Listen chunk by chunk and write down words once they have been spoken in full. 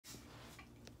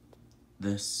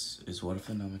This is What If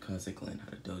a Namikaze Clan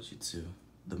Had a Dojutsu,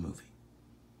 the movie.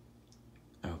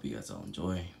 I hope you guys all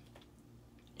enjoy,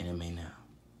 and it may now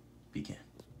begin.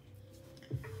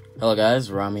 Hello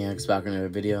guys, Ramiax back in another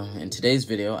video. In today's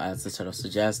video, as the title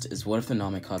suggests, is What If the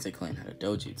Namikaze Clan Had a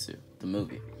Dojutsu, the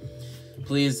movie.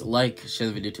 Please like, share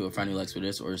the video to a friend who likes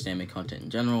videos or just anime content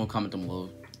in general, comment down below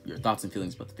your thoughts and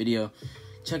feelings about the video,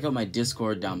 check out my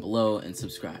Discord down below, and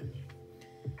subscribe.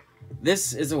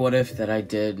 This is a what if that I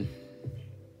did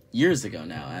years ago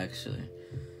now, actually,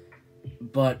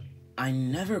 but I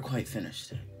never quite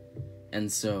finished it,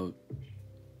 and so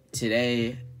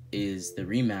today is the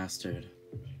remastered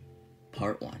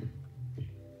part 1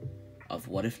 of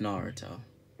What If Naruto,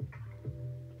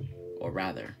 or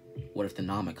rather, What If the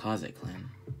Namikaze Clan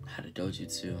Had a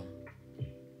Dojutsu,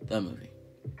 the movie.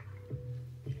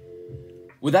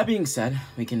 With that being said,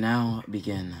 we can now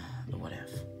begin the what if.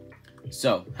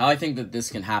 So, how I think that this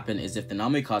can happen is if the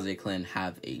Namikaze clan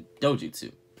have a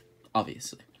Dojutsu,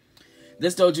 obviously.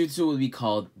 This Dojutsu will be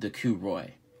called the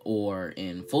𝙎𝙈𝙊𝙊𝙏, or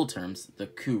in full terms, the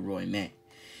𝘾𝙍𝙄𝙈.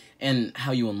 And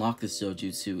how you unlock this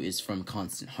Dojutsu is from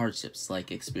constant hardships,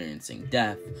 like experiencing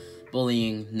death,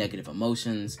 bullying, negative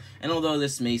emotions, and although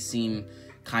this may seem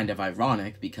kind of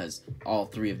ironic because all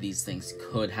 3 of these things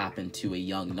could happen to a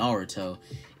young Naruto,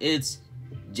 it's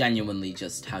genuinely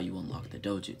just how you unlock the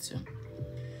Dojutsu.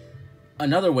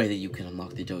 Another way that you can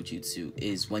unlock the Dojutsu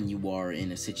is when you are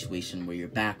in a situation where your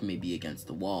back may be against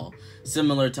the wall.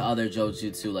 Similar to other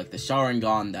Dojutsu like the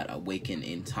Sharingan that awaken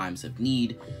in times of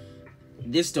need,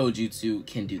 this Dojutsu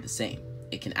can do the same.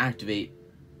 It can activate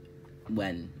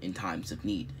when in times of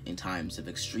need, in times of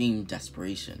extreme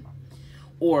desperation,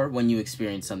 or when you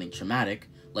experience something traumatic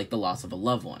like the loss of a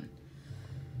loved one.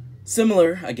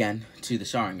 Similar, again, to the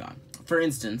Sharingan. For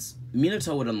instance,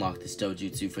 Minato would unlock this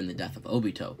Dojutsu from the death of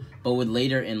Obito, but would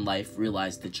later in life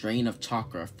realize the drain of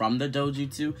chakra from the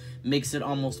Dojutsu makes it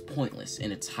almost pointless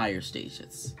in its higher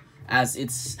stages, as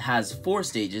it has 4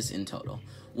 stages in total,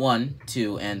 1,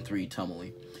 2, and 3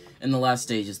 Tomoe, and the last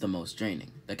stage is the most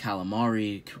draining, the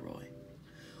𝘾𝙍𝙈𝙊𝙊𝙏.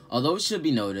 Although it should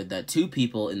be noted that 2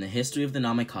 people in the history of the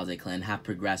Namikaze clan have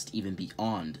progressed even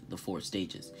beyond the 4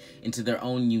 stages, into their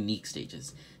own unique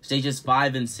stages. Stages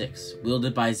 5 and 6,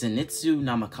 wielded by Zenitsu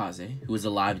Namikaze, who was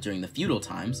alive during the feudal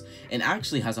times, and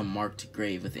actually has a marked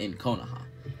grave within Konoha.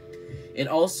 It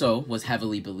also was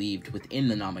heavily believed within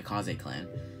the Namikaze clan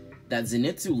that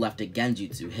Zenitsu left a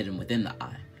Genjutsu hidden within the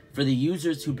eye, for the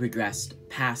users who progressed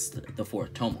past the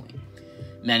 4th Tomoe.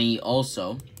 Many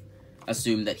also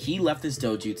assumed that he left this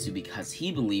Dojutsu because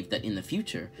he believed that in the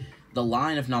future, the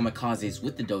line of Namikazes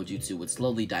with the Dojutsu would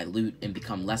slowly dilute and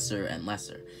become lesser and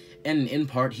lesser. And in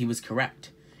part, he was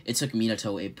correct. It took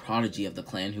Minato, a prodigy of the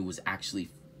clan who was actually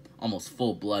almost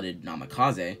full-blooded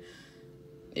Namikaze,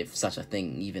 if such a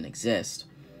thing even exists,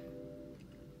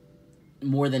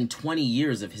 more than 20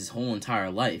 years of his whole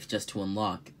entire life just to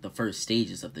unlock the first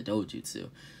stages of the Dojutsu,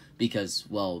 because,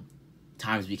 well,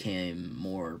 times became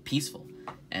more peaceful,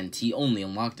 and he only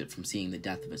unlocked it from seeing the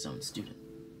death of his own student.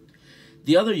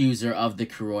 The other user of the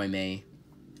𝘾𝙍𝙄𝙈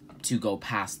to go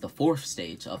past the 4th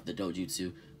stage of the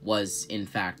Dojutsu was, in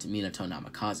fact, Minato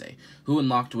Namikaze, who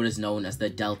unlocked what is known as the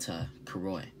Delta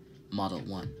𝘾𝙗, Model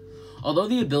 1. Although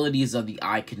the abilities of the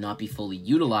eye could not be fully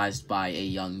utilized by a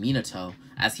young Minato,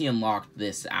 as he unlocked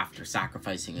this after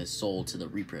sacrificing his soul to the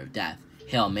Reaper of Death,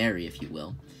 Hail Mary if you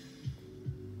will,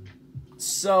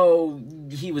 so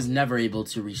he was never able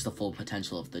to reach the full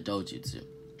potential of the Dojutsu.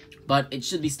 But it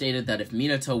should be stated that if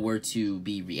Minato were to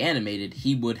be reanimated,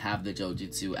 he would have the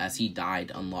Dojutsu as he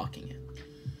died unlocking it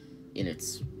in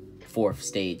its 4th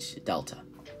stage Delta.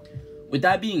 With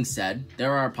that being said,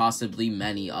 there are possibly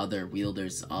many other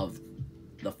wielders of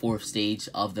the 4th stage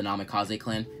of the Namikaze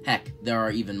clan. Heck, there are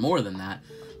even more than that,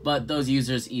 but those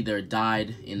users either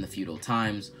died in the feudal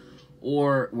times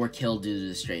or were killed due to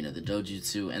the strain of the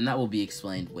Dojutsu, and that will be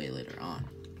explained way later on.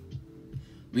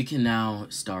 We can now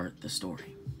start the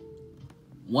story.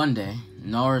 One day,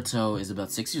 Naruto is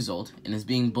about 6 years old and is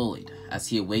being bullied as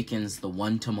he awakens the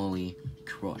 1 Tomoe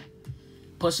𝘾𝙗𝙗,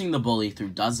 pushing the bully through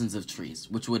dozens of trees,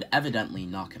 which would evidently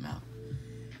knock him out.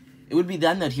 It would be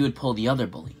then that he would pull the other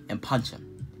bully and punch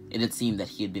him. It had seemed that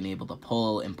he had been able to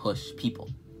pull and push people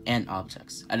and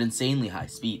objects at insanely high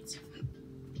speeds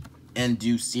and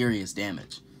do serious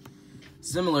damage,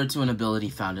 similar to an ability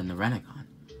found in the Rinnegan,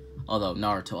 although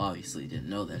Naruto obviously didn't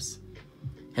know this.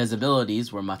 His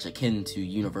abilities were much akin to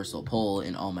Universal Pull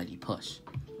and Almighty Push.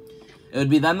 It would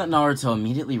be then that Naruto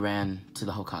immediately ran to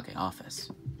the Hokage office.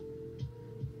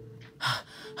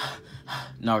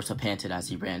 Naruto panted as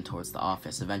he ran towards the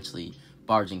office, eventually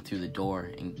barging through the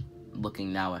door and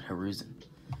looking now at Hiruzen.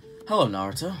 "Hello,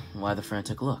 Naruto. Why the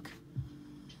frantic look?"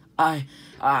 I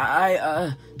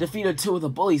defeated 2 of the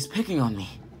bullies picking on me.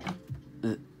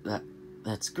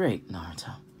 That's great,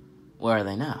 Naruto. Where are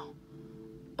they now?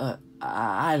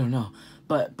 I don't know.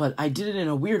 But I did it in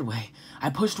a weird way. I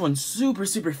pushed one super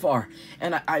far,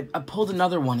 and I pulled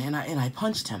another one, and I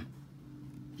punched him.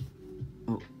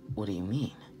 What do you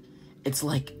mean? It's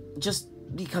like, just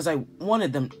because I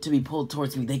wanted them to be pulled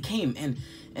towards me, they came,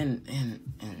 and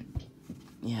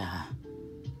yeah.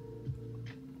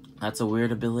 That's a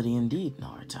weird ability indeed,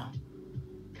 Naruto.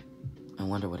 I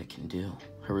wonder what it can do,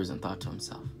 Hiruzen thought to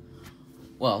himself.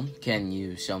 Well, can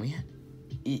you show me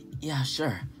it? Yeah,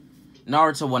 sure.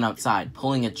 Naruto went outside,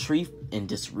 pulling a tree and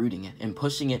disrooting it, and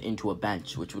pushing it into a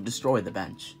bench, which would destroy the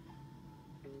bench.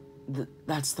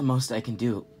 That's the most I can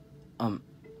do.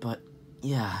 But,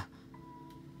 yeah.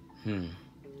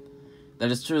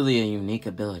 That is truly a unique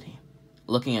ability.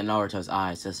 Looking at Naruto's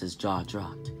eyes as his jaw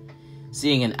dropped,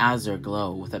 seeing an azure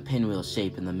glow with a pinwheel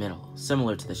shape in the middle,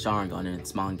 similar to the Sharingan in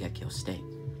its Mangekyo state.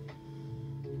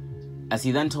 As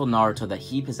he then told Naruto that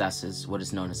he possesses what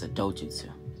is known as a Dojutsu.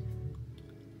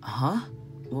 Huh?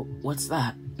 What's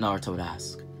that? Naruto would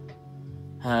ask.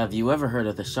 Have you ever heard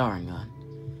of the Sharingan?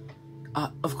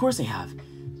 Of course I have.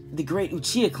 The great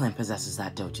Uchiha clan possesses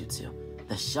that Dojutsu.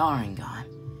 The Sharingan.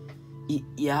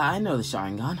 Yeah, I know the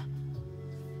Sharingan.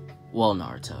 Well,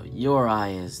 Naruto, your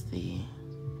eye is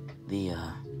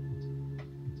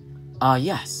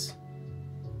yes.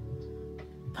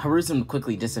 Hiruzen would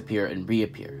quickly disappear and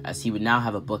reappear, as he would now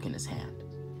have a book in his hand.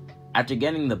 After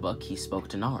getting the book, he spoke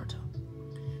to Naruto.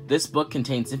 This book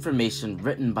contains information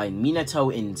written by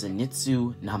Minato in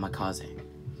Zenitsu Namikaze.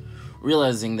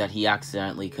 Realizing that he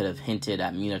accidentally could have hinted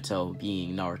at Minato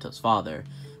being Naruto's father,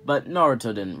 but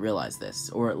Naruto didn't realize this,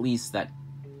 or at least that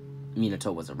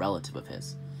Minato was a relative of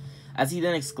his. As he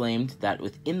then exclaimed that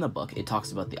within the book it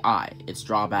talks about the eye, its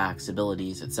drawbacks,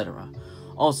 abilities, etc.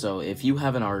 Also, if you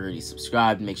haven't already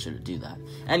subscribed, make sure to do that.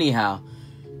 Anyhow,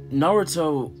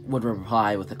 Naruto would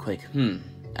reply with a quick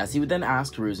as he would then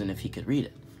ask Hiruzen if he could read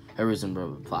it. Hiruzen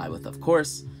would reply with, of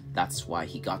course, that's why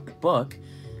he got the book,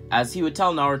 as he would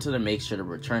tell Naruto to make sure to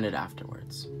return it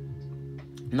afterwards.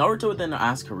 Naruto would then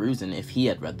ask Hiruzen if he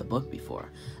had read the book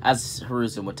before, as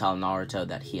Hiruzen would tell Naruto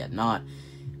that he had not,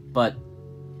 but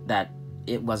that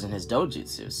it wasn't his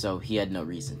dojutsu, so he had no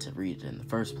reason to read it in the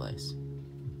first place.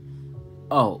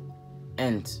 Oh,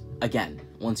 and again,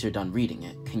 once you're done reading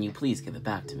it, can you please give it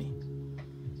back to me?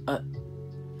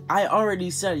 I already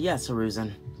said yes,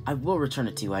 Hiruzen. I will return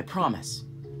it to you, I promise.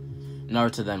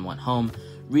 Naruto then went home,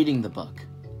 reading the book,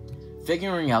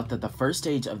 figuring out that the first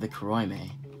stage of the Kuroime,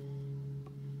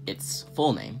 its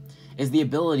full name, is the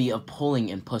ability of pulling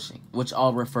and pushing, which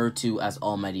I'll refer to as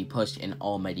Almighty Push and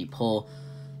Almighty Pull,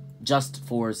 just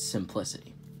for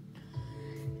simplicity.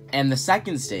 And the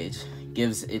second stage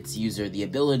gives its user the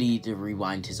ability to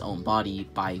rewind his own body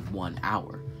by 1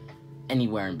 hour,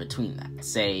 anywhere in between that,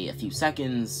 say a few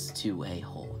seconds to a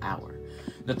whole hour.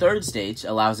 The third stage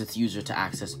allows its user to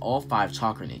access all 5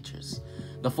 chakra natures.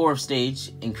 The fourth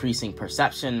stage, increasing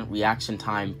perception, reaction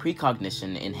time,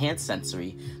 precognition, enhanced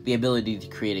sensory, the ability to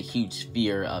create a huge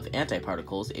sphere of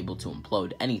antiparticles able to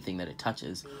implode anything that it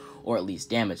touches, or at least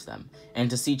damage them, and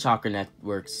to see chakra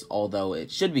networks, although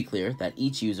it should be clear that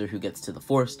each user who gets to the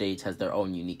fourth stage has their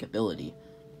own unique ability.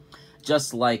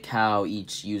 Just like how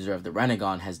each user of the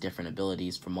Rinnegan has different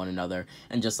abilities from one another,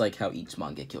 and just like how each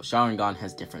Mangekyo Sharingan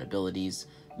has different abilities,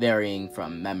 varying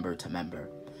from member to member.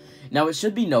 Now it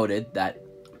should be noted that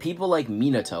people like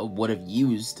Minato would have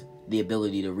used the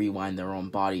ability to rewind their own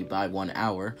body by 1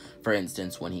 hour, for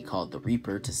instance when he called the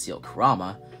Reaper to seal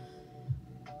Kurama,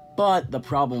 but the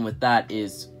problem with that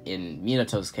is, in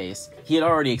Minato's case, he had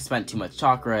already spent too much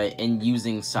chakra, and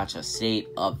using such a state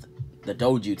of the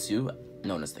dojutsu,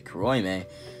 known as the Kuroime,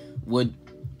 would,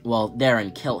 well,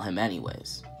 therein kill him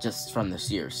anyways, just from the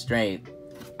sheer strain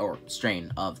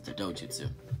of the dojutsu.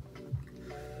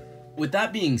 With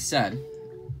that being said,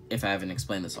 if I haven't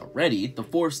explained this already, the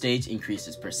fourth stage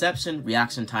increases perception,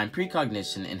 reaction time,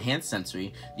 precognition, enhanced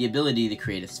sensory, the ability to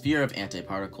create a sphere of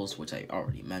antiparticles, which I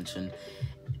already mentioned,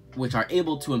 which are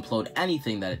able to implode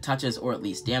anything that it touches or at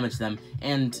least damage them,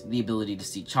 and the ability to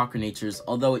see chakra natures,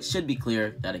 although it should be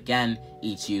clear that again,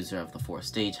 each user of the fourth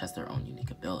stage has their own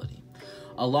unique ability,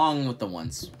 along with the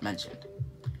ones mentioned.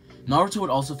 Naruto would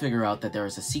also figure out that there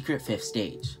is a secret fifth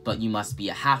stage, but you must be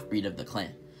a half-breed of the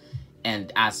clan,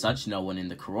 and as such, no one in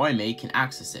the Kuroime can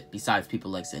access it, besides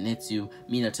people like Zenitsu,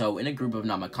 Minato, and a group of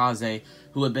Namikaze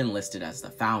who have been listed as the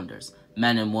founders,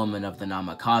 men and women of the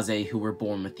Namikaze who were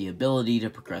born with the ability to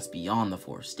progress beyond the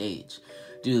fourth stage,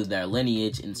 due to their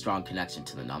lineage and strong connection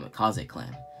to the Namikaze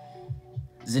clan.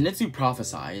 Zenitsu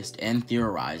prophesied and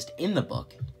theorized in the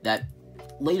book that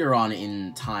later on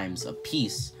in times of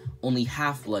peace, only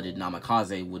half-blooded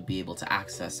Namikaze would be able to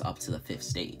access up to the 5th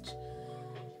stage.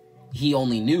 He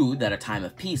only knew that a time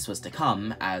of peace was to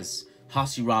come, as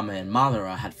𝙎𝙈𝙊𝙃 and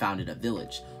Madara had founded a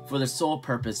village for the sole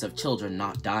purpose of children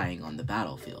not dying on the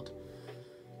battlefield.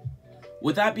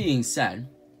 With that being said,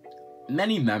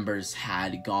 many members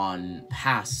had gone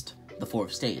past the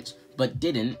 4th stage, but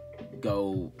didn't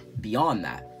go beyond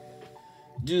that,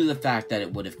 due to the fact that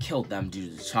it would have killed them due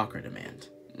to the chakra demand.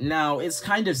 Now, it's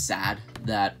kind of sad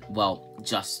that, well,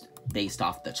 just based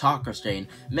off the chakra strain,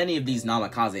 many of these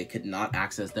Namikaze could not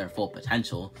access their full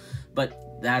potential,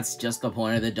 but that's just the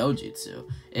point of the Dojutsu.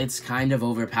 It's kind of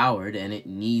overpowered, and it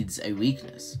needs a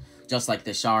weakness. Just like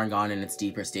the Sharingan in its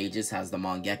deeper stages has the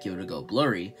Mangekyo to go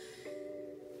blurry,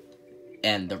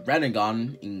 and the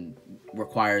Rinnegan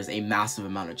requires a massive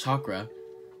amount of chakra,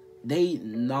 the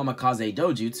Namikaze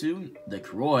Dojutsu, the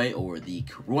Kuroi, or the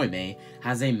Kuroime,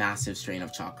 has a massive strain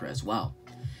of chakra as well.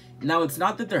 Now, it's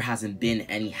not that there hasn't been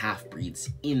any half-breeds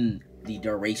in the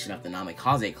duration of the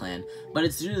Namikaze clan, but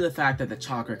it's due to the fact that the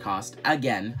chakra cost,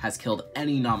 again, has killed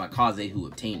any Namikaze who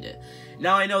obtained it.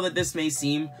 Now, I know that this may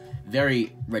seem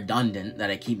very redundant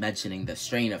that I keep mentioning the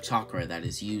strain of chakra that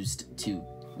is used to,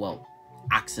 well,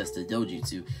 access the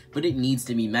Dojutsu, but it needs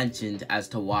to be mentioned as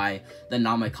to why the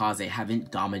Namikaze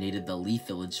haven't dominated the Leaf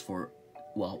Village for,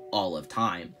 well, all of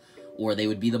time, or they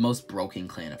would be the most broken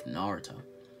clan of Naruto.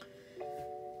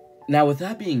 Now, with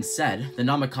that being said, the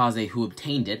Namikaze who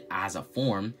obtained it as a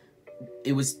form,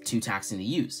 it was too taxing to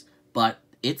use, but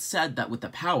it's said that with the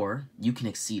power, you can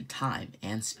exceed time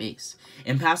and space,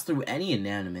 and pass through any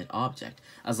inanimate object,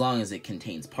 as long as it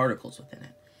contains particles within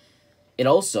it. It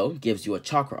also gives you a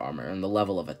chakra armor on the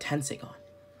level of a Tenseigan,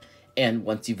 and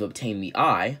once you've obtained the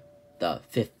Eye, the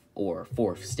 5th or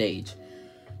 4th stage,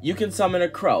 you can summon a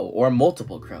crow or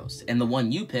multiple crows, and the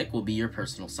one you pick will be your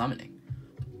personal summoning.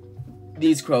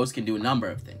 These crows can do a number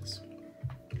of things.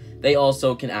 They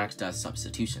also can act as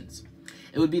substitutions.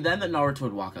 It would be then that Naruto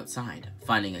would walk outside,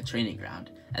 finding a training ground,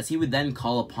 as he would then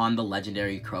call upon the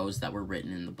legendary crows that were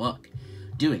written in the book,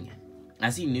 doing it,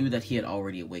 as he knew that he had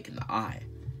already awakened the Eye.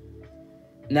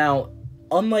 Now,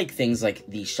 unlike things like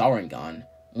the Sharingan,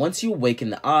 once you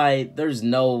awaken the Eye, there's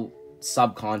no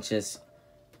subconsciously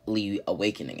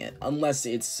awakening it, unless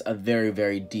it's a very,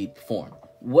 very deep form.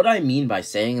 What I mean by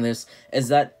saying this is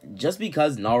that just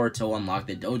because Naruto unlocked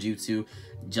the Dojutsu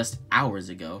just hours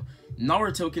ago,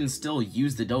 Naruto can still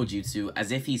use the Dojutsu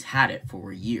as if he's had it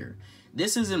for a year.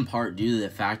 This is in part due to the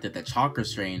fact that the chakra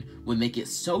strain would make it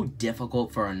so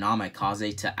difficult for a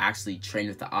Namikaze to actually train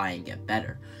with the Eye and get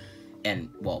better, and,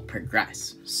 well,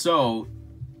 progress. So,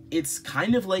 it's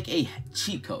kind of like a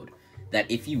cheat code, that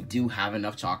if you do have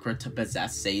enough chakra to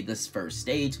possess, say, this 1st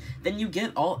stage, then you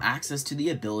get all access to the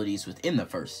abilities within the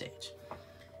 1st stage.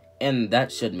 And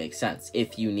that should make sense.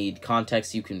 If you need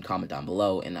context, you can comment down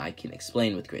below, and I can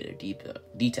explain with greater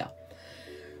detail.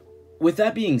 With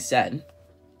that being said,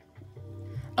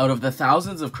 out of the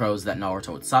thousands of crows that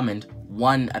Naruto had summoned,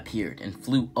 one appeared and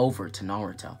flew over to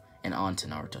Naruto and onto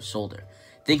Naruto's shoulder,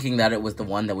 thinking that it was the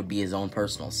one that would be his own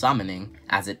personal summoning,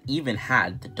 as it even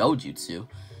had the Dojutsu.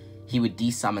 He would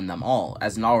desummon them all,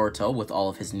 as Naruto, with all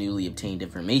of his newly obtained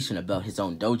information about his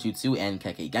own Dojutsu and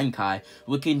Kekkei Genkai,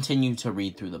 would continue to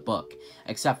read through the book,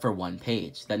 except for one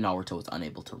page that Naruto was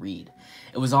unable to read.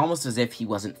 It was almost as if he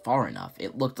wasn't far enough.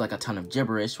 It looked like a ton of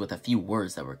gibberish with a few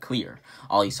words that were clear.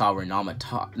 All he saw were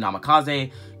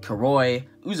Namikaze, Kuroi,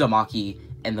 Uzumaki,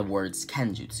 and the words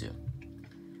Kenjutsu.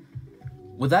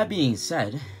 With that being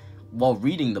said, while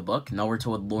reading the book,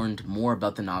 Naruto had learned more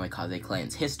about the Namikaze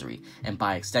clan's history, and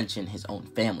by extension, his own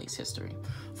family's history.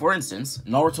 For instance,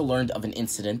 Naruto learned of an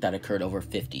incident that occurred over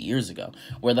 50 years ago,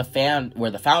 where the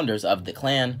founders of the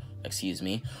clan,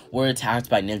 were attacked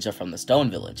by ninja from the Stone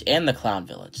Village and the Clown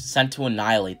Village, sent to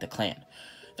annihilate the clan.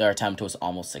 Their attempt was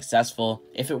almost successful,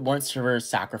 if it weren't for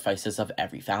sacrifices of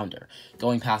every founder,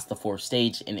 going past the 4th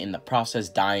stage and in the process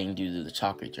dying due to the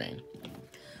chakra drain.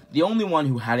 The only one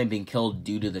who hadn't been killed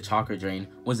due to the chakra drain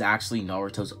was actually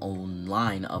Naruto's own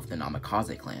line of the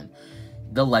Namikaze clan,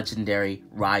 the legendary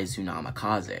Raizu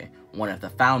Namikaze, one of the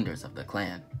founders of the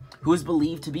clan, who is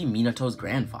believed to be Minato's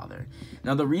grandfather.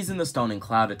 Now, the reason the Stone and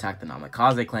Cloud attacked the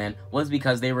Namikaze clan was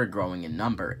because they were growing in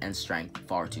number and strength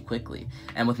far too quickly,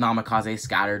 and with Namikaze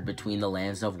scattered between the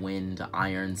lands of wind,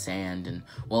 iron, sand, and,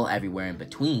 well, everywhere in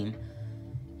between,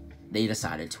 they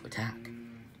decided to attack.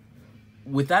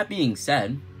 With that being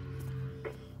said,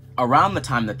 around the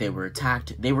time that they were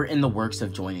attacked, they were in the works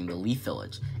of joining the Leaf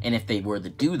Village, and if they were to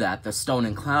do that, the Stone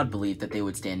and Cloud believed that they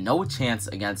would stand no chance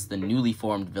against the newly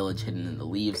formed village hidden in the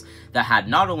leaves that had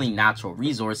not only natural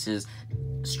resources,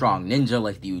 strong ninja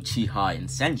like the Uchiha and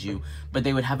Senju, but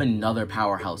they would have another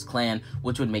powerhouse clan,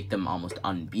 which would make them almost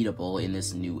unbeatable in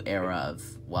this new era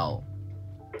of, well,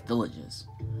 villages.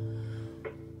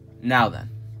 Now then,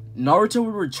 Naruto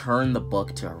would return the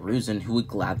book to Hiruzen, who would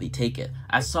gladly take it,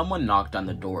 as someone knocked on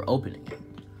the door opening it.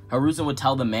 Hiruzen would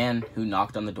tell the man who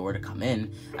knocked on the door to come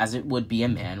in, as it would be a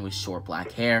man with short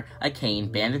black hair, a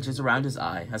cane, bandages around his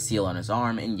eye, a seal on his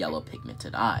arm, and yellow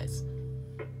pigmented eyes.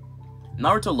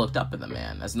 Naruto looked up at the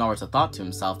man, as Naruto thought to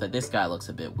himself that this guy looks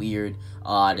a bit weird,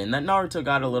 odd, and that Naruto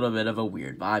got a little bit of a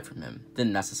weird vibe from him.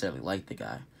 Didn't necessarily like the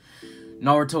guy.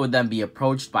 Naruto would then be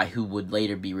approached by who would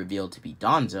later be revealed to be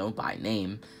Danzo, by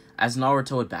name, as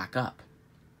Naruto would back up.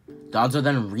 Danzo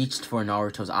then reached for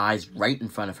Naruto's eyes right in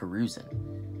front of Hiruzen.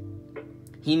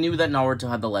 He knew that Naruto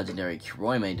had the legendary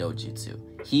𝘎𝙬𝙗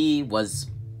Dojutsu. He was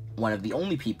one of the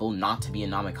only people not to be a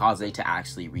Namikaze to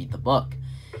actually read the book,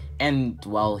 and,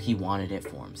 well, he wanted it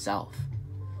for himself.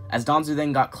 As Danzo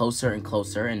then got closer and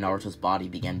closer and Naruto's body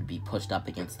began to be pushed up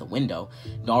against the window,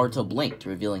 Naruto blinked,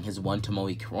 revealing his one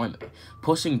Tomoe 𝘎𝙬𝙗,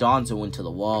 pushing Danzo into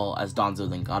the wall as Danzo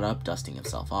then got up, dusting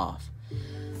himself off.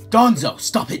 "Danzo,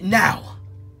 stop it now!"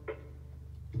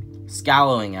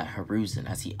 Scowling at Hiruzen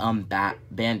as he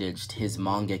bandaged his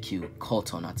Mangekyu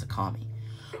Koto Natsukami.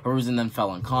 Hiruzen then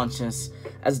fell unconscious,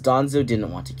 as Danzo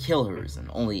didn't want to kill Hiruzen,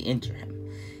 only injure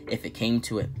him, if it came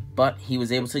to it, but he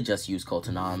was able to just use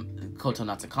Koto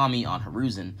Natsukami on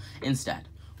Hiruzen instead,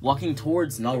 walking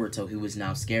towards Naruto, who was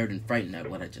now scared and frightened at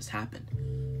what had just happened.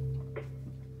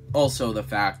 Also, the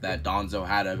fact that Danzo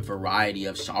had a variety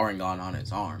of Sharingan on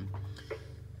his arm.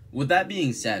 With that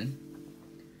being said,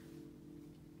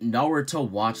 Naruto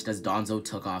watched as Danzo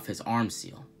took off his arm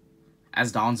seal,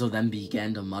 as Danzo then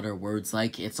began to mutter words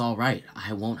like, "It's alright,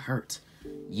 I won't hurt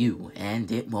you,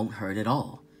 and it won't hurt at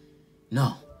all."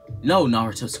 "No, no,"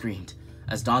 Naruto screamed,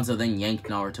 as Danzo then yanked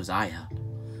Naruto's eye out.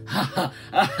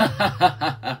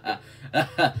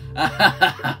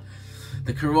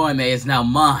 "The 𝘎𝙬𝙗 is now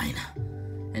mine,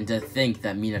 and to think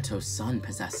that Minato's son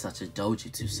possessed such a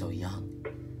dojutsu so young."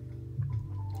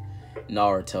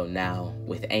 Naruto now,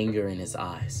 with anger in his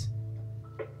eyes,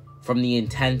 from the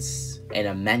intense and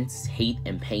immense hate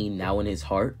and pain now in his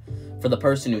heart for the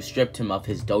person who stripped him of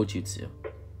his dojutsu,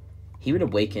 he would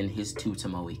awaken his two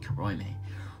Tomoe 𝘎𝙬𝙗,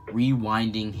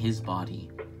 rewinding his body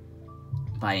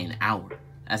by an hour,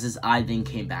 as his eye then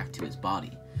came back to his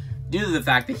body, due to the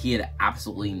fact that he had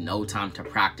absolutely no time to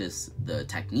practice the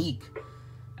technique,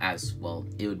 as, well,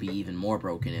 it would be even more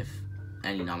broken if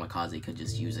any Namikaze could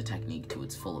just use a technique to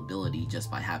its full ability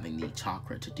just by having the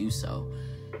chakra to do so.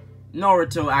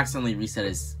 Naruto accidentally reset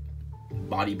his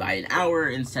body by an hour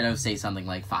instead of, say, something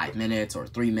like 5 minutes or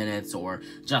 3 minutes, or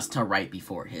just to right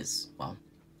before his, well,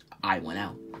 eye went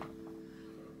out.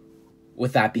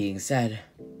 With that being said,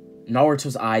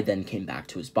 Naruto's eye then came back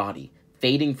to his body,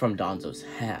 fading from Danzo's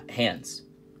hands.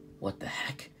 "What the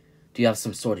heck? Do you have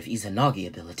some sort of Izanagi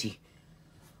ability?"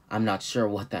 "I'm not sure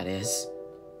what that is,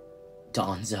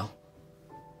 Danzo,"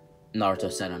 Naruto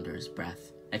said under his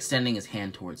breath, extending his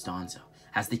hand towards Danzo,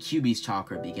 as the Kyuubi's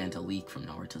chakra began to leak from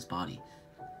Naruto's body.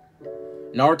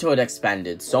 Naruto had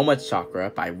expended so much chakra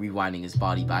by rewinding his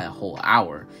body by a whole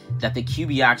hour that the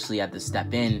Kyuubi actually had to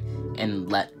step in and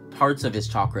let parts of his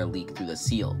chakra leak through the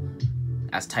seal,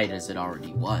 as tight as it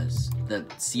already was. The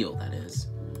seal, that is.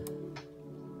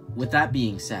 With that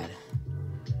being said,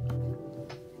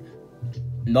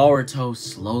 Naruto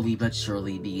slowly but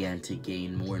surely began to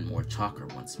gain more and more chakra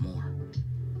once more,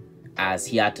 as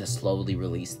he had to slowly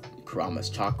release Kurama's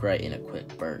chakra in a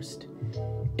quick burst.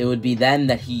 It would be then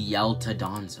that he yelled to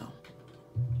Danzo,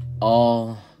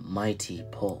 "Almighty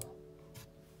pull."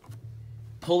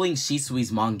 Pulling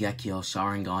Shisui's Mangekyo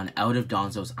Sharingan out of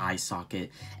Danzo's eye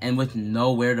socket, and with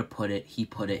nowhere to put it, he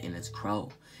put it in his crow,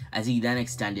 as he then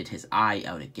extended his eye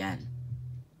out again.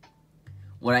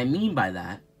 What I mean by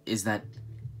that is that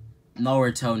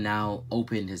Naruto now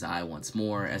opened his eye once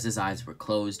more, as his eyes were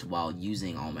closed while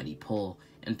using Almighty Pull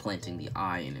and planting the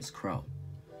eye in his crow.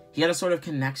 He had a sort of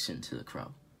connection to the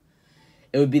crow.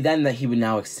 It would be then that he would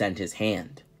now extend his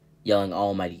hand, yelling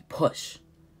Almighty Push.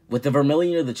 With the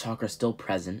vermilion of the chakra still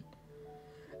present,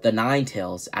 the Nine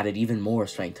Tails added even more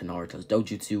strength to Naruto's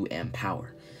dojutsu and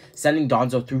power, sending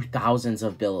Danzo through thousands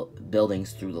of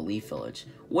buildings through the Leaf Village,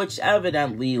 which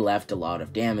evidently left a lot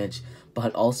of damage,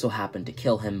 but also happened to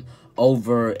kill him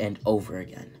over and over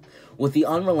again, with the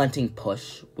unrelenting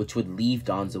push, which would leave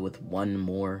Danzo with one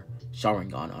more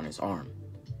Sharingan on his arm.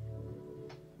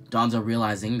 Danzo,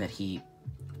 realizing that he,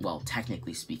 well,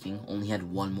 technically speaking, only had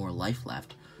one more life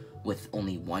left, with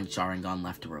only one Sharingan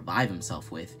left to revive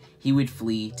himself with, he would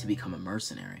flee to become a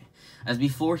mercenary. As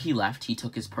before he left, he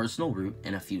took his personal route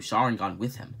and a few Sharingan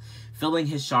with him, filling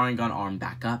his Sharingan arm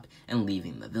back up and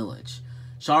leaving the village.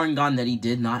 Sharingan that he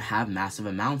did not have massive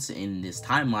amounts in this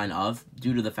timeline of,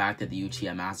 due to the fact that the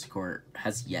Uchiha massacre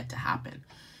has yet to happen.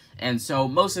 And so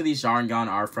most of these Sharingan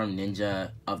are from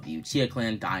ninja of the Uchiha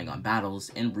clan dying on battles,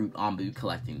 and Root Anbu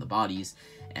collecting the bodies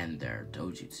and their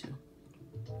Dojutsu.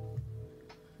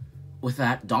 With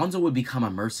that, Danzo would become a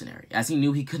mercenary, as he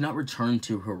knew he could not return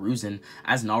to Hiruzen,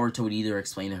 as Naruto would either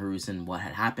explain to Hiruzen what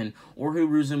had happened, or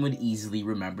Hiruzen would easily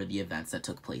remember the events that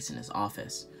took place in his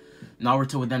office.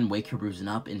 Naruto would then wake Hiruzen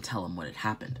up and tell him what had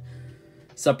happened.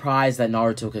 Surprised that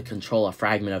Naruto could control a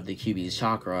fragment of the Kyuubi's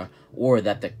chakra, or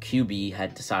that the Kyuubi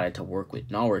had decided to work with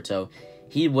Naruto,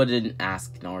 he wouldn't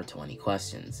ask Naruto any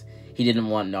questions. He didn't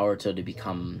want Naruto to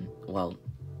become, well,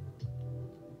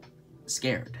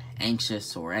 scared,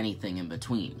 anxious, or anything in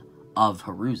between of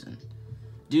Hiruzen.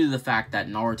 Due to the fact that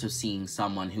Naruto seeing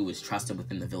someone who was trusted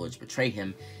within the village betray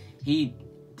him, he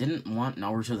didn't want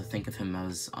Naruto to think of him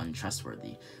as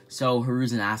untrustworthy. So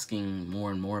Hiruzen asking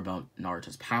more and more about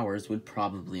Naruto's powers would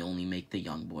probably only make the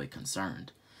young boy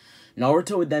concerned.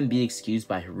 Naruto would then be excused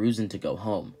by Hiruzen to go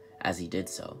home, as he did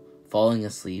so, falling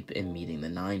asleep and meeting the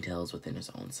Nine Tails within his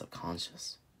own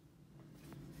subconscious.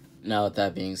 Now, with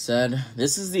that being said,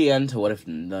 this is the end to What If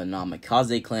the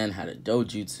Namikaze Clan Had a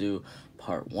Dojutsu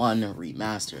Part 1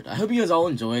 Remastered. I hope you guys all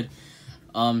enjoyed.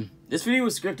 This video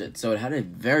was scripted, so it had a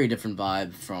very different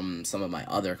vibe from some of my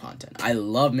other content. I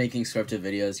love making scripted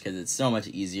videos because it's so much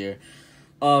easier.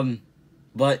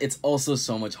 But it's also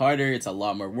so much harder, it's a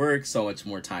lot more work, so much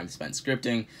more time spent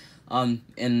scripting.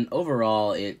 And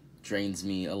overall, it drains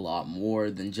me a lot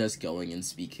more than just going and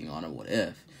speaking on a what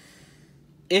if.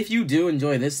 If you do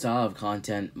enjoy this style of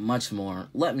content much more,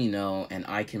 let me know and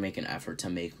I can make an effort to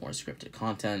make more scripted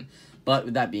content. But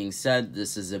with that being said,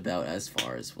 this is about as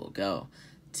far as we'll go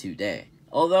today.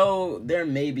 Although there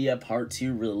may be a part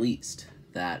 2 released.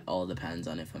 That all depends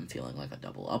on if I'm feeling like a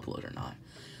double upload or not.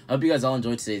 I hope you guys all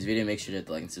enjoyed today's video. Make sure to hit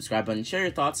the like and subscribe button. Share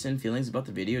your thoughts and feelings about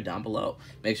the video down below.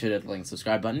 Make sure to hit the like and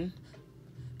subscribe button.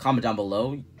 Comment down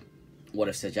below what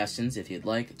if suggestions if you'd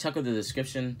like. Check out the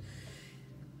description.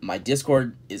 My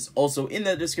Discord is also in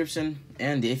the description,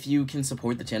 and if you can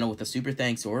support the channel with a super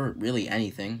thanks or really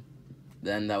anything,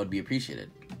 then that would be appreciated.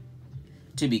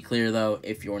 To be clear though,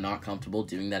 if you're not comfortable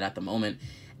doing that at the moment,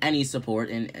 any support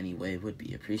in any way would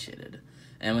be appreciated.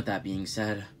 And with that being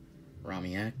said,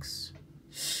 Rami X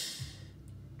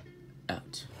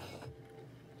out.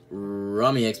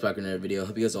 Rami X back in another video.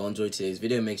 Hope you guys all enjoyed today's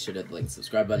video. Make sure to hit the like and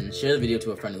subscribe button. Share the video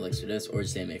to a friend who likes this or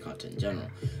just anime content in general.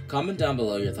 Comment down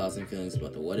below your thoughts and feelings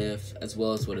about the what if, as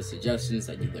well as what are suggestions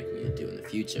that you'd like me to do in the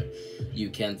future. You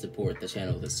can support the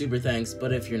channel with a super thanks,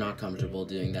 but if you're not comfortable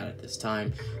doing that at this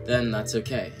time, then that's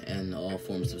okay, and all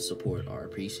forms of support are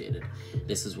appreciated.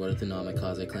 This is What If the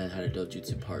Namikaze Clan Had a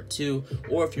Dojutsu Part 2,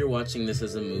 or if you're watching this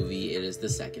as a movie, it is the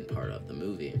second part of the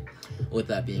movie. With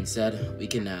that being said, we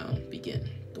can now begin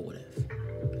the what if.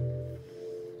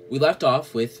 We left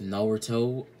off with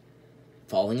Naruto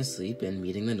falling asleep and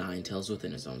meeting the Nine Tails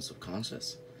within his own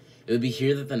subconscious. It would be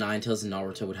here that the Nine Tails and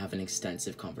Naruto would have an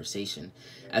extensive conversation,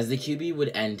 as the Kyuubi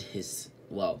would end his,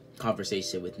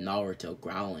 conversation with Naruto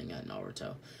growling at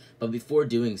Naruto. But before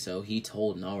doing so, he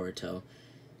told Naruto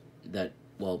that,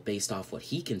 based off what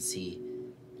he can see,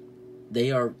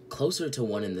 they are closer to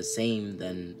one and the same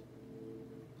than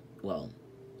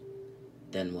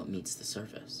what meets the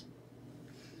surface.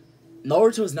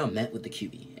 Naruto is now met with the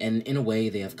Kyuubi, and in a way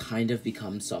they have kind of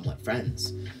become somewhat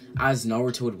friends, as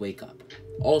Naruto would wake up.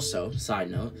 Also, side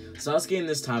note, Sasuke in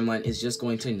this timeline is just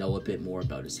going to know a bit more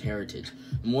about his heritage,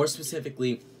 more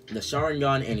specifically, the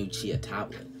Sharingan and Uchiha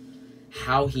tablet.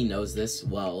 How he knows this?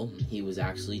 Well, he was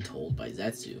actually told by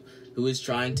Zetsu, who is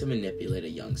trying to manipulate a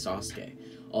young Sasuke.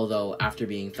 Although, after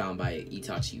being found by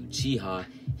Itachi Uchiha,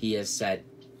 he has said,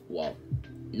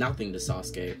 nothing to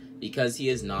Sasuke, because he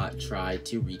has not tried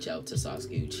to reach out to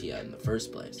Sasuke Uchiha in the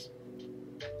first place.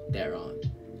 Thereon.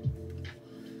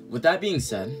 With that being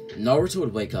said, Naruto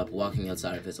would wake up walking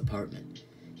outside of his apartment.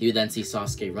 He would then see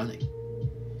Sasuke running.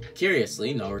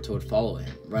 Curiously, Naruto would follow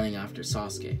him, running after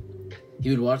Sasuke. He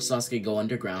would watch Sasuke go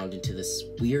underground into this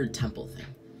weird temple thing,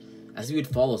 as he would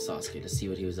follow Sasuke to see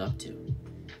what he was up to.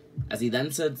 As he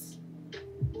then said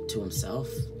to himself,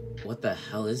 "What the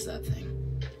hell is that thing?"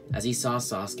 As he saw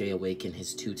Sasuke awaken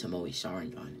his 2 Tomoe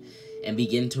Sharingan and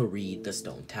begin to read the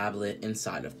stone tablet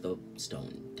inside of the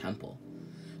stone temple.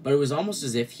 But it was almost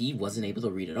as if he wasn't able to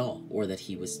read at all, or that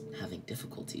he was having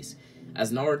difficulties,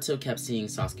 as Naruto kept seeing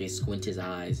Sasuke squint his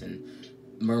eyes and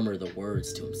murmur the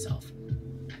words to himself.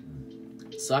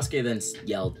 Sasuke then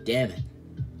yelled, "Damn it,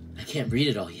 I can't read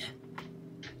it all yet."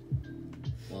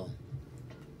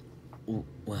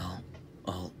 Well,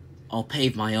 I'll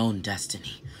pave my own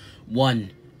destiny.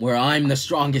 One where I'm the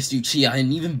strongest Uchiha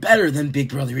and even better than Big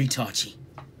Brother Itachi.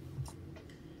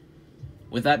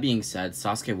 With that being said,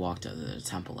 Sasuke walked out of the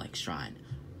temple-like shrine,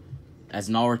 as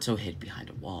Naruto hid behind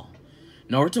a wall.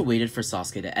 Naruto waited for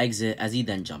Sasuke to exit as he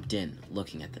then jumped in,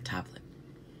 looking at the tablet.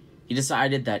 He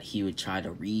decided that he would try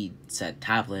to read said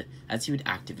tablet as he would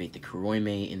activate the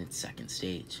Kuroime in its second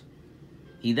stage.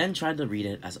 He then tried to read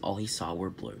it as all he saw were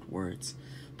blurred words,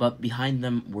 but behind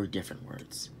them were different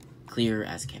words, clear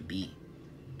as can be.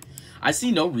 I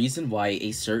see no reason why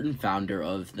a certain founder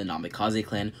of the Namikaze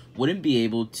clan wouldn't be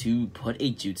able to put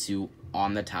a jutsu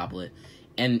on the tablet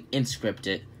and inscript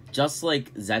it, just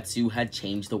like Zetsu had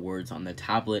changed the words on the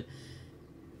tablet.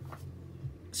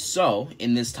 So,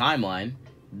 in this timeline,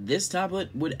 this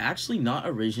tablet would actually not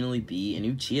originally be an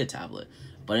Uchiha tablet,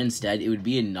 but instead it would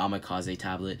be a Namikaze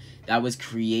tablet that was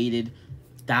created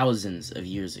thousands of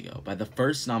years ago by the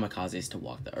first Namikazes to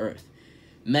walk the earth.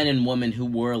 Men and women who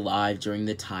were alive during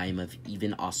the time of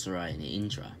even Asura and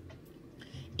Indra.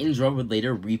 Indra would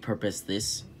later repurpose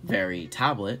this very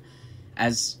tablet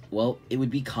as, well, it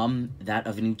would become that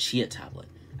of an Uchiha tablet,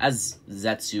 as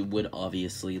Zetsu would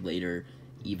obviously later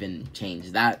even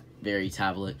change that very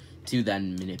tablet to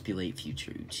then manipulate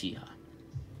future Uchiha.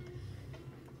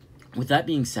 With that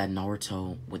being said,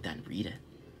 Naruto would then read it,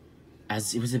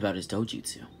 as it was about his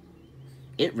dojutsu.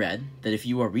 It read that if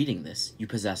you are reading this, you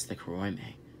possess the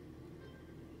Kuroime,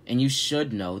 and you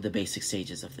should know the basic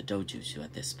stages of the dojutsu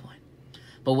at this point.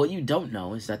 But what you don't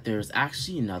know is that there's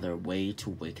actually another way to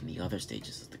awaken the other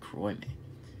stages of the Kuroime.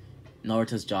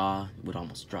 Naruto's jaw would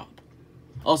almost drop.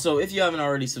 Also, if you haven't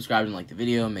already subscribed and liked the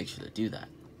video, make sure to do that.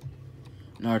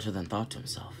 Naruto then thought to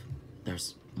himself,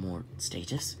 there's more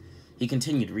stages? He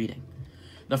continued reading.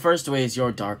 The first way is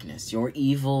your darkness, your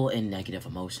evil and negative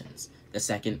emotions. The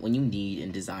second, when you need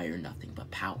and desire nothing but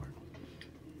power.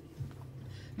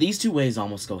 These two ways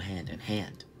almost go hand in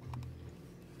hand.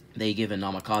 They give a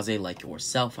Namikaze like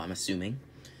yourself, I'm assuming,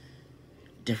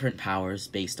 different powers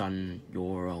based on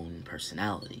your own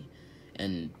personality,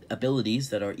 and abilities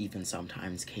that are even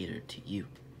sometimes catered to you.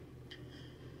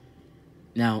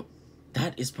 Now,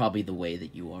 that is probably the way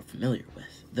that you are familiar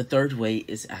with. The third way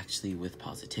is actually with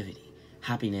positivity,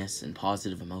 happiness, and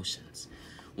positive emotions.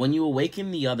 When you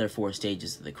awaken the other four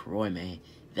stages of the Kuroime,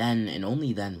 then and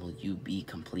only then will you be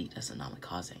complete as a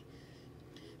Namikaze.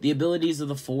 The abilities of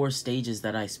the four stages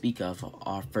that I speak of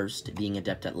are first, being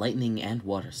adept at lightning and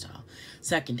water style.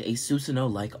 Second, a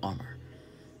Susanoo-like armor.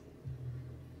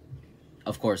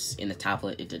 Of course, in the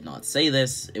tablet it did not say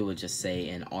this, it would just say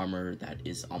an armor that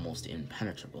is almost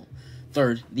impenetrable.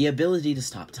 Third, the ability to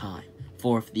stop time.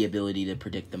 Fourth, the ability to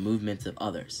predict the movements of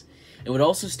others. It would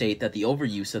also state that the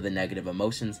overuse of the negative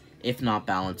emotions, if not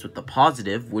balanced with the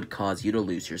positive, would cause you to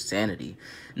lose your sanity.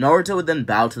 Naruto would then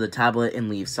bow to the tablet and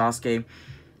leave Sasuke.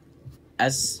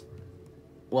 As,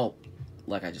 well,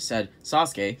 like I just said,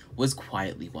 Sasuke was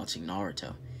quietly watching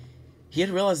Naruto. He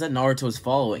had realized that Naruto was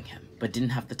following him, but didn't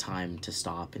have the time to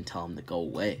stop and tell him to go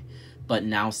away. But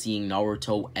now seeing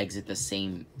Naruto exit the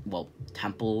same,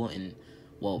 temple and,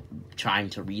 trying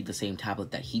to read the same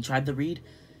tablet that he tried to read,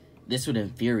 this would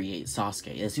infuriate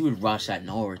Sasuke, as he would rush at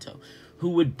Naruto, who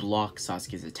would block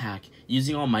Sasuke's attack,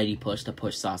 using Almighty Push to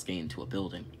push Sasuke into a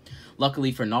building.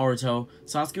 Luckily for Naruto,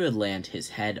 Sasuke would land his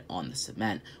head on the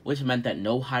cement, which meant that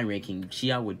no high-ranking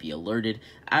Uchiha would be alerted,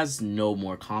 as no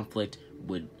more conflict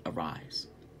would arise.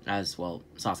 As,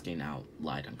 Sasuke now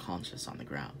lied unconscious on the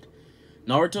ground.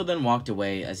 Naruto then walked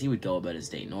away as he would go about his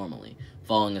day normally,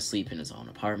 falling asleep in his own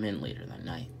apartment later that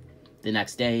night. The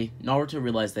next day, Naruto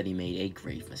realized that he made a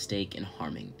grave mistake in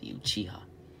harming the Uchiha.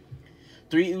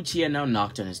 3 Uchiha now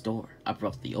knocked on his door,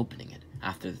 abruptly opening it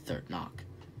after the third knock.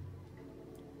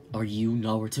 "Are you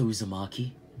Naruto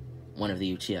Uzumaki?" one of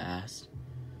the Uchiha asked.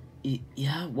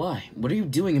 Yeah, why? What are you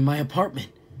doing in my apartment?"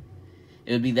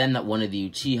 It would be then that one of the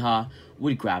Uchiha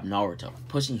would grab Naruto,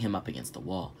 pushing him up against the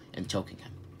wall and choking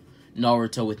him.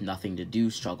 Naruto, with nothing to do,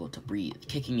 struggled to breathe,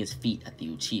 kicking his feet at the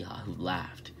Uchiha, who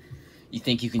laughed. "You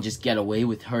think you can just get away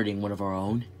with hurting one of our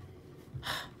own?"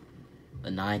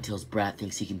 "The Nine-Tails brat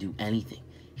thinks he can do anything.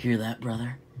 Hear that,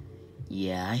 brother?"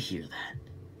 "Yeah, I hear that."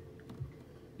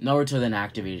 Naruto then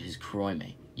activated his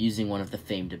Kuroime, using one of the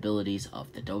famed abilities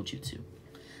of the Dojutsu,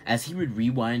 as he would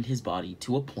rewind his body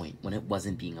to a point when it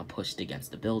wasn't being pushed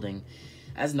against a building,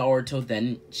 as Naruto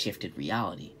then shifted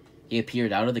reality. He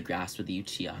appeared out of the grasp of the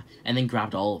Uchiha, and then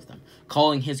grabbed all of them,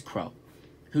 calling his crow,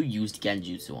 who used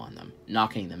Genjutsu on them,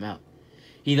 knocking them out.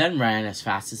 He then ran as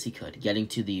fast as he could, getting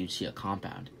to the Uchiha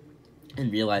compound.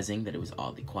 and realizing that it was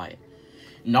oddly quiet.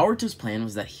 Naruto's plan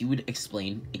was that he would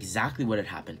explain exactly what had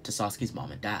happened to Sasuke's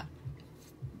mom and dad,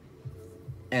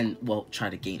 and, well, try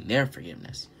to gain their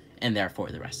forgiveness, and therefore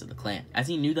the rest of the clan, as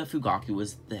he knew that Fugaku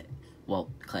was the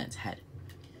clan's head.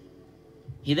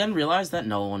 He then realized that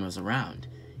no one was around.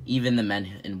 Even the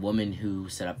men and women who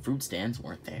set up fruit stands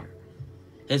weren't there.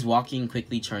 His walking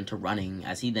quickly turned to running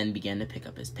as he then began to pick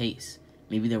up his pace.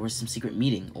 Maybe there was some secret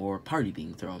meeting or party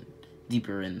being thrown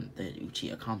deeper in the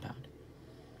Uchiha compound.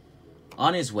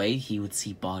 On his way, he would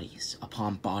see bodies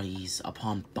upon bodies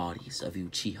upon bodies of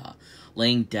Uchiha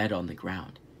laying dead on the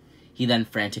ground. He then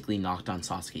frantically knocked on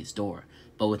Sasuke's door,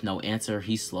 but with no answer,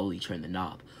 he slowly turned the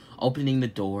knob, opening the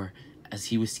door as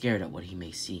he was scared at what he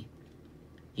may see.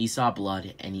 He saw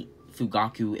blood and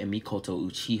Fugaku and Mikoto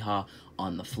Uchiha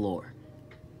on the floor.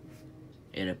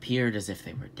 It appeared as if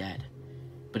they were dead,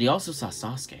 but he also saw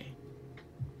Sasuke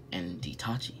and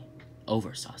Itachi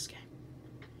over Sasuke.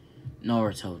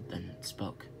 Naruto then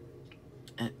spoke.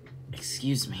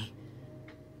 Excuse me.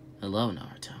 Hello,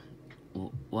 Naruto.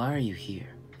 Why are you here,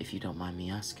 if you don't mind me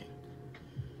asking?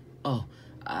 Oh,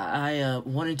 I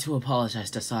wanted to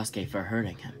apologize to Sasuke for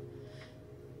hurting him.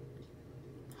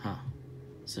 Huh.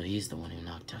 So he's the one who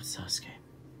knocked out Sasuke.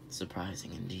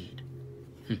 Surprising indeed.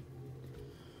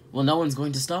 Well, no one's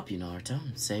going to stop you,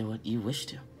 Naruto. Say what you wish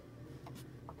to.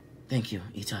 Thank you,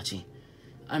 Itachi.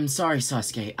 I'm sorry,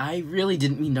 Sasuke. I really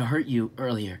didn't mean to hurt you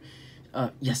earlier.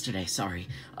 Yesterday, sorry.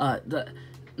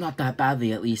 Not that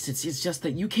badly, at least. It's just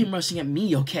that you came rushing at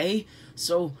me, okay?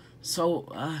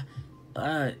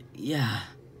 Yeah.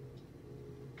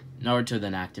 Naruto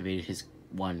then activated his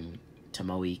one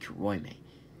Tomoe Kuroime,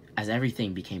 as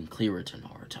everything became clearer to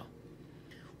Naruto.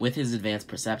 With his advanced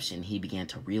perception, he began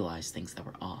to realize things that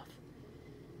were off.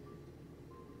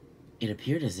 It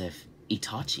appeared as if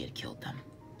Itachi had killed them.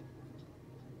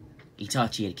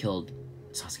 Itachi had killed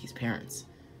Sasuke's parents,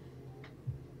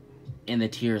 and the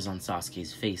tears on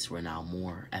Sasuke's face were now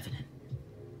more evident.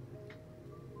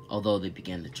 Although they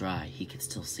began to dry, he could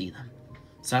still see them.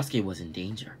 Sasuke was in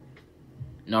danger.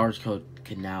 Naruto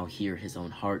could now hear his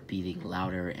own heart beating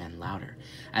louder and louder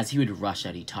as he would rush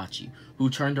at Itachi, who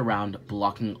turned around,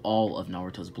 blocking all of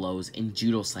Naruto's blows and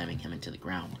judo slamming him into the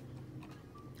ground.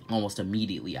 Almost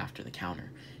immediately after the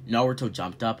counter, Naruto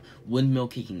jumped up, windmill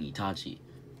kicking Itachi.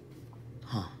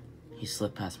 He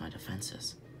slipped past my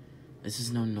defenses. This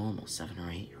is no normal 7 or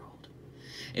 8-year-old.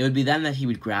 It would be then that he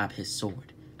would grab his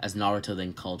sword, as Naruto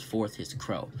then called forth his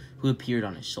crow, who appeared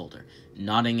on his shoulder,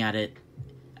 nodding at it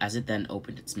as it then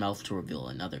opened its mouth to reveal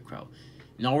another crow.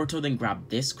 Naruto then grabbed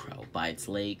this crow by its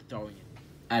leg, throwing it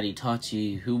at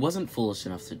Itachi, who wasn't foolish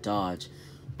enough to dodge,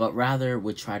 but rather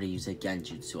would try to use a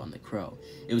genjutsu on the crow.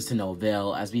 It was to no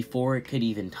avail, as before it could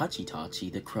even touch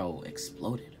Itachi, the crow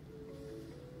exploded.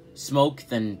 Smoke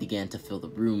then began to fill the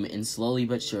room, and slowly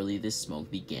but surely this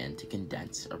smoke began to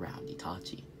condense around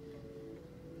Itachi.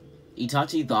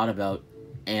 Itachi thought about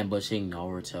ambushing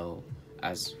Naruto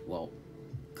as,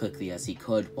 quickly as he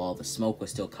could while the smoke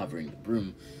was still covering the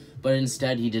room, but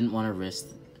instead he didn't want to risk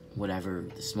whatever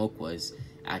the smoke was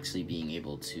actually being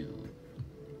able to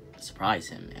surprise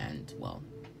him and,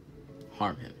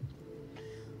 harm him.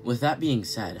 With that being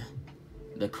said,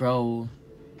 the crow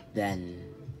then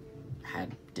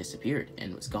had disappeared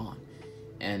and was gone,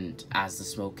 and as the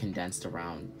smoke condensed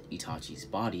around Itachi's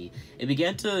body, it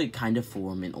began to kind of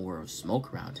form an aura of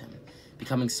smoke around him,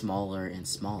 becoming smaller and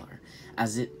smaller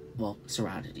as it,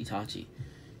 surrounded Itachi.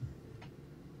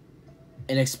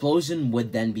 An explosion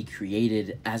would then be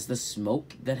created as the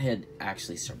smoke that had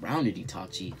actually surrounded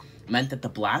Itachi meant that the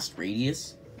blast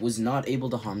radius was not able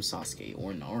to harm Sasuke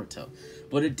or Naruto,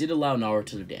 but it did allow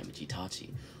Naruto to damage Itachi.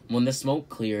 When the smoke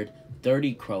cleared,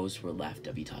 30 crows were left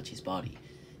of Itachi's body,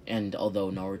 and although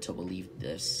Naruto believed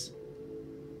this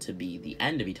to be the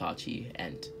end of Itachi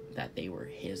and that they were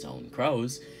his own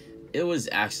crows, it was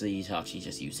actually Itachi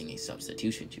just using a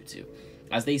substitution jutsu,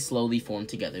 as they slowly formed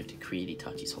together to create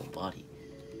Itachi's whole body.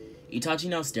 Itachi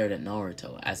now stared at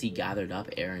Naruto as he gathered up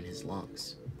air in his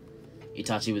lungs.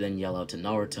 Itachi would then yell out to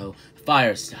Naruto,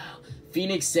 "Fire style!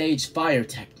 Phoenix Sage fire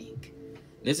technique!"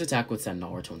 This attack would send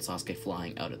Naruto and Sasuke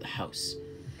flying out of the house.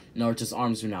 Naruto's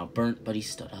arms were now burnt, but he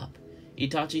stood up.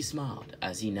 Itachi smiled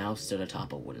as he now stood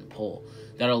atop a wooden pole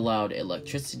that allowed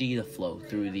electricity to flow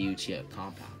through the Uchiha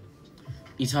compound.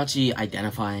 Itachi,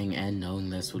 identifying and knowing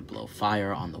this, would blow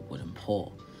fire on the wooden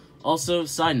pole. Also,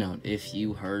 side note, if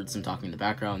you heard some talking in the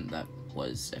background, that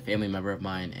was a family member of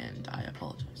mine, and I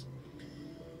apologize.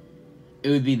 It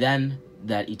would be then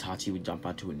that Itachi would jump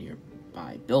onto a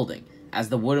nearby building, as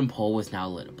the wooden pole was now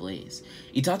lit ablaze.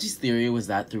 Itachi's theory was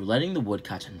that through letting the wood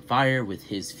catch on fire with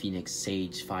his Phoenix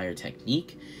Sage fire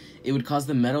technique, It would cause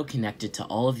the metal connected to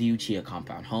all of the Uchiha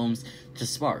compound homes to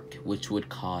spark, which would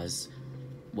cause,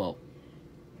 well,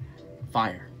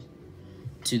 fire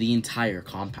to the entire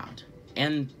compound,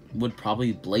 and would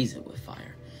probably blaze it with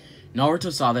fire.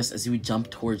 Naruto saw this as he would jump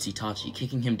towards Itachi,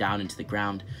 kicking him down into the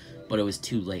ground, but it was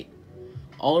too late.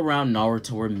 All around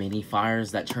Naruto were mini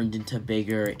fires that turned into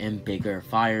bigger and bigger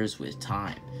fires with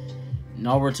time.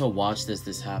 Naruto watched as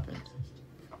this happened,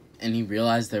 and he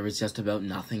realized there was just about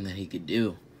nothing that he could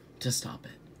do to stop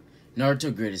it.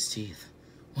 Naruto grit his teeth.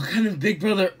 What kind of big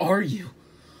brother are you?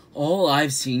 All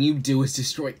I've seen you do is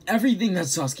destroy everything that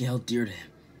Sasuke held dear to him.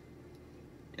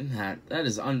 And that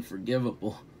is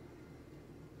unforgivable.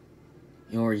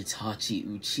 You're Itachi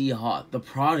Uchiha, the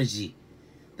prodigy,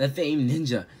 the famed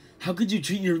ninja. How could you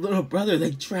treat your little brother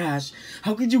like trash?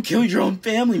 How could you kill your own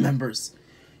family members?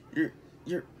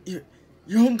 Your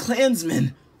own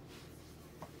clansmen.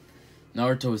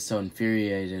 Naruto was so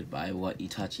infuriated by what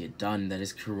Itachi had done that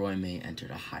his Kuroime entered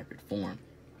a hybrid form.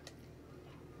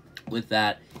 With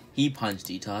that, he punched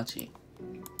Itachi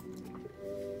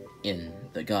in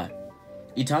the gut.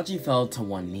 Itachi fell to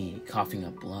one knee, coughing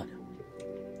up blood.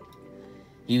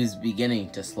 He was beginning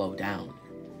to slow down.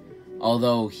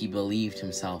 Although he believed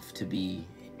himself to be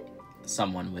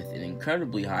someone with an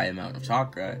incredibly high amount of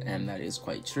chakra, and that is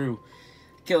quite true,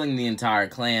 killing the entire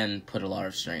clan put a lot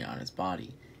of strain on his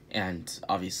body. And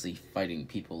obviously fighting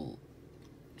people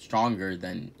stronger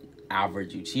than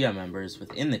average Uchiha members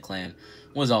within the clan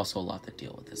was also a lot to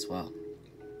deal with as well.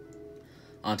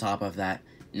 On top of that,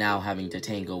 now having to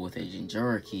tangle with a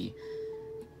Jinchuriki,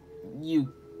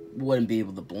 you wouldn't be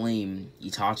able to blame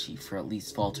Itachi for at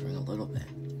least faltering a little bit.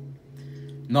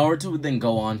 Naruto would then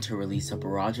go on to release a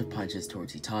barrage of punches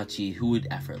towards Itachi, who would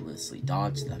effortlessly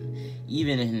dodge them,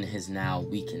 even in his now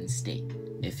weakened state,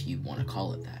 if you want to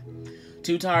call it that.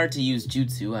 Too tired to use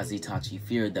jutsu, as Itachi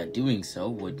feared that doing so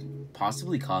would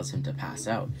possibly cause him to pass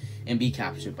out and be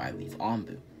captured by Leaf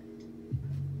Anbu.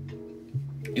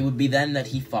 It would be then that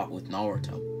he fought with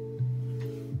Naruto,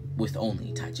 with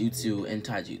only taijutsu and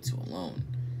taijutsu alone.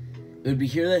 It would be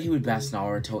here that he would best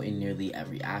Naruto in nearly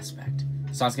every aspect.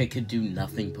 Sasuke could do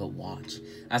nothing but watch,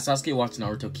 as Sasuke watched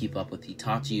Naruto keep up with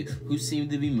Itachi, who seemed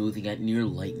to be moving at near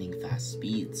lightning-fast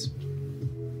speeds.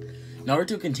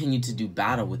 Naruto continued to do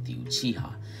battle with the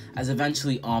Uchiha, as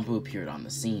eventually Anbu appeared on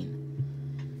the scene.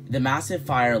 The massive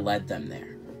fire led them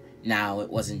there. Now, it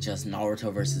wasn't just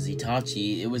Naruto versus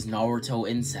Itachi, it was Naruto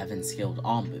and 7 skilled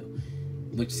Anbu,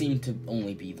 which seemed to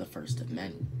only be the first of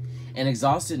many. An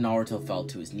exhausted Naruto fell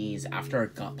to his knees after a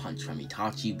gut punch from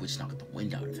Itachi, which knocked the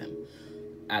wind out of him.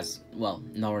 As, well,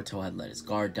 Naruto had let his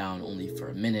guard down only for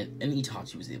a minute, and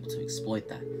Itachi was able to exploit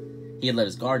that. He had let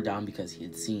his guard down because he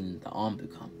had seen the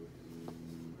Anbu come.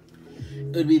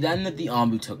 It would be then that the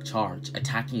Anbu took charge,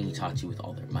 attacking Itachi with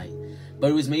all their might, but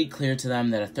it was made clear to them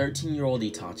that a 13-year-old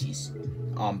Itachi's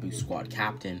Anbu squad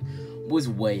captain was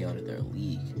way out of their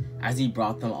league, as he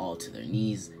brought them all to their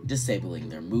knees, disabling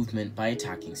their movement by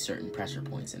attacking certain pressure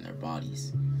points in their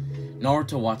bodies.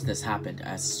 Naruto watched this happen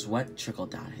as sweat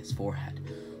trickled down his forehead.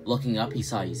 Looking up, he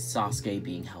saw Sasuke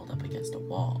being held up against a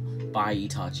wall by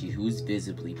Itachi, who was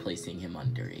visibly placing him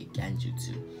under a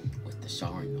Genjutsu with the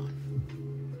Sharingan.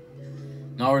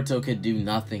 Naruto could do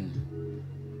nothing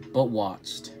but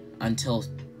watched until,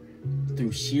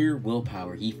 through sheer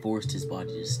willpower, he forced his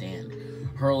body to stand,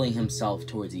 hurling himself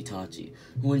towards Itachi,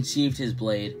 who unsheathed his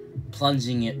blade,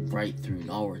 plunging it right through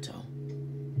Naruto.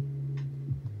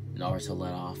 Naruto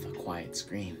let off a quiet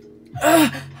scream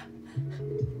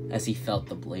as he felt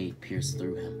the blade pierce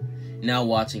through him, now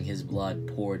watching his blood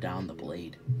pour down the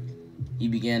blade. He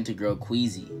began to grow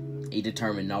queasy. A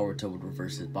determined Naruto would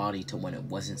reverse his body to when it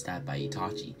wasn't stabbed by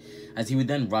Itachi, as he would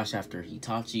then rush after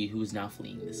Itachi, who was now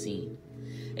fleeing the scene.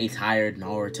 A tired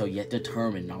Naruto, yet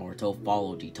determined Naruto,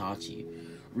 followed Itachi.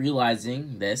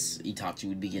 Realizing this, Itachi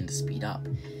would begin to speed up.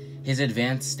 His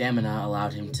advanced stamina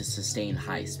allowed him to sustain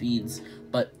high speeds,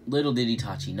 but little did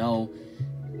Itachi know,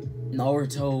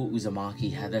 Naruto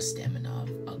Uzumaki had the stamina of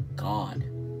a god.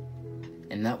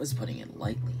 And that was putting it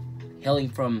lightly. Hailing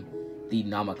from the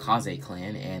Namikaze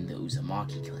clan and the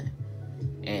Uzumaki clan.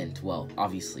 And, well,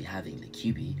 obviously having the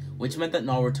Kyuubi, which meant that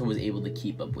Naruto was able to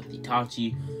keep up with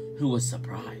Itachi, who was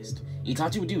surprised.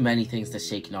 Itachi would do many things to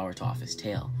shake Naruto off his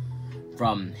tail.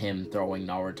 From him throwing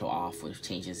Naruto off with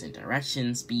changes in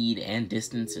direction, speed, and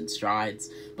distance and strides,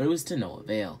 but it was to no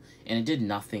avail, and it did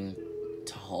nothing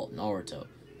to halt Naruto.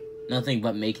 Nothing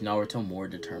but make Naruto more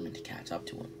determined to catch up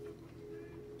to him.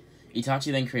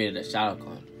 Itachi then created a shadow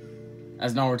clone,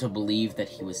 as Naruto believed that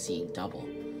he was seeing double,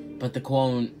 but the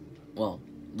clone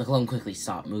quickly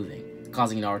stopped moving,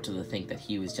 causing Naruto to think that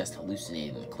he was just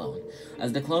hallucinating the clone,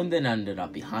 as the clone then ended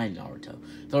up behind Naruto,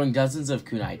 throwing dozens of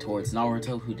kunai towards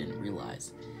Naruto, who didn't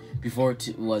realize. Before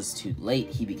it was too late,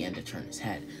 he began to turn his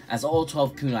head, as all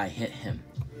 12 kunai hit him,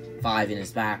 5 in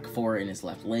his back, 4 in his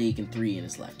left leg, and 3 in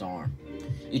his left arm.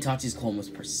 Itachi's clone was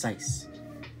precise,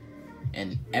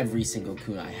 and every single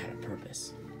kunai had a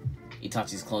purpose.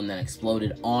 Itachi's clone then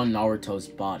exploded on Naruto's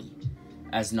body,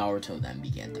 as Naruto then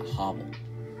began to hobble.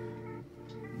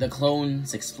 The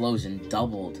clone's explosion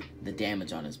doubled the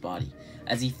damage on his body,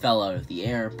 as he fell out of the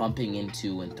air, bumping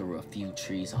into and through a few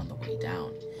trees on the way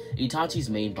down. Itachi's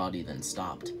main body then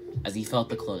stopped, as he felt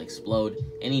the clone explode,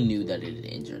 and he knew that it had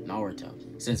injured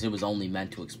Naruto, since it was only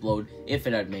meant to explode if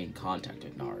it had made contact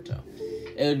with Naruto.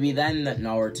 It would be then that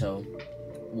Naruto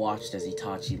watched as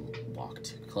Itachi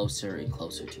walked closer and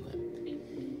closer to him.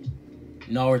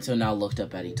 Naruto now looked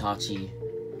up at Itachi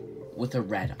with a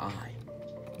red eye,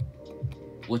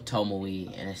 with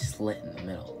Tomoe and a slit in the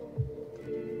middle.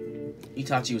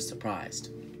 Itachi was surprised,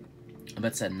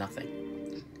 but said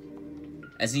nothing,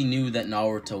 as he knew that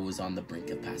Naruto was on the brink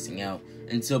of passing out,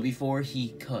 and so before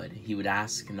he would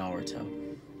ask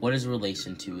Naruto what his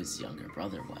relation to his younger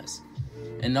brother was.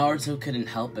 And Naruto couldn't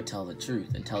help but tell the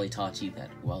truth and tell Itachi that,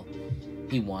 well,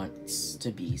 he wants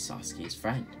to be Sasuke's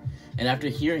friend. And after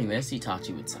hearing this,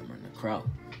 Itachi would summon a crow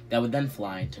that would then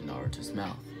fly into Naruto's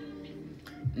mouth.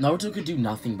 Naruto could do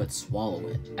nothing but swallow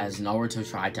it, as Naruto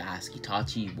tried to ask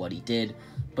Itachi what he did,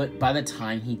 but by the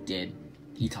time he did,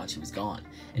 Itachi was gone,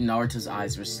 and Naruto's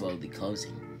eyes were slowly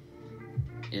closing.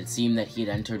 It seemed that he had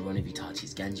entered one of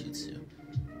Itachi's genjutsu.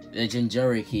 The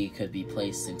Jinchuriki could be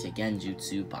placed into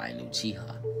genjutsu by an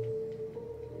Uchiha.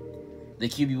 The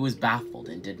Kyuubi was baffled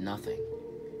and did nothing.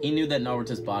 He knew that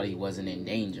Naruto's body wasn't in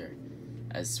danger,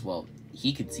 as, well,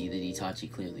 he could see that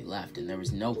Itachi clearly left, and there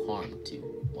was no harm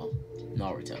to, well,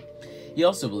 Naruto. He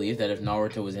also believed that if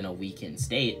Naruto was in a weakened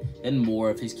state, then more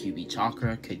of his Kyuubi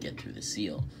chakra could get through the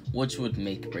seal, which would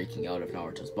make breaking out of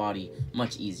Naruto's body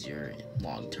much easier in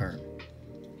long term.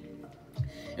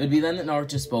 It would be then that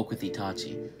Naruto spoke with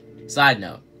Itachi. Side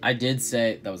note, I did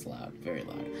say, that was loud, very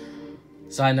loud.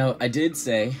 Side note, I did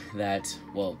say that,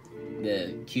 well,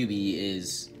 the Kyuubi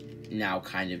is now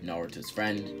kind of Naruto's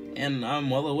friend, and I'm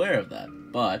well aware of that,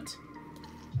 but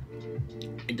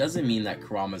it doesn't mean that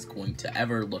Kurama is going to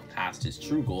ever look past his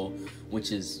true goal,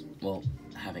 which is, well,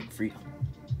 having freedom.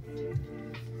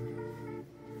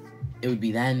 It would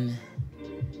be then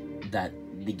that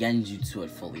the genjutsu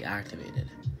had fully activated,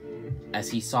 as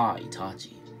he saw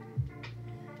Itachi.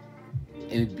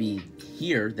 It would be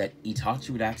here that Itachi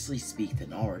would actually speak to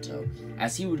Naruto,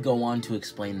 as he would go on to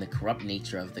explain the corrupt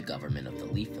nature of the government of the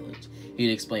Leaf Village. He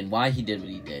would explain why he did what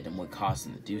he did and what caused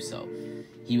him to do so.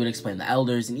 He would explain the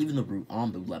elders and even the root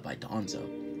Anbu led by Danzo.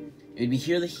 It would be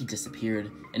here that he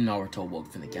disappeared and Naruto woke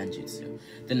from the genjutsu.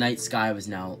 The night sky was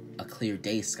now a clear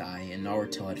day sky, and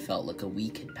Naruto had felt like a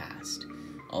week had passed,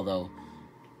 although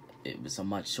it was a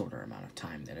much shorter amount of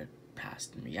time that had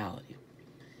passed in reality.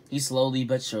 He slowly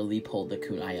but surely pulled the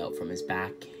kunai out from his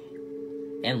back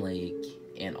and leg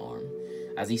and arm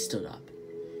as he stood up,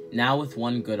 now with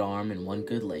one good arm and one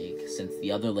good leg, since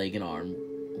the other leg and arm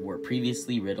were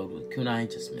previously riddled with kunai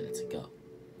just minutes ago.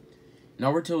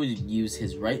 Naruto would use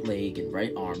his right leg and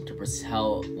right arm to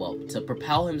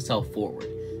propel himself forward,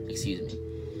 as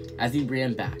he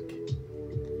ran back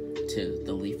to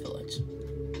the Leaf Village.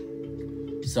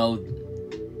 So,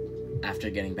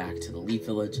 after getting back to the Leaf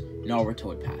Village, Naruto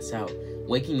would pass out,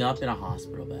 waking up in a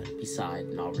hospital bed. Beside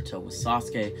Naruto was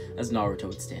Sasuke, as Naruto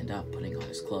would stand up, putting on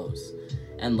his clothes,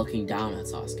 and looking down at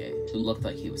Sasuke, who looked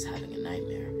like he was having a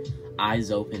nightmare,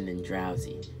 eyes open and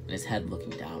drowsy, and his head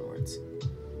looking downwards.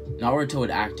 Naruto would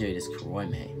activate his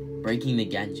Kuroime, breaking the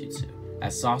genjutsu,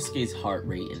 as Sasuke's heart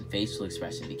rate and facial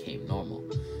expression became normal.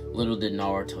 Little did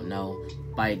Naruto know,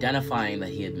 by identifying that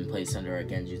he had been placed under a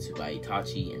genjutsu by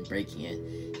Itachi and breaking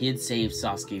it, he had saved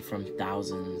Sasuke from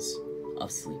thousands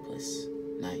of sleepless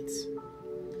nights.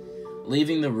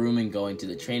 Leaving the room and going to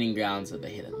the training grounds of the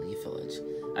hidden Leaf Village,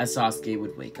 as Sasuke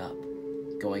would wake up,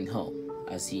 going home,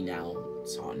 as he now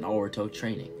saw Naruto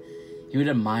training. He would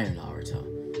admire Naruto,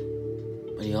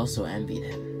 but he also envied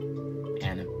him,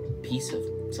 and a piece of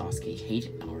Sasuke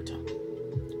hated Naruto.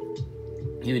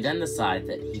 He would then decide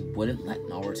that he wouldn't let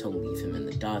Naruto leave him in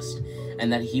the dust,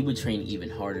 and that he would train even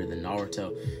harder than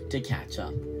Naruto to catch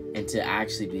up, and to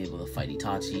actually be able to fight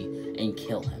Itachi and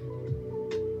kill him.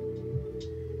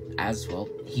 As well,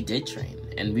 he did train,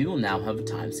 and we will now have a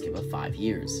time skip of 5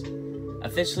 years,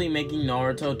 officially making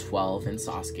Naruto 12 and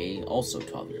Sasuke also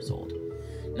 12 years old.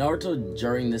 Naruto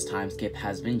during this time skip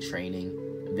has been training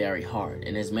very hard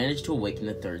and has managed to awaken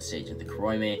the third stage of the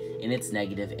Kuroime in its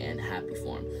negative and happy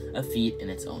form, a feat in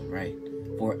its own right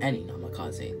for any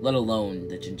Namikaze, let alone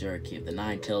the Jinchuriki of the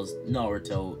Nine Tails,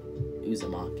 Naruto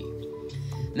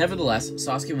Uzumaki. Nevertheless,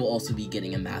 Sasuke will also be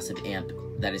getting a massive amp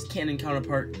that his canon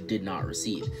counterpart did not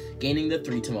receive, gaining the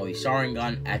 3 Tomoe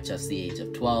Sharingan at just the age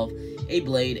of 12, a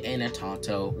blade, and a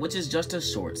tanto, which is just a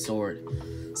short sword.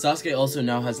 Sasuke also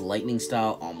now has lightning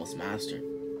style almost mastered.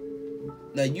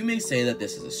 Now, you may say that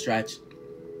this is a stretch,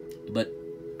 but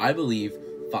I believe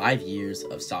 5 years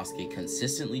of Sasuke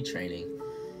consistently training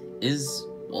is,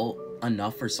 well,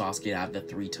 enough for Sasuke to have the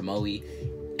 3 Tomoe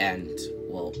and,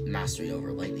 well, mastery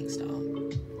over lightning style.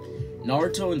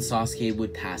 Naruto and Sasuke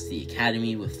would pass the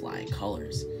academy with flying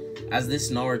colors, as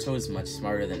this Naruto is much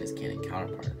smarter than his canon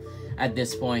counterpart at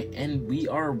this point, and we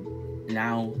are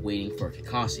now waiting for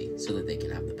Kakashi so that they can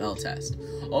have the bell test.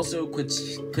 Also, quick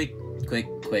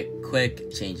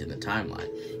change in the timeline.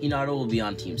 Hinata will be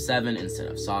on Team 7 instead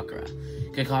of Sakura.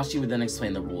 Kakashi would then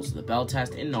explain the rules of the bell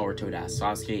test, and Naruto would ask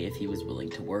Sasuke if he was willing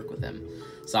to work with him.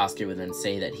 Sasuke would then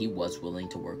say that he was willing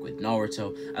to work with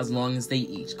Naruto as long as they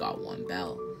each got 1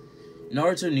 bell.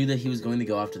 Naruto knew that he was going to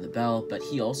go after the bell, but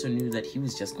he also knew that he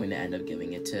was just going to end up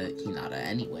giving it to Hinata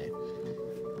anyway.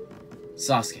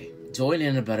 Sasuke, join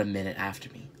in about a minute after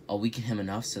me. I'll weaken him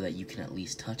enough so that you can at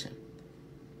least touch him.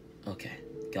 Okay,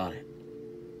 got it.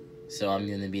 So I'm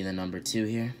going to be the number 2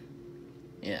 here?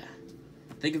 Yeah.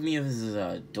 Think of me as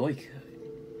a doikoi.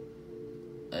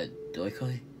 A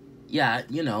doikoi? Yeah,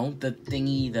 you know, the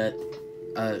thingy that,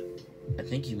 I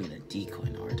think you mean a decoy,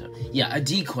 Naruto. Yeah, a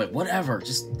decoy, whatever.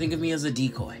 Just think of me as a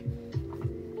decoy.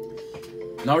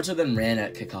 Naruto then ran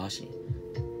at Kakashi.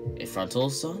 A frontal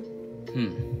assault?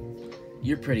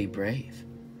 You're pretty brave.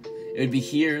 It would be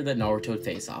here that Naruto would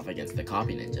face off against the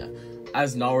copy ninja,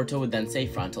 as Naruto would then say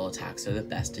frontal attacks are the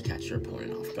best to catch your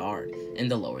opponent off guard and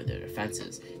to lower their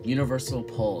defenses, universal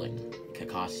pulling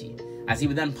Kakashi, as he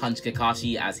would then punch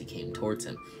Kakashi as he came towards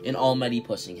him, and All Mighty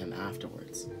pushing him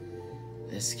afterwards.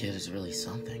 This kid is really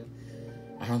something.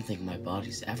 I don't think my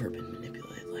body's ever been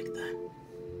manipulated like that.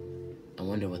 I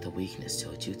wonder what the weakness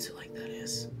to a jutsu like that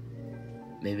is.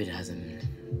 Maybe it has an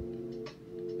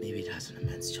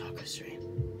immense chakra strain.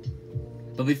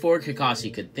 But before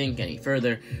Kakashi could think any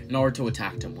further, Naruto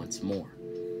attacked him once more.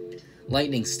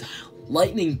 Lightning style.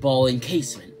 Lightning ball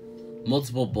encasement.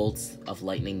 Multiple bolts of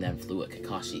lightning then flew at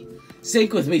Kakashi.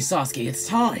 Sync with me, Sasuke, it's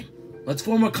time! Let's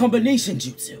form a combination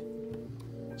jutsu.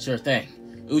 Sure thing.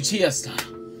 Uchiha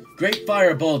style. Great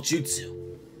fireball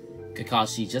jutsu.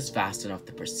 Kakashi, just fast enough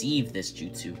to perceive this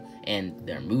jutsu and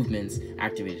their movements,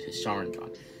 activated his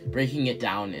Sharingan, breaking it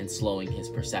down and slowing his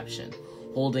perception,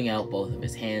 holding out both of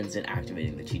his hands and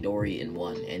activating the Chidori in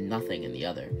one and nothing in the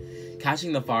other,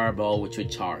 catching the fireball which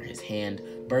would char his hand,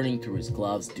 burning through his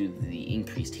gloves due to the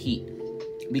increased heat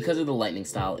because of the lightning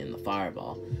style in the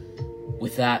fireball.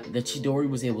 With that, the Chidori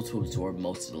was able to absorb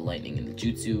most of the lightning in the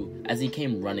jutsu as he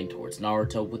came running towards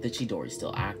Naruto with the Chidori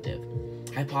still active,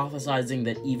 hypothesizing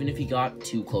that even if he got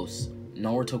too close,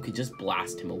 Naruto could just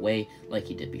blast him away like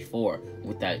he did before,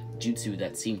 with that jutsu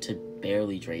that seemed to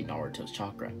barely drain Naruto's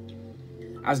chakra.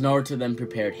 As Naruto then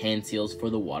prepared hand seals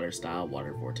for the water-style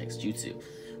water vortex jutsu,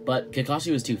 but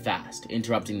Kakashi was too fast,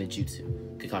 interrupting the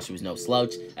jutsu. Kakashi was no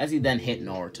slouch, as he then hit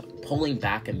Naruto, pulling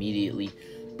back immediately,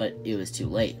 but it was too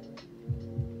late.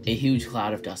 A huge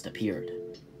cloud of dust appeared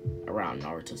around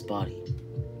Naruto's body,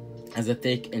 as a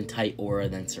thick and tight aura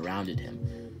then surrounded him,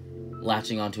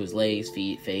 latching onto his legs,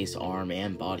 feet, face, arm,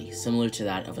 and body, similar to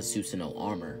that of a Susanoo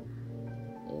armor,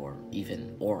 or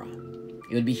even aura.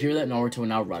 It would be here that Naruto would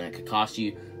now run at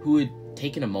Kakashi, who had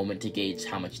taken a moment to gauge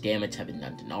how much damage had been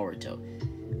done to Naruto.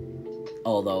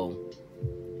 Although,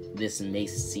 this may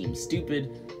seem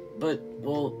stupid, but,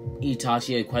 well,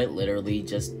 Itachi had quite literally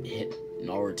just hit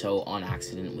Naruto on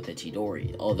accident with a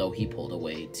Chidori, although he pulled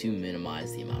away to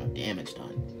minimize the amount of damage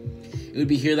done. It would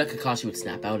be here that Kakashi would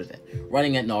snap out of it,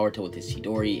 running at Naruto with his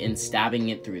Chidori and stabbing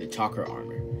it through the chakra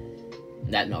armor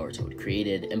that Naruto had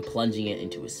created and plunging it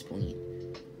into his spleen.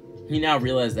 He now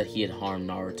realized that he had harmed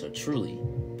Naruto truly,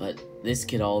 but this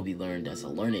could all be learned as a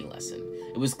learning lesson.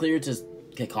 It was clear to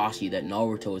Kakashi that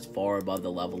Naruto is far above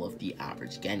the level of the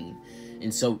average genin,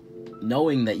 and so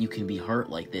knowing that you can be hurt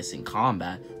like this in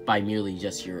combat by merely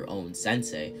just your own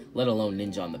sensei, let alone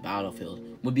ninja on the battlefield,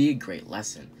 would be a great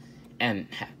lesson. And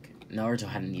heck, Naruto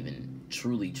hadn't even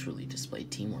truly displayed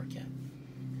teamwork yet.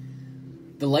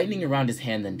 The lightning around his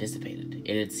hand then dissipated.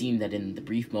 It had seemed that in the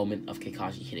brief moment of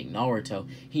Kakashi hitting Naruto,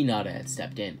 Hinata had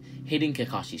stepped in, hitting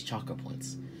Kakashi's chakra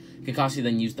points. Kakashi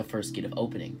then used the first gate of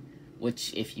opening,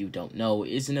 which, if you don't know,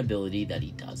 is an ability that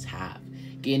he does have.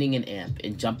 gaining an amp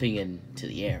and jumping into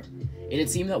the air. It had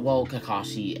seemed that while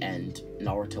Kakashi and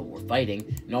Naruto were fighting,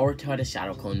 Naruto had a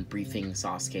shadow clone briefing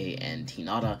Sasuke and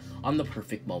Hinata on the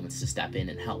perfect moments to step in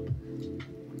and help.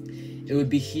 It would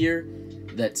be here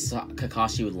that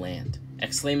Kakashi would land,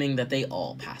 exclaiming that they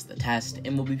all passed the test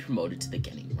and will be promoted to the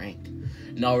Genin rank.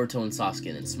 Naruto and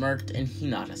Sasuke then smirked, and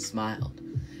Hinata smiled.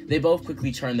 They both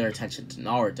quickly turned their attention to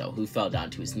Naruto, who fell down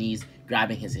to his knees,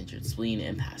 grabbing his injured spleen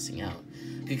and passing out.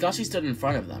 Kakashi stood in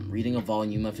front of them, reading a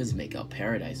volume of his Make Up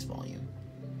Paradise volume.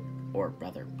 Or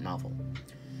rather, novel.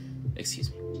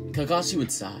 Excuse me. Kakashi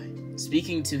would sigh,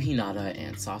 speaking to Hinata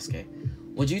and Sasuke.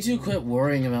 "Would you two quit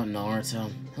worrying about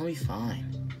Naruto? He'll be fine."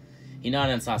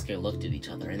 Hinata and Sasuke looked at each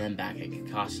other and then back at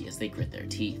Kakashi as they grit their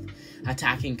teeth,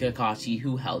 attacking Kakashi,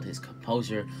 who held his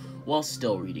composure while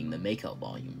still reading the Make-up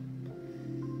volume.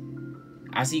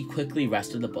 As he quickly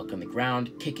rested the book on the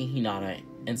ground, kicking Hinata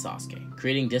and Sasuke,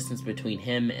 creating distance between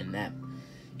him and them.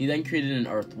 He then created an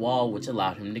earth wall which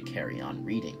allowed him to carry on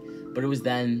reading, but it was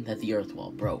then that the earth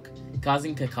wall broke,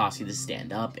 causing Kakashi to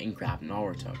stand up and grab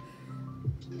Naruto.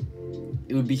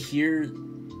 It would be here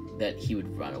that he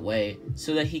would run away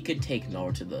so that he could take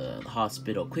Naruto to the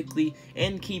hospital quickly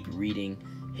and keep reading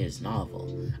his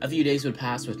novel. A few days would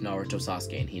pass with Naruto,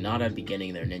 Sasuke, and Hinata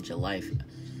beginning their ninja life,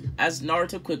 as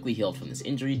Naruto quickly healed from this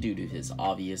injury due to his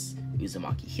obvious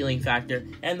Uzumaki healing factor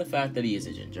and the fact that he is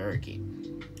a Jinchuriki.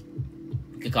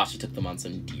 Kakashi took them on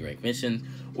some D-rank missions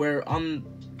where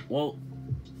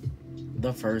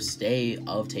the first day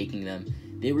of taking them,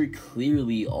 they were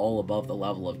clearly all above the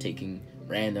level of taking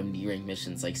random D-rank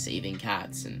missions like saving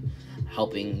cats and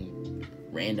helping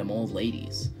random old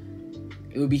ladies.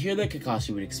 It would be here that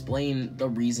Kakashi would explain the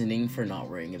reasoning for not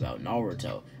worrying about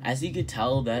Naruto, as he could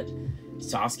tell that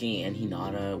Sasuke and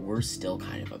Hinata were still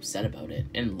kind of upset about it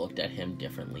and looked at him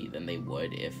differently than they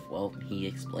would if, he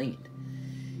explained.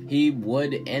 He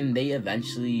would, and they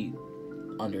eventually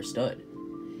understood.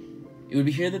 It would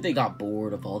be here that they got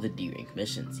bored of all the D-rank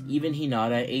missions. Even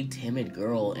Hinata, a timid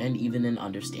girl and even an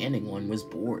understanding one, was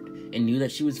bored and knew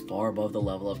that she was far above the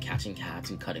level of catching cats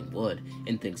and cutting wood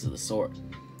and things of the sort.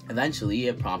 Eventually,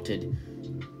 it prompted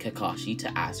Kakashi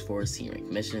to ask for a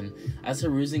C-rank mission, as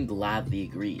Hiruzen gladly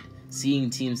agreed, seeing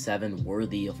Team 7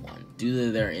 worthy of one due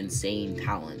to their insane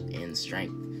talent and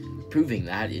strength, proving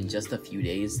that in just a few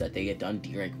days that they had done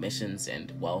D-rank missions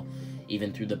and,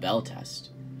 even through the Bell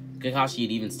test. Kakashi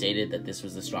had even stated that this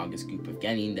was the strongest group of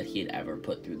Genin that he had ever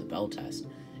put through the Bell test,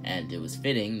 and it was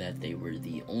fitting that they were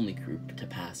the only group to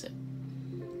pass it.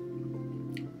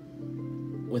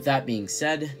 With that being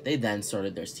said, they then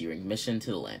started their C-rank mission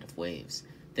to the Land of Waves.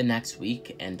 The next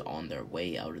week, and on their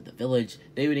way out of the village,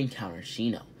 they would encounter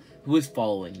Shino, who was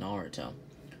following Naruto.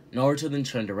 Naruto then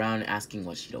turned around asking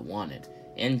what Shino wanted,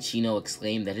 and Shino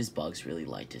exclaimed that his bugs really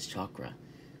liked his chakra.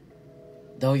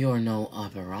 "Though you're no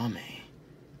𝙎𝙈𝙊𝙊𝙃,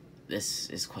 this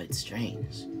is quite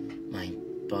strange. My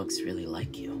bugs really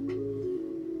like you."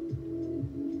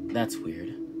 That's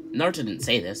weird. Naruto didn't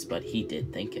say this, but he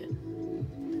did think it.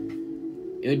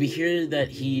 It would be here that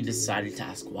he decided to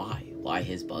ask why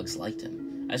his bugs liked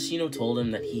him, as Shino told him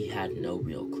that he had no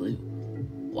real clue.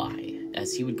 Why?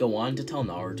 As he would go on to tell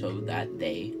Naruto that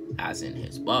they, as in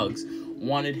his bugs,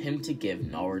 wanted him to give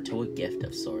Naruto a gift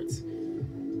of sorts.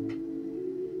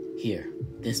 "Here,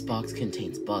 this box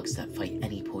contains bugs that fight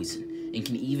any poison and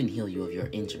can even heal you of your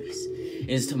injuries.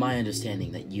 It is to my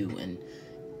understanding that you and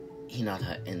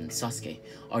Hinata and Sasuke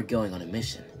are going on a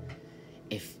mission.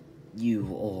 If you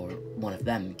or one of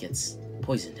them gets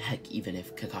poisoned, heck, even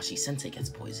if Kakashi-sensei gets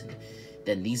poisoned,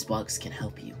 then these bugs can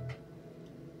help you."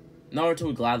 Naruto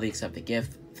would gladly accept the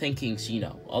gift, thanking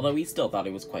Shino, although he still thought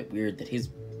it was quite weird that his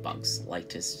bugs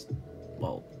liked his,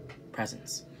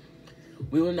 presence.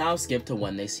 We will now skip to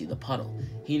when they see the puddle.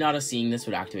 Hinata seeing this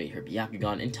would activate her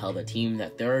Byakugan and tell the team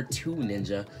that there are 2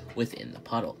 ninja within the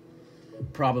puddle,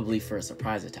 probably for a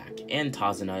surprise attack, and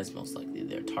Tazuna is most likely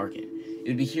their target. It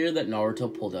would be here that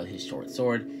Naruto pulled out his short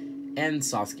sword, and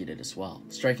Sasuke did as well,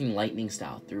 striking lightning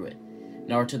style through it.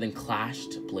 Naruto then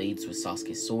clashed blades with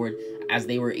Sasuke's sword, as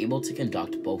they were able to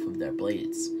conduct both of their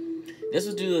blades. This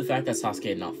was due to the fact that Sasuke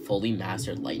had not fully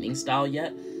mastered lightning style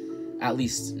yet, at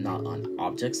least not on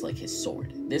objects like his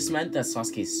sword. This meant that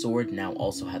Sasuke's sword now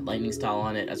also had lightning style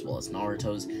on it, as well as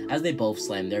Naruto's, as they both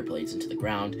slammed their blades into the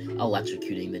ground,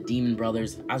 electrocuting the Demon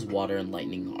Brothers, as water and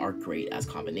lightning are great as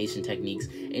combination techniques,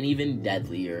 and even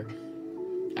deadlier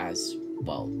as,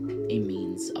 a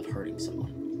means of hurting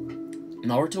someone.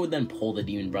 Naruto would then pull the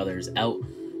Demon Brothers out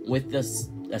with the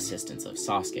assistance of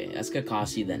Sasuke, as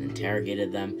Kakashi then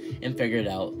interrogated them and figured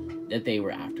out that they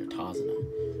were after Tazuna.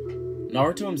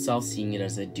 Naruto himself, seeing it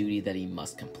as a duty that he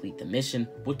must complete the mission,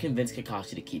 would convince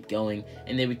Kakashi to keep going,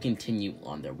 and they would continue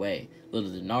on their way.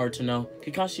 Little did Naruto know,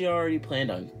 Kakashi already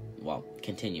planned on,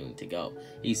 continuing to go.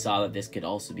 He saw that this could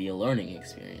also be a learning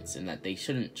experience, and that they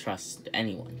shouldn't trust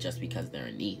anyone just because they're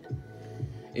in need.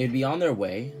 It would be on their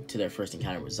way to their first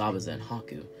encounter with Zabuza and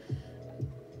Haku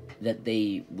that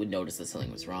they would notice that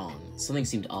something was wrong. Something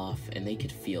seemed off, and they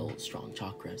could feel strong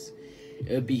chakras.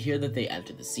 It would be here that they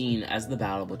entered the scene as the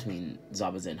battle between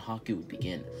Zabuza and Haku would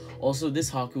begin. Also,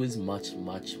 this Haku is much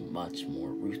more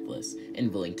ruthless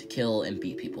and willing to kill and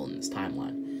beat people in this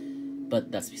timeline.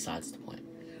 But that's besides the point.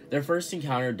 Their first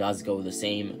encounter does go the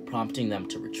same, prompting them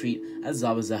to retreat as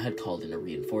Zabuza had called in a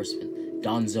reinforcement,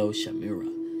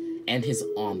 𝙎𝙈𝙊𝙊𝙏𝙃, and his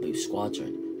𝘲𝙀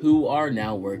squadron, who are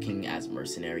now working as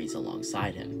mercenaries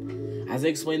alongside him. As I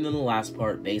explained in the last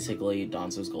part, basically,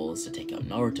 Danzo's goal is to take out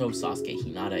Naruto, Sasuke,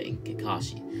 Hinata, and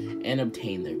Kakashi, and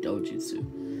obtain their Dojutsu.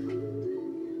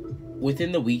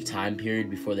 Within the week time period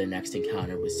before their next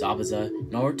encounter with Zabuza,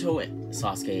 Naruto,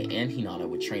 Sasuke, and Hinata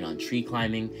would train on tree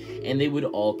climbing, and they would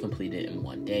all complete it in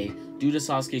one day. Due to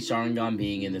Sasuke's Sharingan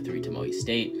being in the 3 Tomoe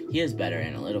state, he has better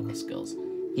analytical skills.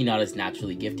 Hinata is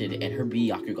naturally gifted, and her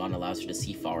Byakugan allows her to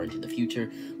see far into the future,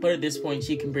 but at this point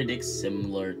she can predict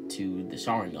similar to the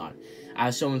Sharingan.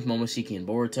 As shown with Momoshiki and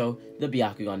Boruto, the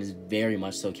Byakugan is very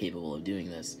much so capable of doing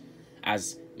this,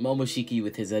 as Momoshiki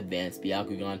with his advanced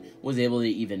Byakugan was able to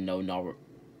even know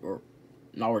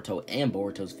Naruto and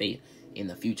Boruto's fate in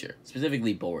the future,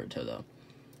 specifically Boruto though,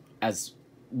 as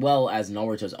well as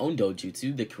Naruto's own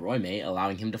Dojutsu, the Kuroime,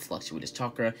 allowing him to fluctuate his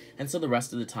chakra, and so the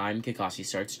rest of the time, Kakashi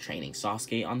starts training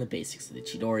Sasuke on the basics of the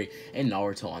Chidori, and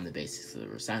Naruto on the basics of the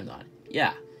Rasengan.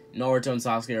 Yeah, Naruto and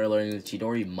Sasuke are learning the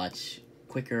Chidori much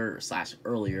quicker /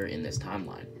 earlier in this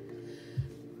timeline.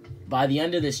 By the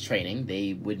end of this training,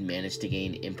 they would manage to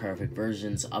gain imperfect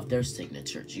versions of their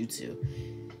signature jutsu.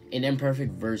 An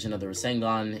imperfect version of the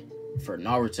Rasengan for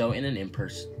Naruto, and an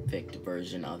imperfect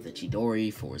version of the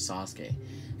Chidori for Sasuke.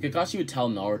 Kakashi would tell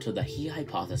Naruto that he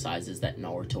hypothesizes that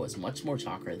Naruto has much more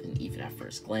chakra than even at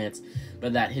first glance,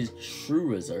 but that his true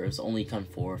reserves only come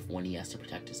forth when he has to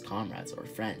protect his comrades or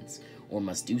friends, or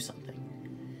must do something.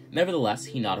 Nevertheless,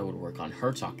 Hinata would work on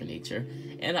her chakra nature,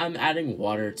 and I'm adding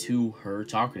water to her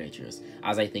chakra natures,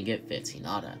 as I think it fits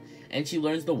Hinata. And she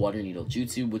learns the Water Needle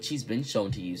Jutsu, which she's been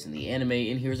shown to use in the anime,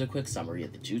 and here's a quick summary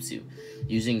of the jutsu.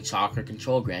 Using chakra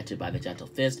control granted by the Gentle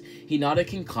Fist, Hinata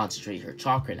can concentrate her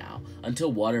chakra now,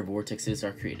 until water vortexes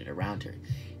are created around her.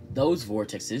 Those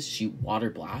vortexes shoot water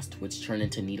blast, which turn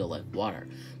into needle-like water.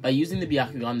 By using the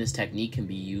Byakugan, this technique can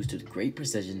be used with great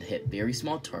precision to hit very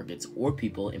small targets or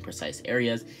people in precise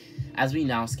areas, as we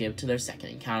now skip to their second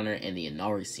encounter in the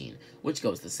Inari scene, which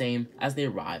goes the same as they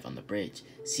arrive on the bridge,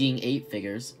 seeing 8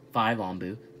 figures, 5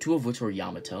 Anbu, 2 of which were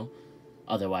Yamato,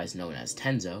 otherwise known as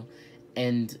Tenzo,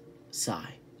 and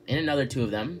Sai, and another 2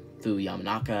 of them, Fu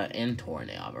Yamanaka and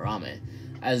Torane Aburame,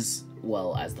 as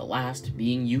well as the last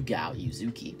being Yugao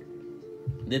Yuzuki.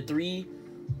 The 3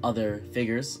 other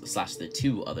figures, / the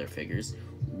 2 other figures,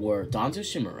 were Danzo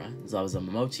Shimura, Zabuza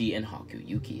Momochi, and Haku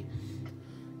Yuki.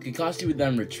 Kakashi would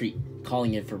then retreat,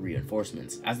 calling in for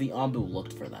reinforcements, as the Anbu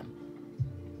looked for them.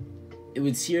 It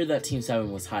was here that Team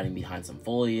 7 was hiding behind some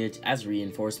foliage, as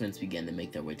reinforcements began to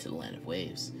make their way to the Land of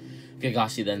Waves.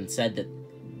 Kakashi then said that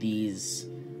these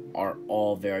are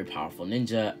all very powerful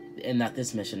ninja, and that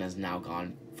this mission has now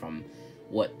gone from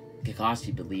what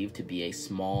Kakashi believed to be a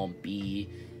small B,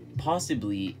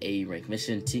 possibly A rank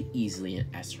mission, to easily an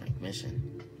S rank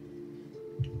mission.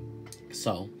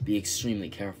 So, be extremely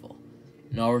careful.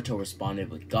 Naruto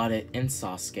responded with "got it," and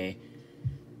Sasuke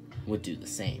would do the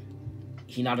same.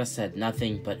 Hinata said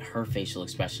nothing, but her facial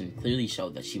expression clearly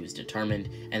showed that she was determined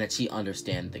and that she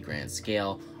understood the grand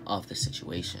scale of the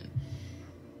situation.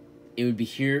 It would be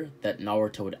here that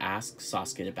Naruto would ask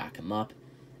Sasuke to back him up,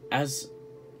 as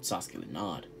Sasuke would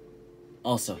nod.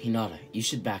 "Also, Hinata, you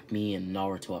should back me and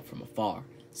Naruto up from afar,"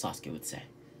 Sasuke would say.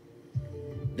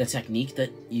 "The technique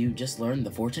that you just learned,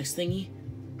 the vortex thingy?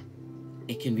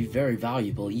 It can be very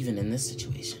valuable even in this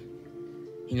situation."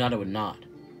 Hinata would nod,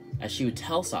 as she would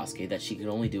tell Sasuke that she could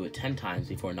only do it 10 times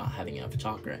before not having enough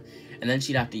chakra, and then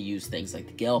she'd have to use things like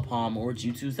the Gale Palm or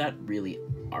jutsus that really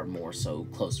are more so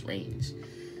close range.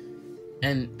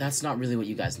 And that's not really what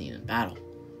you guys need in battle.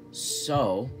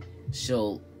 So,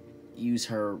 she'll use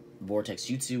her vortex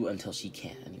jutsu until she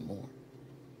can't anymore.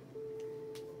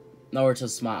 Naruto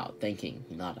smiled, thanking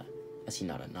Hinata, as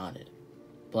Hinata nodded,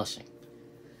 blushing.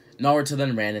 Naruto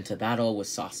then ran into battle with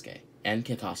Sasuke and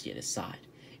Kakashi at his side.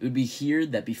 It would be here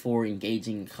that before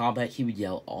engaging in combat, he would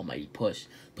yell "Almighty Push,"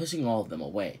 pushing all of them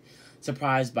away.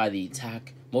 Surprised by the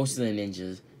attack, most of the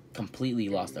ninjas completely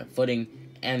lost their footing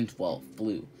and, well,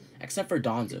 flew, except for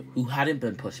Danzo, who hadn't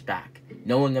been pushed back,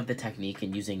 knowing of the technique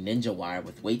and using ninja wire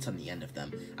with weights on the end of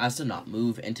them as to not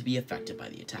move and to be affected by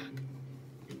the attack.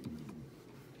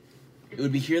 It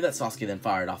would be here that Sasuke then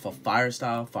fired off a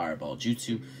fire-style fireball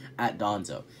jutsu at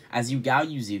Danzo, as Yugao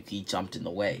Yuzuki jumped in the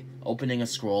way, opening a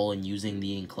scroll and using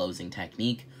the enclosing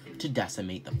technique to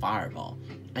decimate the fireball,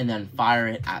 and then fire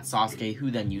it at Sasuke,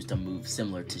 who then used a move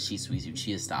similar to Shisui's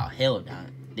Uchiha-style Halo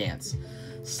dance,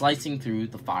 slicing through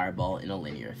the fireball in a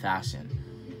linear fashion.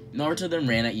 Naruto then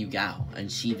ran at Yugao,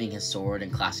 unsheathing his sword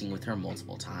and clashing with her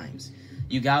multiple times.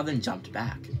 Yugao then jumped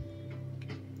back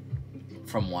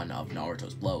from one of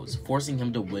Naruto's blows, forcing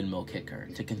him to windmill kick her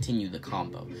to continue the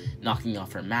combo, knocking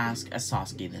off her mask as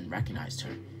Sasuke then recognized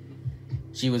her.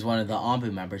 She was one of the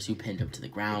Anbu members who pinned him to the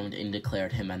ground and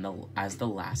declared him as the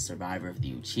last survivor of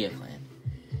the Uchiha clan.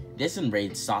 This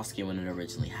enraged Sasuke when it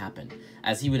originally happened,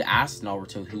 as he would ask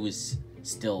Naruto, who was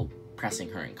still pressing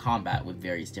her in combat with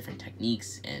various different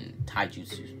techniques and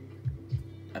taijutsu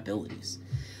abilities,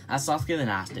 as Sasuke then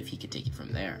asked if he could take it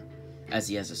from there, as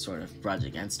he has a sort of grudge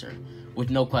against her. With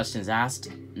no questions asked,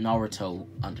 Naruto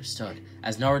understood,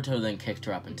 as Naruto then kicked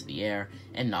her up into the air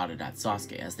and nodded at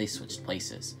Sasuke as they switched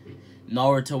places.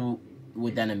 Naruto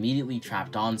would then immediately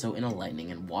trap Danzo in a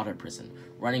lightning and water prison,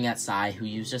 running at Sai, who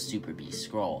used a Super Beast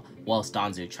scroll, whilst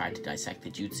Danzo tried to dissect the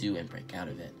jutsu and break out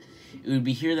of it. It would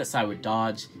be here that Sai would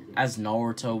dodge, as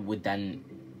Naruto would then,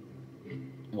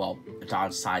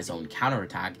 dodge Sai's own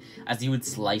counterattack, as he would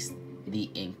slice the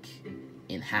ink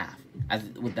in half, as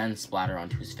it would then splatter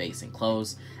onto his face and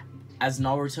clothes, as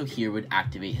Naruto here would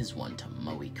activate his 1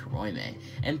 Tomoe Kuroime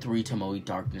and 3 Tomoe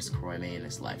Darkness Kuroime in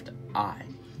his left eye,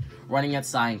 running at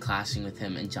Sai and clashing with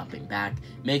him and jumping back,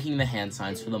 making the hand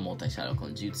signs for the multi-shadow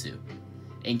clone jutsu,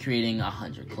 and creating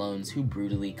 100 clones who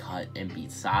brutally cut and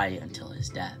beat Sai until his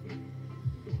death.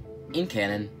 In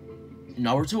canon,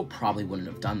 Naruto probably wouldn't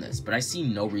have done this, but I see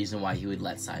no reason why he would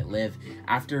let Sai live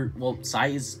after, Sai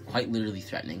is quite literally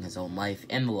threatening his own life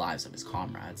and the lives of his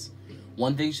comrades.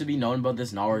 One thing should be known about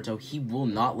this Naruto: he will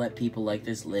not let people like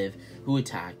this live who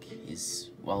attack his,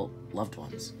 loved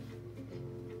ones.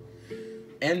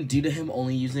 And due to him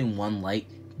only using 1 light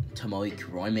Tomoe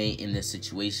Kuroime in this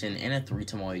situation and a 3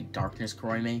 Tomoe Darkness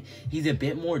Kuroime, he's a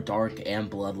bit more dark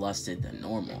and bloodlusted than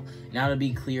normal. Now, to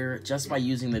be clear, just by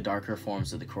using the darker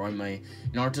forms of the Kuroime,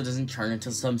 Naruto doesn't turn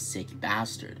into some sick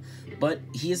bastard. But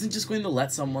he isn't just going to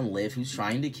let someone live who's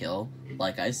trying to kill,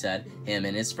 like I said, him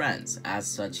and his friends. As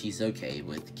such, he's okay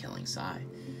with killing Sai.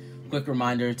 Quick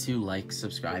reminder to like,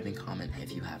 subscribe, and comment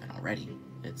if you haven't already.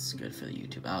 It's good for the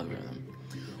YouTube algorithm.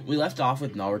 We left off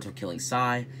with Naruto killing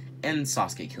Sai and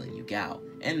Sasuke killing Yugao,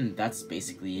 and that's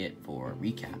basically it for a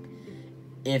recap,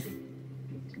 if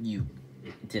you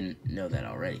didn't know that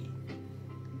already.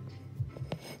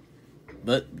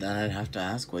 But then I'd have to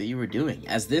ask what you were doing,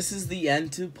 as this is the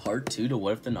end to part 2 to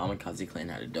What If the Namikaze Clan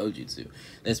Had a Dojutsu.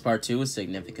 This part 2 was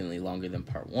significantly longer than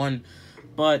part 1,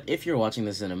 but if you're watching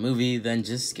this in a movie, then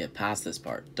just skip past this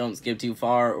part. Don't skip too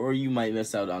far, or you might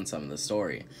miss out on some of the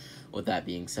story. With that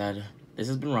being said, this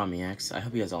has been RamiX. I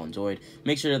hope you guys all enjoyed.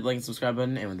 Make sure to hit the like and subscribe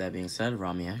button. And with that being said,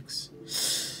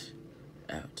 RamiX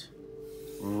out.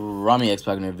 RamiX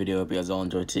back in a video. Hope you guys all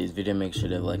enjoyed today's video. Make sure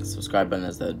to hit the like and subscribe button,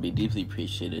 as that would be deeply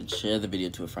appreciated. Share the video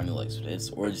to a friend who likes this,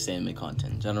 or just anime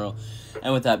content in general.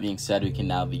 And with that being said, we can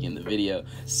now begin the video.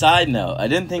 Side note, I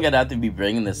didn't think I'd have to be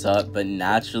bringing this up, but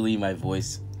naturally my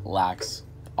voice lacks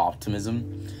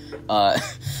optimism.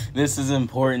 This is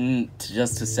important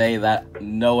just to say that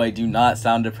no, I do not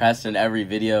sound depressed in every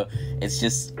video. It's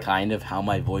just kind of how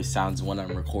my voice sounds when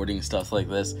I'm recording stuff like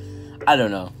this. I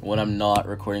don't know, when I'm not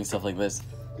recording stuff like this,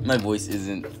 my voice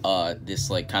isn't this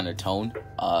kind of tone.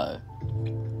 I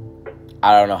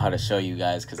don't know how to show you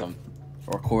guys because I'm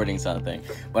recording something,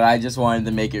 but I just wanted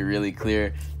to make it really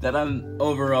clear that I'm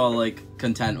overall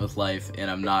content with life and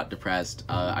I'm not depressed.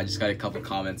 I just got a couple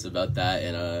comments about that,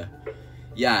 and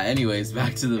yeah, anyways,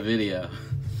 back to the video.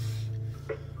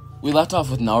 We left off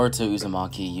with Naruto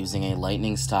Uzumaki using a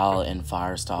lightning style and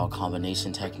fire style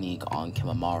combination technique on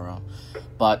Kimimaro,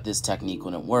 but this technique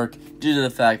wouldn't work due to the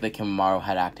fact that Kimimaro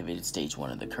had activated stage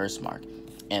 1 of the curse mark,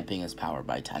 amping his power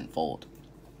by 10-fold.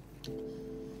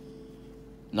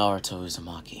 Naruto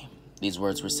Uzumaki. These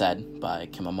words were said by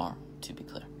Kimimaro, to be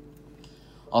clear.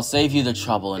 I'll save you the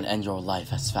trouble and end your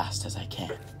life as fast as I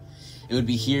can. It would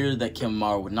be here that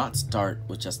Kimimaro would not start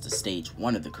with just the stage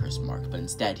 1 of the curse mark, but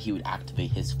instead he would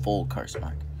activate his full curse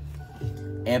mark,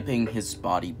 amping his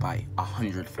body by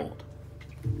 100-fold.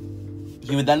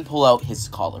 He would then pull out his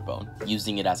collarbone,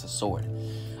 using it as a sword,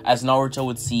 as Naruto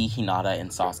would see Hinata and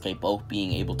Sasuke both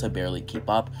being able to barely keep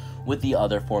up with the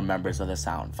other 4 members of the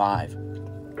Sound 5,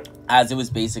 as it was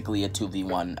basically a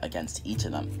 2v1 against each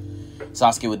of them.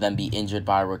 Sasuke would then be injured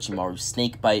by Orochimaru's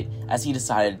snake bite, as he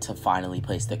decided to finally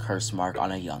place the curse mark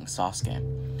on a young Sasuke.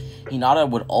 Hinata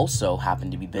would also happen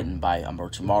to be bitten by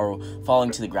Orochimaru,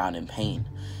 falling to the ground in pain,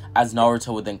 as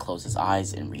Naruto would then close his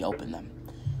eyes and reopen them.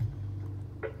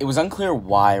 It was unclear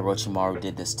why Orochimaru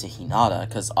did this to Hinata,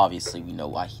 because obviously we know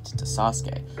why he did to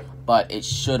Sasuke, but it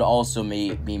should also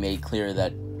be made clear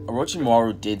that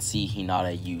Orochimaru did see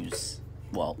Hinata use,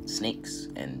 well, snakes,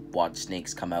 and watch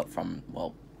snakes come out from,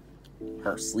 well,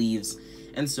 her sleeves,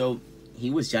 and so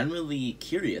he was generally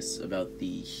curious about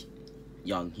the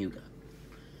young Hyuga.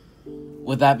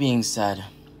 With that being said,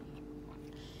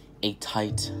 a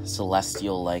tight,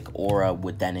 celestial-like aura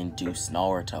would then induce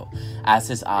Naruto, as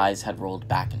his eyes had rolled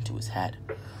back into his head,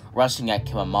 rushing at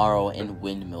Kimimaro and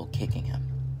windmill kicking him,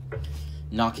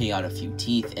 knocking out a few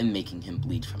teeth and making him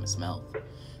bleed from his mouth.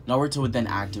 Naruto would then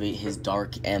activate his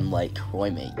dark M-like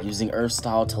Roime, using Earth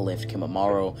Style to lift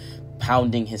Kimimaro,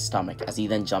 pounding his stomach as he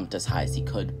then jumped as high as he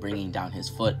could, bringing down his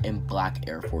foot and Black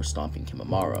Air Force stomping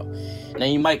Kimimaro. Now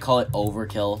you might call it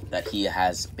overkill that he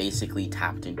has basically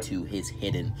tapped into his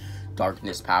hidden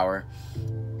darkness power,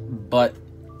 but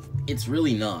it's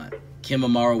really not.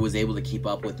 Kimimaro was able to keep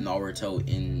up with Naruto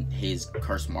in his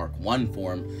Curse Mark 1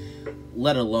 form,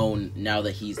 let alone now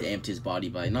that he's amped his body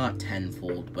by not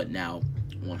 10-fold, but now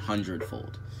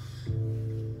 100-fold.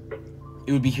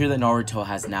 It would be here that Naruto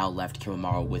has now left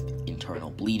Kimimaro with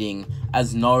internal bleeding,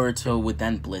 as Naruto would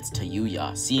then blitz to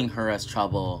Yuya, seeing her as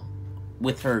trouble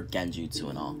with her genjutsu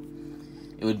and all.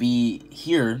 It would be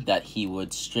here that he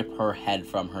would strip her head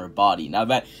from her body. Now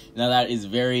that is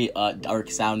very dark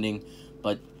sounding,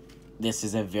 but this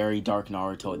is a very dark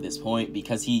Naruto at this point,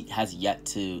 because he has yet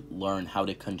to learn how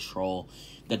to control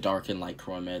the dark and light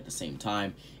Kurama at the same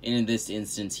time, and in this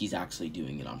instance he's actually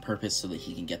doing it on purpose so that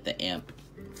he can get the amp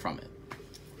from it.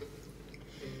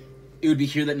 It would be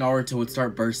here that Naruto would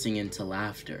start bursting into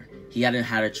laughter. He hadn't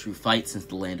had a true fight since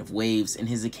the Land of Waves, and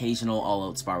his occasional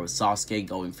all-out spar with Sasuke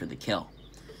going for the kill.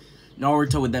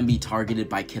 Naruto would then be targeted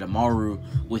by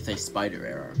Kidomaru with a spider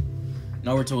arrow.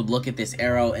 Naruto would look at this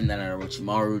arrow and then at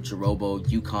Orochimaru, Jirobo,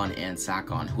 Yukon, and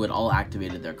Sakon, who had all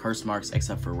activated their curse marks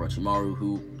except for Orochimaru,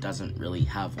 who doesn't really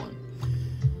have one.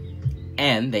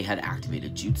 And they had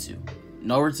activated Jutsu.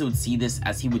 Naruto would see this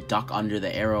as he would duck under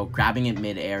the arrow, grabbing it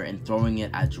mid-air and throwing it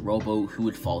at Jirobo, who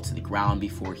would fall to the ground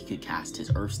before he could cast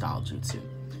his Earth-style jutsu.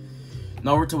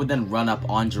 Naruto would then run up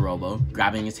on Jirobo,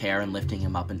 grabbing his hair and lifting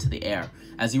him up into the air,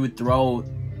 as he would throw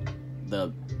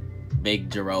the big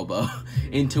Jirobo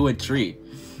into a tree.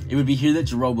 It would be here that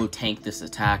Jirobo tanked this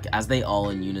attack, as they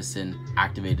all in unison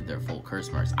activated their full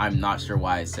curse marks. I'm not sure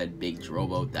why I said big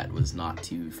Jirobo. That was not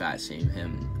to fat shame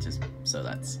him, just so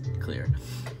that's clear.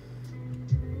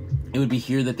 It would be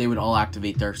here that they would all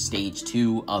activate their stage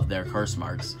 2 of their curse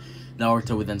marks.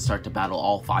 Naruto would then start to battle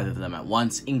all 5 of them at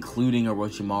once, including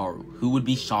Orochimaru, who would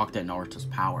be shocked at Naruto's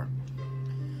power.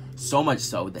 So much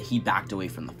so that he backed away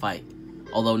from the fight,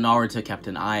 although Naruto kept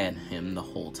an eye on him the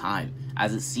whole time,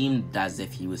 as it seemed as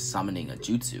if he was summoning a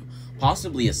jutsu,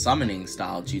 possibly a summoning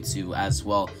style jutsu as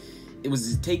well. It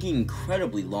was taking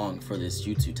incredibly long for this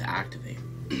jutsu to activate.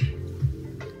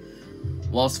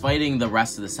 Whilst fighting the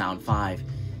rest of the Sound 5,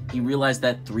 he realized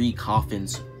that 3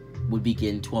 coffins would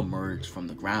begin to emerge from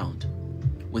the ground,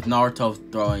 with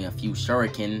Naruto throwing a few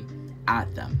shuriken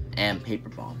at them and paper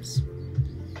bombs.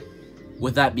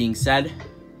 With that being said,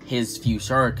 his few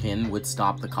shuriken would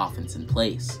stop the coffins in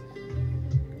place,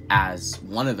 as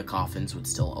one of the coffins would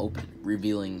still open,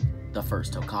 revealing the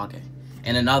first Hokage,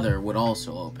 and another would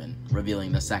also open,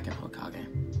 revealing the second Hokage.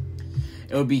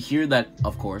 It would be here that,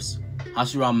 of course,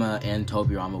 Hashirama and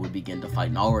Tobirama would begin to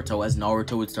fight Naruto, as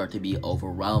Naruto would start to be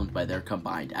overwhelmed by their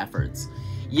combined efforts.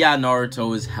 Yeah,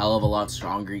 Naruto is hell of a lot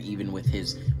stronger even with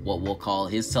his, what we'll call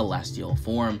his celestial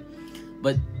form,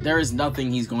 but there is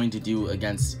nothing he's going to do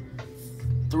against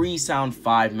 3 Sound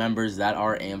 5 members that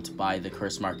are amped by the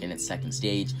curse mark in its second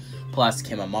stage, plus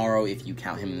Kimimaro. If you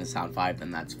count him in the Sound 5,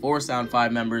 then that's 4 Sound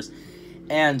 5 members,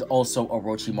 and also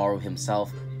Orochimaru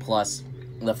himself, plus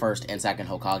the first and second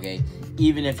Hokage,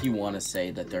 even if you want to say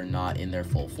that they're not in their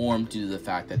full form due to the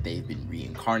fact that they've been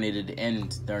reincarnated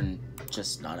and they're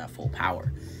just not at full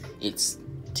power. It's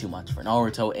too much for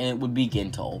Naruto, and it would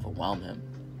begin to overwhelm him.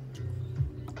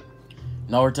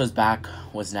 Naruto's back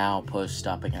was now pushed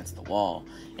up against the wall,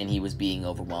 and he was being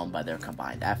overwhelmed by their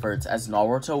combined efforts, as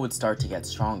Naruto would start to get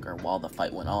stronger while the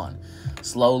fight went on,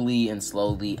 slowly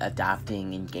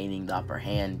adapting and gaining the upper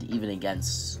hand, even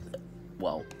against,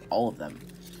 well, all of them.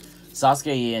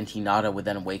 Sasuke and Hinata would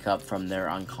then wake up from their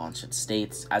unconscious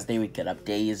states, as they would get up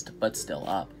dazed, but still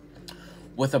up,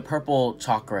 with a purple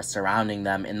chakra surrounding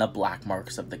them and the black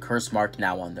marks of the curse mark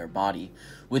now on their body.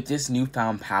 With this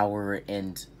newfound power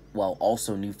and, well,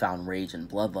 also newfound rage and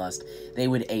bloodlust, they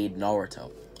would aid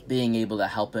Naruto, being able to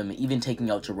help him, even taking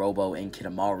out Jirobo and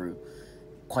Kidomaru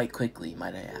quite quickly,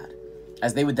 might I add,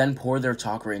 as they would then pour their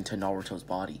chakra into Naruto's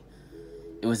body.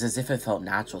 It was as if it felt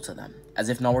natural to them, as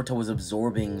if Naruto was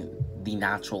absorbing the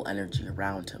natural energy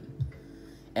around him.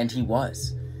 And he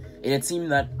was. It had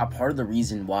seemed that a part of the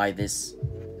reason why this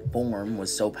form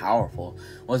was so powerful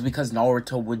was because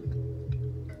Naruto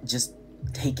would just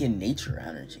take in nature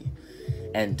energy.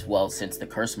 And, well, since the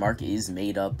curse mark is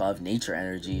made up of nature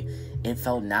energy, it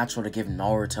felt natural to give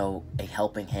Naruto a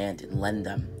helping hand and lend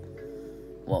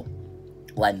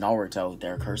Naruto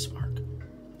their curse mark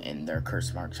and their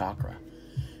curse mark chakra.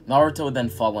 Naruto would then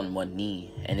fall on one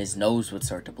knee, and his nose would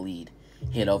start to bleed.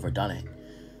 He had overdone it.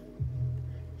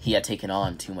 He had taken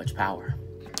on too much power,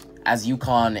 as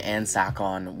Yukon and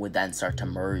Sakon would then start to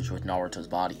merge with Naruto's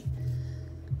body.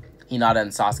 Hinata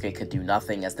and Sasuke could do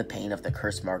nothing, as the pain of the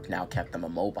curse mark now kept them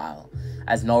immobile,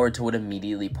 as Naruto would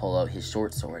immediately pull out his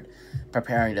short sword,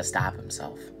 preparing to stab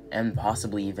himself, and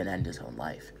possibly even end his own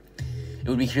life. It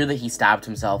would be here that he stabbed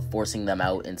himself, forcing them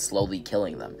out and slowly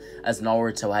killing them, as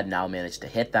Naruto had now managed to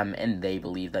hit them, and they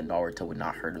believed that Naruto would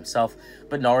not hurt himself,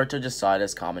 but Naruto just saw it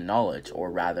as common knowledge, or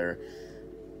rather,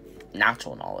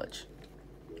 natural knowledge.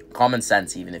 Common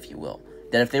sense, even, if you will.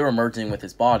 That if they were merging with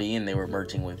his body, and they were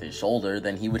merging with his shoulder,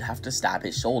 then he would have to stab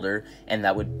his shoulder, and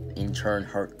that would in turn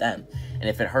hurt them. And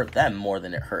if it hurt them more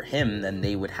than it hurt him, then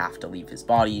they would have to leave his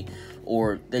body,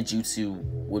 or the jutsu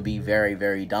would be very,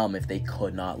 very dumb if they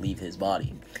could not leave his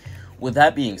body. With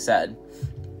that being said,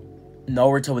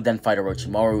 Naruto would then fight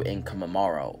Orochimaru and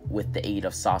Kimimaro with the aid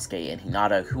of Sasuke and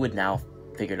Hinata, who had now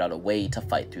figured out a way to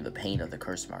fight through the pain of the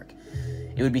curse mark.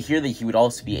 It would be here that he would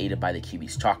also be aided by the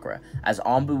Kyuubi's chakra, as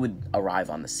Anbu would arrive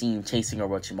on the scene, chasing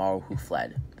Orochimaru, who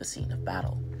fled the scene of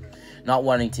battle, not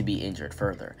wanting to be injured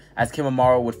further, as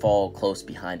Kimimaro would fall close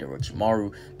behind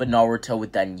Orochimaru, but Naruto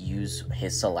would then use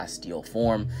his celestial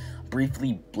form,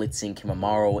 briefly blitzing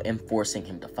Kimimaro and forcing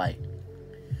him to fight.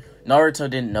 Naruto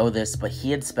didn't know this, but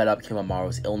he had sped up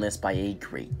Kimimaro's illness by a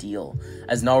great deal,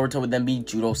 as Naruto would then be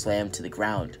judo slammed to the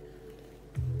ground,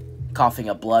 coughing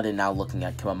up blood and now looking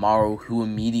at Kimimaro, who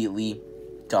immediately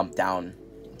jumped down,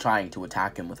 trying to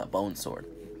attack him with a bone sword.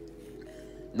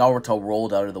 Naruto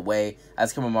rolled out of the way,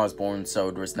 as Kimimaro's bone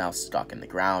sword was now stuck in the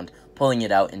ground, pulling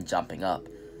it out and jumping up.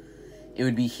 It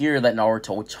would be here that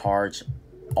Naruto would charge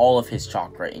all of his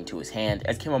chakra into his hand,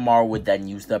 as Kimimaro would then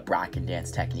use the Bracken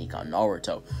Dance technique on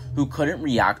Naruto, who couldn't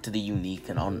react to the unique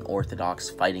and unorthodox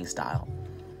fighting style.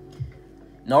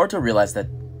 Naruto realized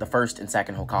that the first and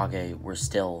second Hokage were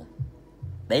still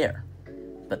there,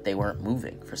 but they weren't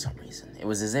moving for some reason. It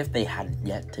was as if they hadn't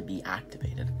yet to be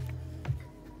activated.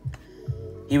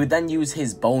 He would then use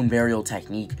his bone burial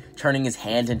technique, turning his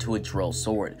hand into a drill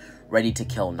sword, ready to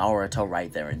kill Naruto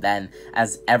right there and then,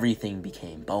 as everything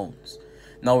became bones.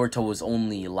 Naruto was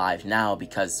only alive now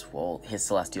because, well, his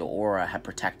celestial aura had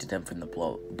protected him from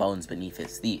the bones beneath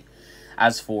his feet.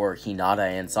 As for Hinata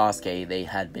and Sasuke, they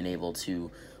had been able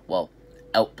to, well,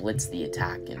 outblitz the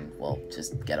attack and, well,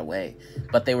 just get away.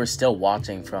 But they were still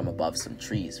watching from above some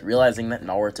trees, realizing that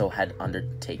Naruto had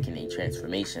undertaken a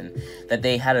transformation that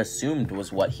they had assumed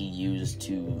was what he used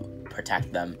to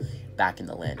protect them back in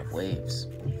the Land of Waves.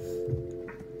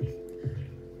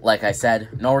 Like I said,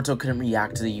 Naruto couldn't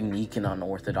react to the unique and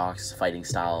unorthodox fighting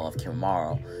style of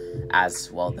Kimimaro,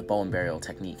 as, well, the bone burial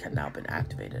technique had now been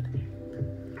activated.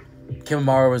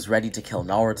 Kimimaro was ready to kill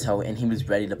Naruto, and he was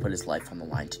ready to put his life on the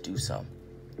line to do so.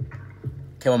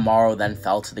 Kimimaro then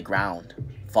fell to the ground,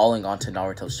 falling onto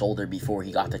Naruto's shoulder before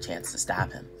he got the chance to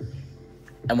stab him.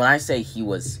 And when I say he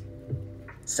was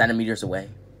centimeters away,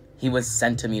 he was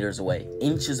centimeters away,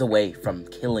 inches away from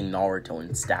killing Naruto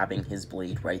and stabbing his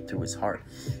blade right through his heart,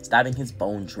 stabbing his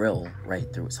bone drill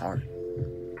right through his heart.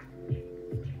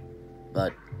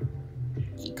 But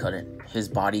he couldn't. His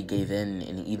body gave in,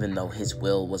 and even though his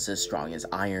will was as strong as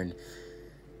iron,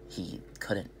 he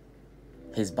couldn't.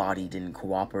 His body didn't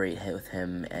cooperate with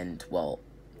him, and, well,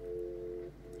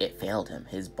 it failed him.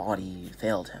 His body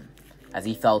failed him, as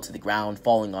he fell to the ground,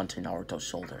 falling onto Naruto's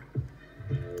shoulder.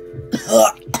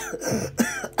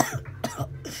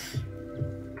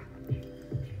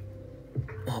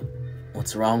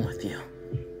 What's wrong with you?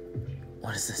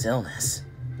 What is this illness?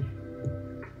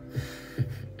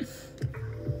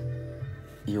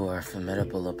 You are a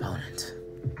formidable opponent,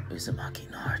 Uzumaki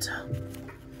Naruto,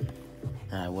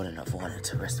 and I wouldn't have wanted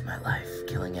to risk my life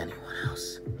killing anyone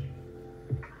else.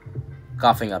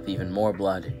 coughing up even more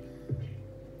blood,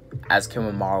 as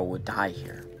𝘾𝙍𝙗 would die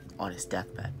here, on his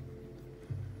deathbed.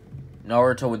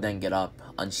 Naruto would then get up,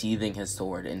 unsheathing his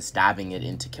sword and stabbing it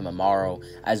into 𝘾𝙍𝙗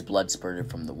as blood spurted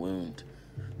from the wound.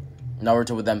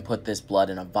 Naruto would then put this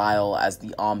blood in a vial as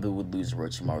the Anbu would lose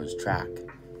Orochimaru's track.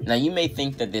 Now you may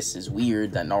think that this is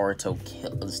weird that Naruto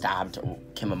stabbed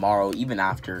𝘾𝙍𝙗 even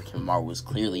after 𝘾𝙍𝙗 was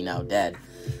clearly now dead,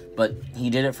 but he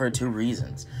did it for two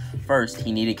reasons. First,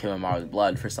 he needed 𝘾𝙍𝙗's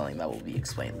blood for something that will be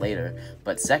explained later,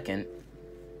 but second,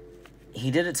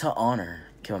 he did it to honor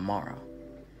𝘾𝙍𝙗.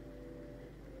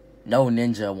 No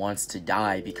ninja wants to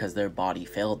die because their body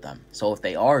failed them, so if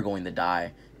they are going to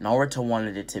die, Naruto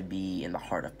wanted it to be in the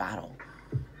heart of battle,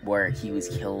 where he was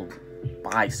killed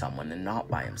by someone and not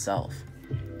by himself.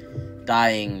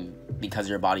 Dying because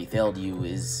your body failed you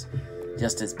is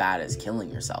just as bad as killing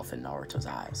yourself in Naruto's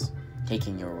eyes,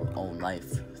 taking your own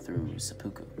life through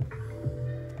seppuku.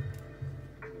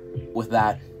 With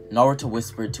that, Naruto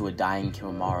whispered to a dying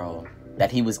𝘾𝙍𝙗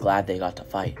that he was glad they got to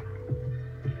fight,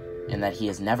 and that he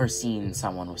has never seen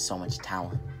someone with so much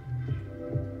talent.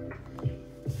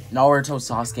 Naruto,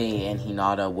 Sasuke, and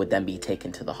Hinata would then be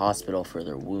taken to the hospital for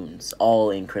their wounds,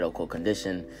 all in critical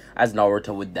condition, as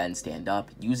Naruto would then stand up,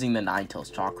 using the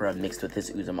Nine-Tails chakra mixed with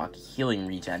his Uzumaki healing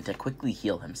regen to quickly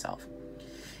heal himself.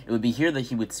 It would be here that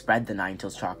he would spread the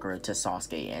Nine-Tails chakra to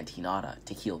Sasuke and Hinata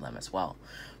to heal them as well.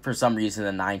 For some reason,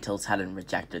 the Nine-Tails hadn't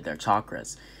rejected their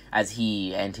chakras, as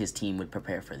he and his team would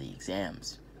prepare for the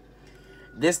exams.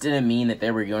 This didn't mean that they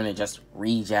were going to just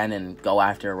regen and go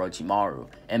after Orochimaru.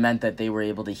 It meant that they were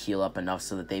able to heal up enough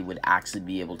so that they would actually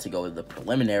be able to go to the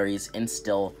preliminaries and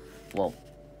still, well,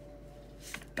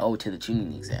 go to the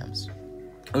Chunin exams.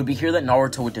 It would be here that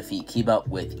Naruto would defeat Kiba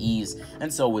with ease,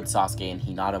 and so would Sasuke and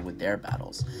Hinata with their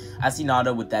battles, as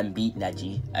Hinata would then beat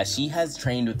Neji, as she has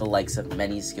trained with the likes of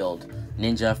many skilled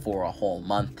ninja for a whole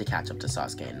month to catch up to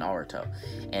Sasuke and Naruto,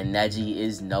 and Neji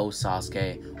is no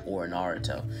Sasuke or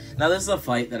Naruto. Now this is a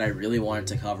fight that I really wanted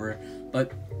to cover,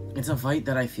 but it's a fight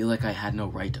that I feel like I had no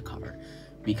right to cover,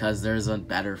 because there's a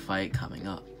better fight coming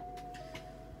up.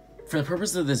 For the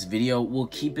purpose of this video, we'll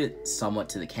keep it somewhat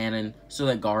to the canon, so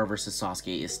that Gaara vs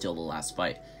Sasuke is still the last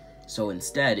fight. So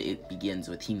instead, it begins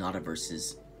with Hinata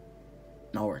versus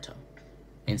Naruto,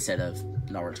 instead of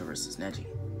Naruto versus Neji.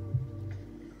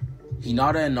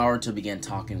 Hinata and Naruto began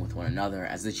talking with one another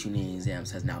as the Chunin exams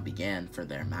has now began for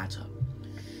their matchup.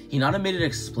 Hinata made it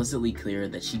explicitly clear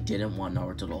that she didn't want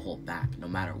Naruto to hold back, no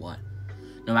matter what.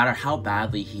 No matter how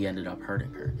badly he ended up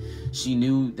hurting her, she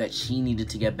knew that she needed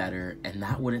to get better, and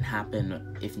that wouldn't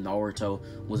happen if Naruto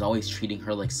was always treating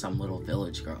her like some little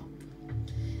village girl.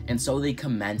 And so they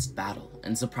commenced battle,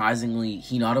 and surprisingly,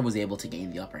 Hinata was able to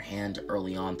gain the upper hand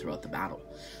early on throughout the battle,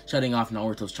 shutting off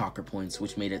Naruto's chakra points,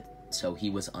 which made it so he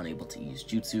was unable to use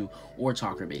jutsu or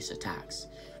chakra-based attacks,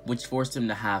 which forced him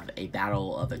to have a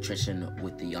battle of attrition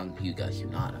with the young Hyuga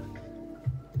Hinata.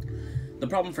 The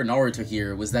problem for Naruto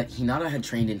here was that Hinata had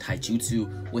trained in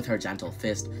taijutsu with her gentle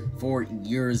fist for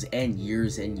years and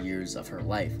years and years of her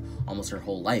life. Almost her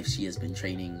whole life she has been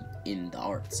training in the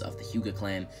arts of the Hyuga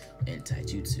clan and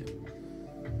taijutsu.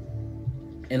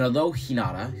 And although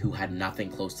Hinata, who had nothing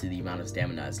close to the amount of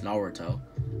stamina as Naruto,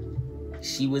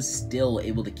 she was still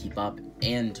able to keep up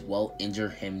and, well, injure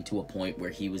him to a point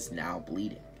where he was now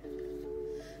bleeding.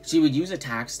 She would use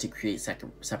attacks to create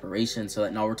separation so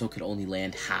that Naruto could only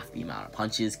land half the amount of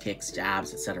punches, kicks,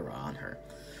 jabs, etc. on her.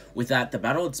 With that, the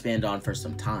battle had spanned on for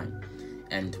some time,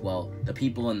 and, well, the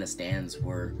people in the stands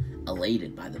were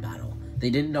elated by the battle. They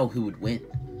didn't know who would win,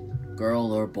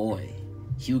 girl or boy,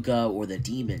 Hyuga or the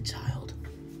demon child.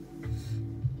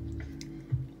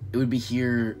 It would be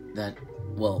here that,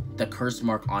 well, the curse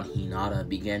mark on Hinata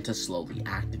began to slowly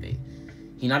activate.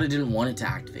 Hinata didn't want it to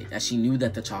activate, as she knew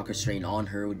that the chakra strain on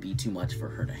her would be too much for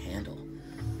her to handle.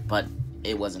 But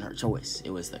it wasn't her choice. It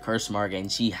was the curse mark,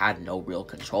 and she had no real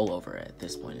control over it at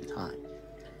this point in time.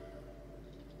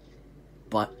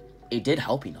 But it did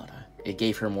help Hinata. It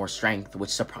gave her more strength,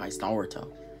 which surprised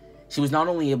Naruto. She was not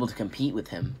only able to compete with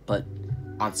him, but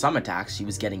on some attacks, she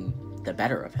was getting the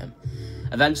better of him.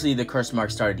 Eventually, the curse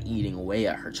mark started eating away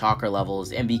at her chakra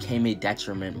levels and became a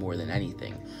detriment more than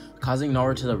anything, causing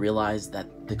Naruto to realize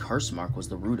that the curse mark was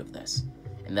the root of this,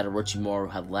 and that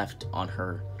Orochimaru had left on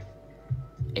her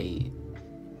a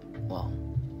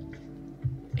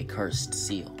cursed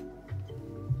seal.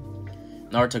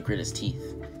 Naruto grit his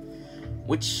teeth,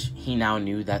 which he now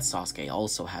knew that Sasuke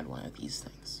also had one of these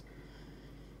things.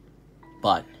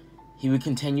 But he would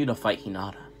continue to fight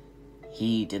Hinata.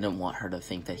 He didn't want her to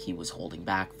think that he was holding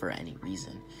back for any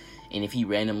reason. And if he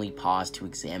randomly paused to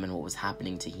examine what was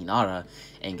happening to Hinata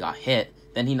and got hit,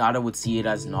 then Hinata would see it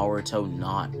as Naruto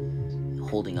not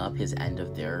holding up his end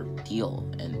of their deal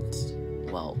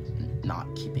and, well, not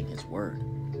keeping his word.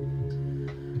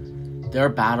 Their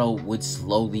battle would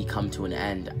slowly come to an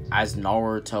end as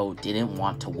Naruto didn't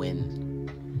want to win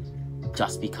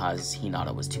just because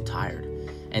Hinata was too tired.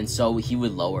 And so he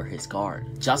would lower his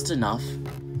guard just enough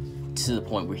to the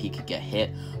point where he could get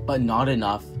hit, but not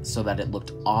enough so that it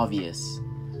looked obvious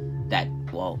that,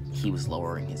 well, he was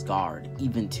lowering his guard,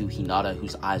 even to Hinata,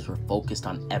 whose eyes were focused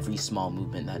on every small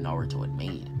movement that Naruto had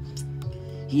made.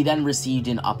 He then received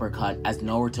an uppercut as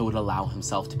Naruto would allow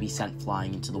himself to be sent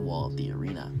flying into the wall of the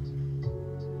arena.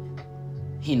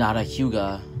 Hinata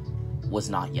Hyuga was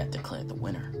not yet declared the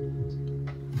winner.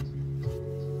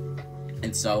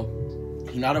 And so,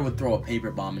 Hinata would throw a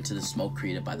paper bomb into the smoke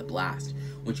created by the blast,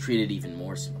 which created even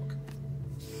more smoke.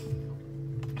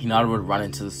 Hinata would run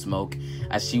into the smoke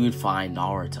as she would find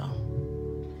Naruto.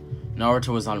 Naruto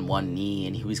was on one knee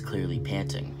and he was clearly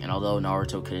panting, and although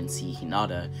Naruto couldn't see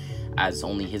Hinata as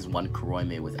only his one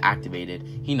Kuroime was activated,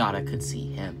 Hinata could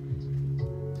see him.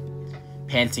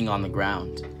 Panting on the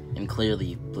ground and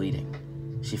clearly bleeding.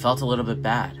 She felt a little bit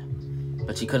bad,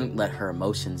 but she couldn't let her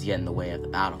emotions get in the way of the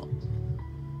battle.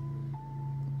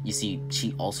 You see,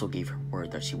 she also gave her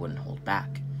word that she wouldn't hold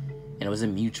back, and it was a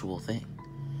mutual thing.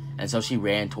 And so she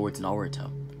ran towards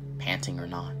Naruto, panting or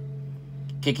not,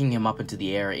 kicking him up into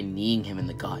the air and kneeing him in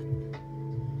the gut.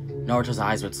 Naruto's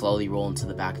eyes would slowly roll into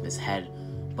the back of his head,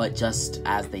 but just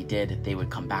as they did, they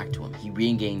would come back to him. He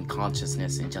regained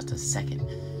consciousness in just a second.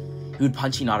 He would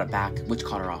punch Hinata back, which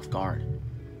caught her off guard,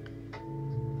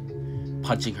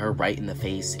 punching her right in the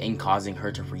face and causing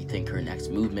her to rethink her next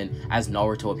movement as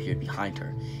Naruto appeared behind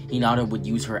her. Hinata would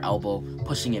use her elbow,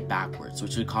 pushing it backwards,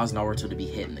 which would cause Naruto to be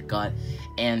hit in the gut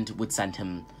and would send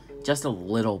him just a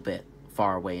little bit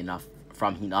far away enough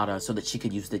from Hinata so that she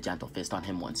could use the gentle fist on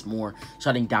him once more,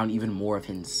 shutting down even more of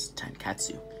his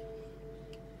tenketsu.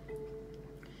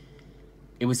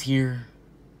 It was here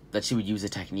that she would use a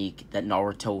technique that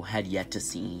Naruto had yet to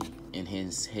see in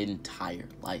his entire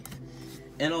life.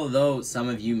 And although some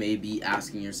of you may be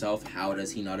asking yourself, how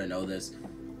does Hinata know this?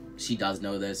 She does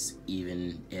know this,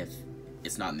 even if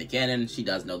it's not in the canon. She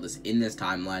does know this in this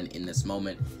timeline, in this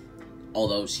moment.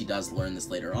 Although she does learn this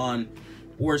later on,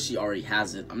 or she already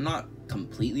has it. I'm not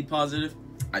completely positive.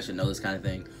 I should know this kind of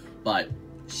thing. But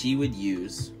she would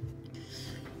use...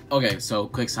 Okay, so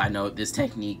quick side note. This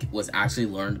technique was actually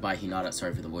learned by Hinata.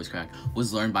 Sorry for the voice crack.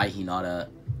 Was learned by Hinata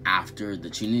after the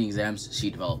Chunin exams.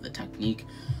 She developed the technique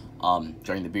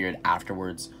during the period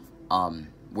afterwards,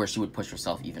 where she would push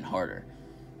herself even harder.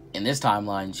 In this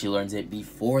timeline, she learns it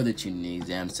before the Chunin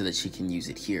exams so that she can use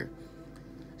it here.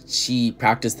 She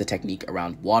practiced the technique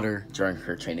around water during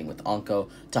her training with Anko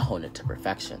to hone it to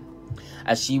perfection,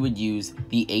 as she would use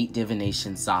the 8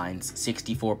 divination signs,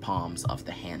 64 palms of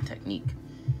the hand technique.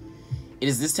 It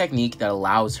is this technique that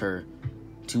allows her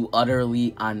to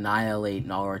utterly annihilate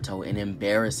Naruto and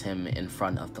embarrass him in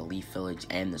front of the Leaf Village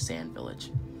and the Sand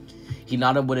Village.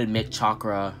 Hinata would emit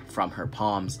chakra from her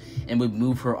palms and would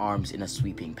move her arms in a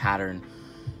sweeping pattern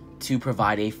to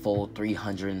provide a full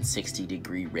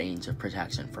 360-degree range of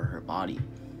protection for her body.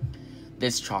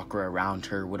 This chakra around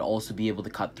her would also be able to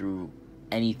cut through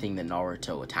anything that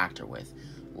Naruto attacked her with,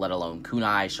 let alone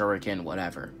kunai, shuriken,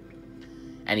 whatever.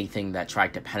 Anything that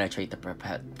tried to penetrate the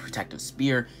protective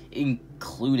spear,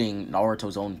 including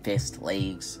Naruto's own fist,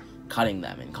 legs, cutting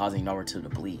them and causing Naruto to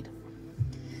bleed.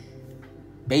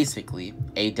 Basically,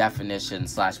 a definition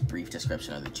 / brief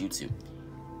description of the jutsu.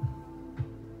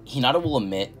 Hinata will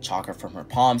emit chakra from her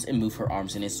palms and move her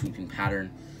arms in a sweeping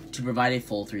pattern to provide a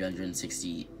full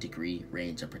 360-degree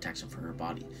range of protection for her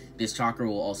body. This chakra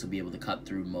will also be able to cut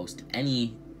through most of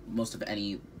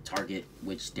any target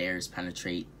which dares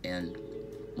penetrate and,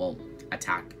 well,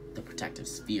 attack the protective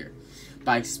sphere.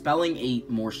 By expelling a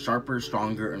more sharper,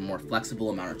 stronger, and more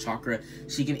flexible amount of chakra,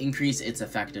 she can increase its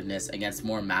effectiveness against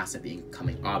more massive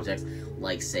incoming objects,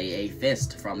 like, say, a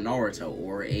fist from Naruto,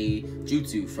 or a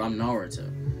jutsu from Naruto.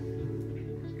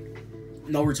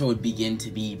 Naruto would begin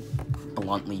to be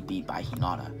bluntly beat by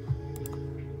Hinata.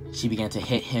 She began to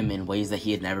hit him in ways that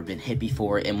he had never been hit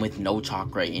before, and with no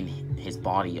chakra in his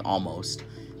body, almost,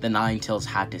 the Nine Tails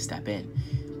had to step in,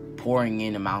 pouring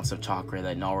in amounts of chakra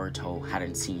that Naruto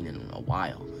hadn't seen in a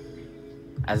while.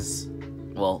 As,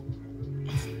 well,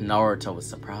 Naruto was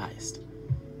surprised.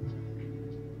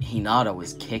 Hinata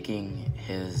was kicking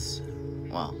his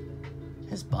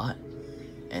butt,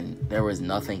 and there was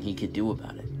nothing he could do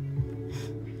about it.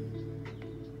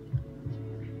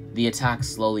 The attack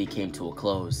slowly came to a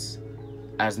close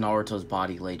as Naruto's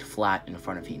body laid flat in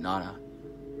front of Hinata,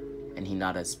 and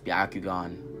Hinata's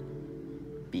Byakugan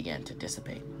began to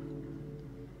dissipate.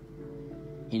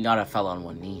 Hinata fell on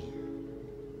one knee.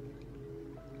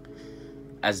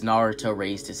 As Naruto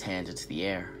raised his hand into the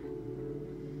air,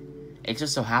 it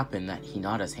just so happened that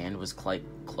Hinata's hand was quite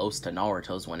close to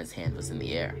Naruto's when his hand was in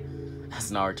the air,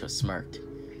 as Naruto smirked.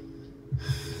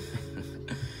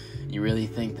 You really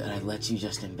think that I'd let you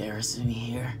just embarrass me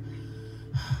here?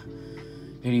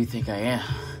 Who do you think I am?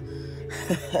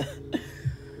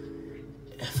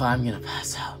 If I'm gonna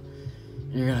pass out,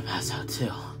 you're gonna pass out too.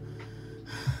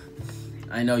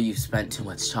 I know you've spent too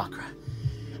much chakra,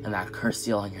 and that curse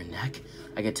seal on your neck,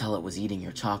 I could tell it was eating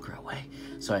your chakra away,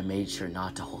 so I made sure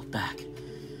not to hold back.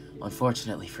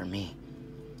 Unfortunately for me,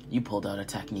 you pulled out a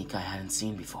technique I hadn't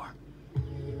seen before.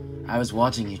 I was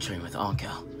watching you train with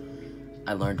Anko.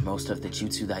 I learned most of the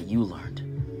jutsu that you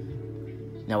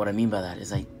learned. Now what I mean by that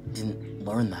is I didn't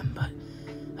learn them, but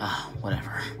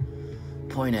whatever.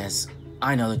 Point is,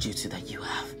 I know the jutsu that you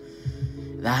have.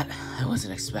 That I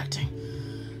wasn't expecting,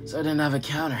 so I didn't have a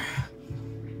counter.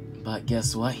 But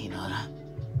guess what, Hinata?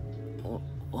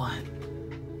 What?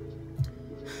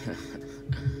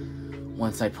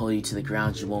 Once I pull you to the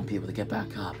ground, you won't be able to get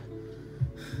back up.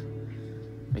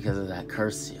 Because of that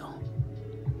curse seal.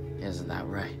 Isn't that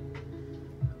right?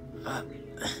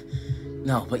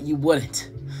 No, but you wouldn't.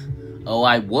 Oh,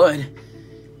 I would?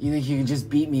 You think you can just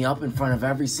beat me up in front of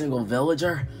every single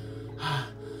villager?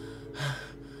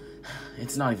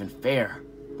 It's not even fair.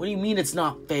 What do you mean it's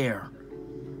not fair?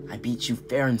 I beat you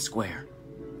fair and square.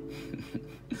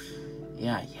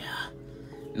 Yeah.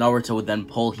 Naruto would then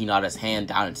pull Hinata's hand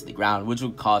down into the ground, which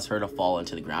would cause her to fall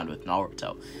into the ground with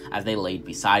Naruto. As they laid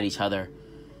beside each other,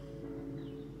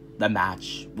 the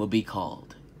match would be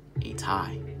called a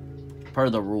tie, per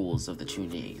the rules of the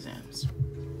Chunin exams.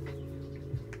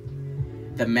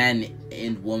 The men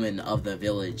and women of the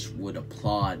village would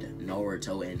applaud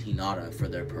Naruto and Hinata for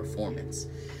their performance,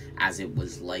 as it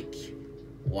was like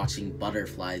watching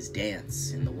butterflies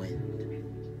dance in the wind.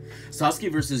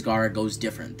 Sasuke vs. Gaara goes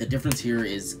different. The difference here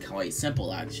is quite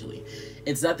simple, actually.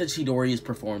 It's that the Chidori is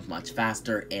performed much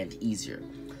faster and easier.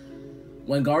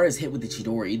 When Gaara is hit with the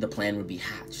Chidori, the plan would be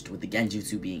hatched, with the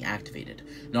Genjutsu being activated.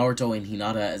 Naruto and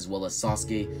Hinata, as well as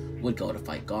Sasuke, would go to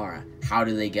fight Gaara. How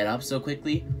do they get up so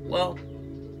quickly? Well,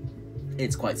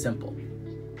 it's quite simple.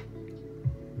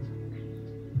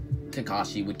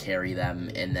 Kakashi would carry them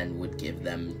and then would give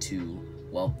them to,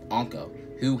 well, Anko,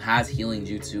 who has healing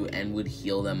jutsu and would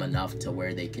heal them enough to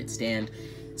where they could stand,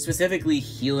 specifically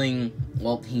healing,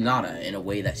 well, Hinata in a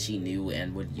way that she knew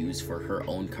and would use for her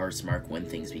own curse mark when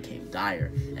things became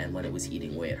dire and when it was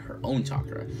eating away at her own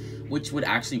chakra, which would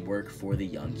actually work for the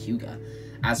young Hyuga.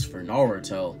 As for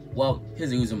Naruto, well,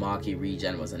 his Uzumaki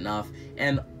regen was enough,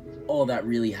 and all that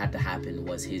really had to happen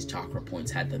was his chakra points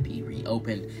had to be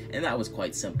reopened, and that was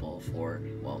quite simple for,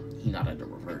 well, Hinata to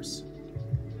reverse.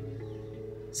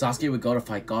 Sasuke would go to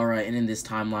fight Gaara, and in this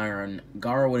timeline,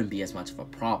 Gaara wouldn't be as much of a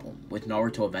problem, with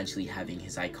Naruto eventually having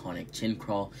his iconic chin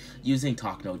crawl using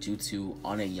Talk no Jutsu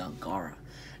on a young Gaara.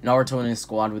 Naruto and his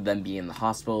squad would then be in the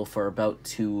hospital for about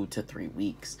 2 to 3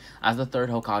 weeks, as the third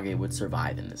Hokage would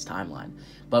survive in this timeline,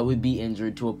 but would be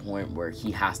injured to a point where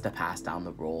he has to pass down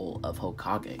the role of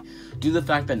Hokage, due to the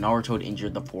fact that Naruto had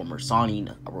injured the former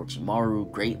Sannin,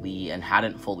 Orochimaru, greatly and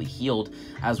hadn't fully healed,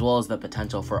 as well as the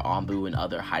potential for Anbu and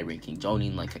other high-ranking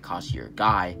Jonin like Kakashi or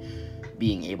Guy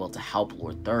being able to help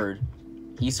Lord Third.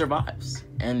 He survives,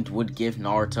 and would give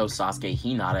Naruto, Sasuke,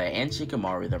 Hinata, and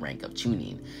Shikamaru the rank of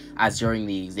Chunin, as during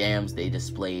the exams they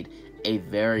displayed a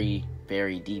very,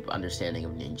 very deep understanding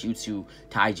of ninjutsu,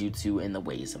 taijutsu, and the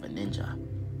ways of a ninja.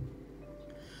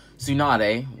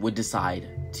 Tsunade would decide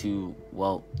to,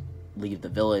 well, leave the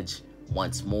village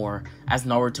once more, as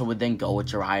Naruto would then go with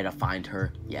Jiraiya to find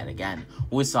her yet again,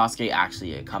 with Sasuke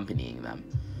actually accompanying them.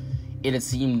 It had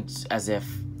seemed as if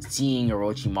seeing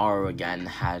Orochimaru again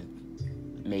had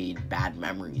made bad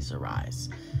memories arise,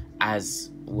 as,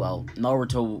 well,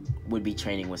 Naruto would be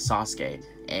training with Sasuke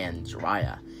and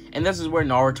Jiraiya, and this is where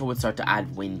Naruto would start to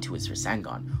add wind to his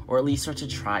Rasengan, or at least start to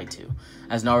try to,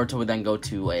 as Naruto would then go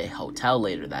to a hotel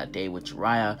later that day with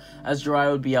Jiraiya, as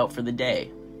Jiraiya would be out for the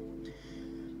day,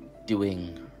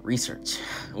 doing research,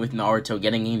 with Naruto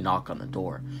getting a knock on the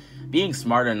door. Being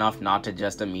smart enough not to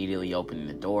just immediately open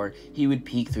the door, he would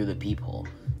peek through the peephole,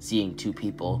 seeing 2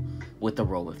 people with the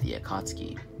robe of the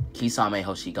Akatsuki, Kisame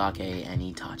Hoshigake and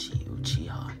Itachi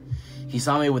Uchiha.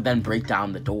 Kisame would then break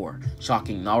down the door,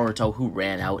 shocking Naruto, who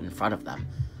ran out in front of them,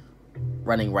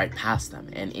 running right past them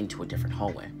and into a different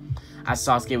hallway. As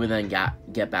Sasuke would then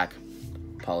get back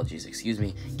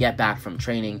get back from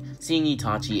training, seeing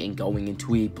Itachi and going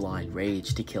into a blind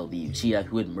rage to kill the Uchiha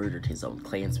who had murdered his own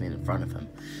clansman in front of him.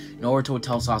 Naruto would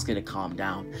tell Sasuke to calm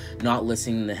down, not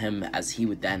listening to him, as he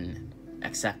would then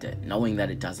accept it, knowing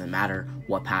that it doesn't matter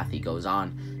what path he goes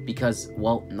on, because,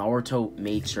 well, Naruto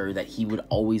made sure that he would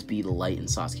always be the light in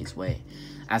Sasuke's way,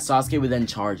 as Sasuke would then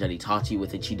charge at Itachi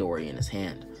with a Chidori in his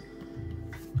hand.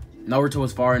 Naruto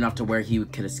was far enough to where he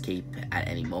could escape at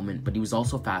any moment, but he was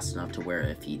also fast enough to where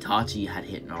if Itachi had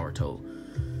hit Naruto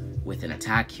with an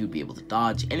attack, he would be able to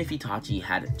dodge, and if Itachi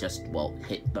had just, well,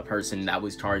 hit the person that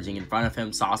was charging in front of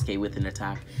him, Sasuke, with an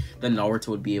attack, then Naruto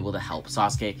would be able to help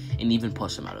Sasuke and even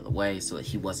push him out of the way so that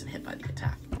he wasn't hit by the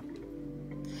attack.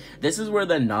 This is where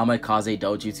the Namikaze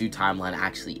Dojutsu timeline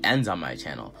actually ends on my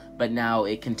channel, but now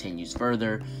it continues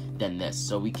further than this,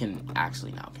 so we can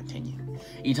actually now continue.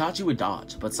 Itachi would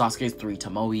dodge, but Sasuke's 3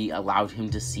 Tomoe allowed him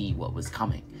to see what was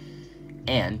coming,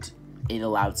 and it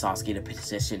allowed Sasuke to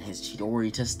position his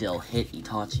Chidori to still hit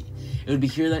Itachi. It would be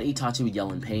here that Itachi would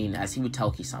yell in pain as he would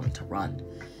tell Kisame to run.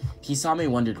 Kisame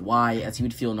wondered why, as he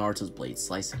would feel Naruto's blade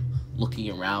slice him,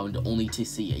 looking around only to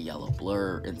see a yellow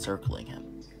blur encircling him.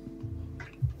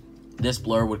 This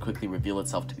blur would quickly reveal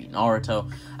itself to be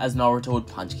Naruto, as Naruto would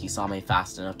punch Kisame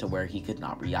fast enough to where he could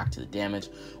not react to the damage,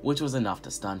 which was enough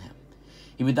to stun him.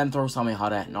 He would then throw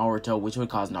Samehada at Naruto, which would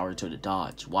cause Naruto to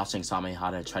dodge, watching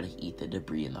Samehada try to eat the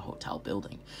debris in the hotel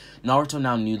building. Naruto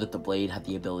now knew that the blade had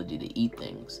the ability to eat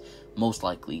things, most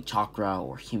likely chakra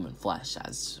or human flesh,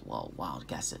 as, well, wild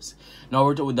guesses.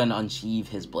 Naruto would then unsheathe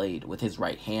his blade with his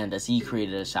right hand as he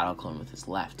created a shadow clone with his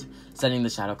left, sending the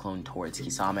shadow clone towards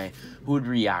Kisame, who would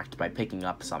react by picking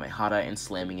up Samehada and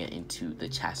slamming it into the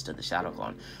chest of the shadow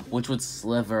clone, which would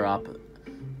sliver up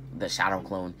the shadow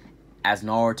clone, as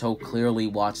Naruto clearly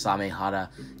watched Samehada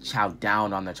chow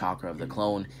down on the chakra of the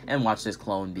clone and watched this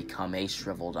clone become a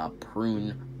shriveled up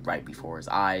prune right before his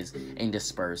eyes and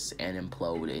disperse and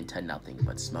implode into nothing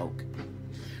but smoke.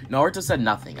 Naruto said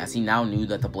nothing, as he now knew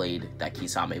that the blade that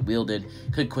Kisame wielded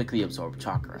could quickly absorb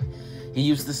chakra. He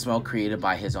used the smoke created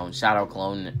by his own shadow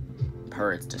clone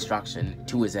per its destruction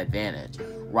to his advantage,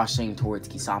 rushing towards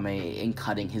Kisame and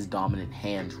cutting his dominant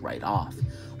hand right off,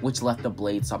 which left the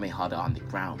blade Samehada on the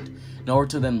ground.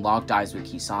 Naruto then locked eyes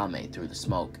with Kisame through the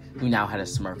smoke, who now had a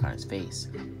smirk on his face.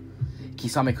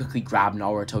 Kisame quickly grabbed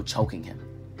Naruto, choking him,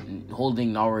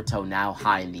 holding Naruto now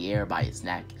high in the air by his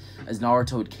neck, as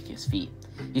Naruto would kick his feet.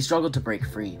 He struggled to break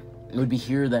free. It would be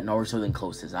here that Naruto then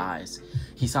closed his eyes.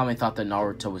 Kisame thought that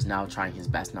Naruto was now trying his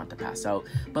best not to pass out,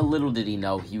 but little did he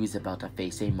know he was about to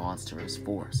face a monstrous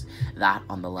force, that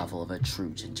on the level of a true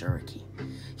Jinchuriki.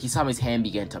 Kisame's hand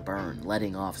began to burn,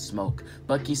 letting off smoke,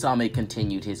 but Kisame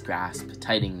continued his grasp,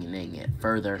 tightening it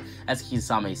further as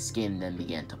Kisame's skin then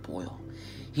began to boil.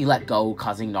 He let go,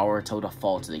 causing Naruto to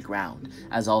fall to the ground,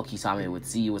 as all Kisame would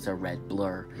see was a red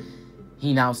blur.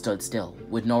 He now stood still,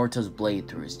 with Naruto's blade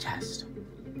through his chest.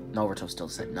 Naruto still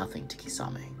said nothing to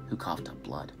Kisame, who coughed up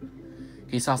blood.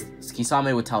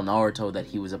 Kisame would tell Naruto that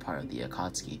he was a part of the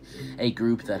Akatsuki, a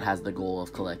group that has the goal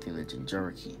of collecting the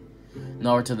Jinchuriki.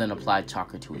 Naruto then applied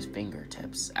chakra to his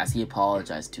fingertips, as he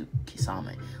apologized to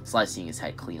Kisame, slicing his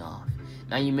head clean off.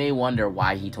 Now you may wonder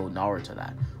why he told Naruto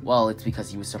that. Well, it's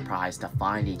because he was surprised to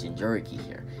find a Jinchuriki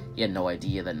here. He had no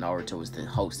idea that Naruto was the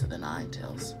host of the Nine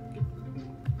Tails.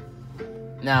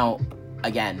 Now,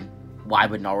 again, why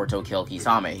would Naruto kill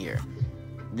Kisame here?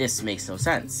 This makes no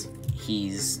sense.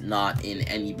 He's not in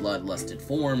any bloodlusted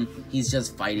form, he's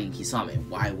just fighting Kisame.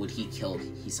 Why would he kill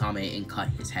Kisame and cut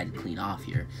his head clean off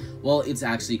here? Well, it's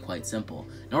actually quite simple.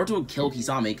 Naruto would kill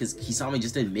Kisame because Kisame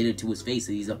just admitted to his face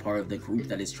that he's a part of the group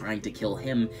that is trying to kill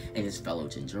him and his fellow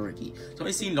Jinchuriki. So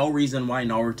I see no reason why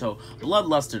Naruto,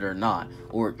 bloodlusted or not,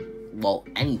 or, well,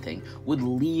 anything, would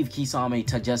leave Kisame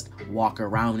to just walk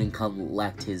around and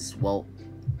collect his, well,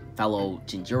 fellow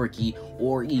Jinchuriki,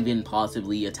 or even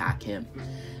possibly attack him.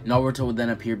 Naruto would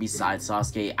then appear beside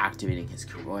Sasuke, activating his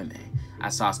Kuroime,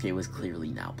 as Sasuke was clearly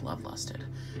now bloodlusted.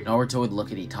 Naruto would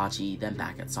look at Itachi, then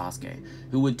back at Sasuke,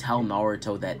 who would tell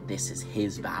Naruto that this is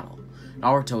his battle.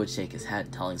 Naruto would shake his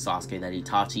head, telling Sasuke that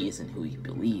Itachi isn't who he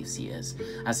believes he is,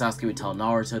 as Sasuke would tell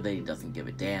Naruto that he doesn't give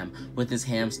a damn, with his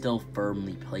hand still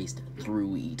firmly placed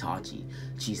through Itachi,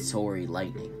 Chisori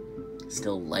lightning,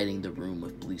 still lighting the room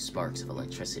with blue sparks of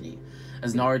electricity.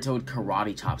 As Naruto would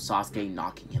karate chop Sasuke,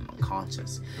 knocking him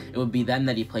unconscious. It would be then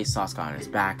that he placed Sasuke on his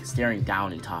back, staring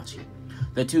down Itachi.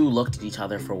 The two looked at each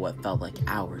other for what felt like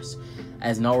hours,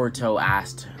 as Naruto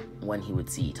asked when he would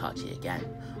see Itachi again,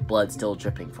 blood still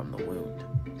dripping from the wound.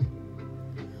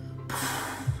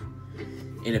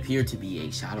 It appeared to be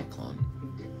a shadow clone.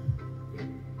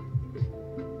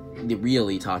 The real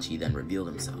Itachi then revealed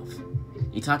himself.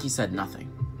 Itachi said nothing,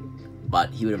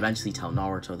 but he would eventually tell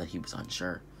Naruto that he was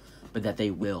unsure, but that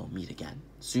they will meet again,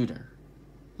 sooner,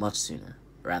 much sooner,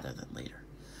 rather than later.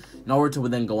 Naruto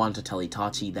would then go on to tell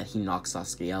Itachi that he knocked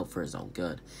Sasuke out for his own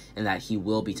good, and that he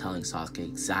will be telling Sasuke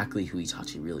exactly who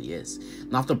Itachi really is.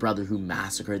 Not the brother who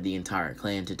massacred the entire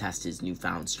clan to test his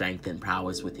newfound strength and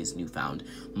prowess with his newfound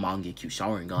Mangekyo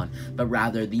Sharingan, but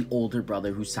rather the older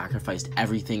brother who sacrificed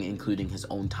everything, including his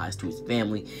own ties to his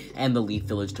family and the Leaf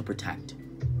Village, to protect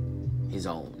his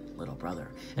own little brother,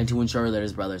 and to ensure that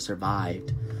his brother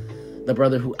survived. The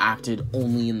brother who acted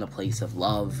only in the place of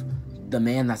love, the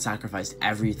man that sacrificed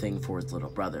everything for his little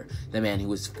brother, the man who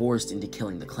was forced into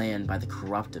killing the clan by the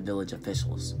corrupt village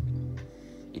officials.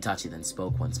 Itachi then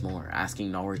spoke once more,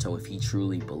 asking Naruto if he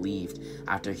truly believed,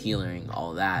 after hearing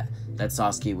all that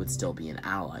Sasuke would still be an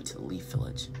ally to the Leaf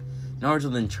Village.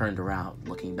 Naruto then turned around,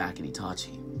 looking back at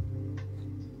Itachi.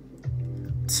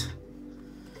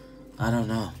 I don't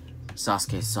know.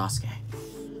 Sasuke's Sasuke.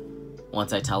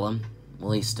 Once I tell him,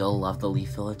 will he still love the Leaf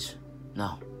Village?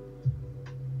 No.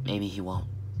 Maybe he won't.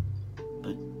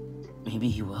 But maybe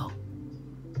he will.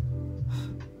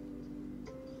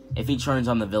 If he turns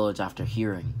on the village after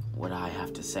hearing what I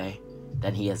have to say,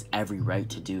 then he has every right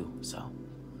to do so.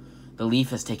 The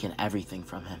Leaf has taken everything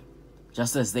from him,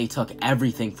 just as they took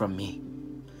everything from me.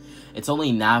 It's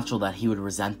only natural that he would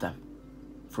resent them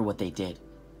for what they did.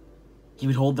 He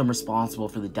would hold them responsible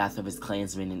for the death of his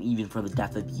clansmen, and even for the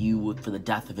death of you, for the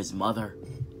death of his mother.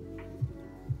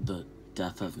 The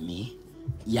death of me?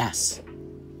 Yes.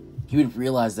 He would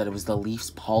realize that it was the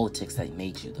Leaf's politics that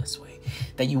made you this way.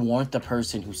 That you weren't the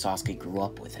person who Sasuke grew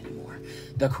up with anymore.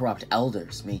 The corrupt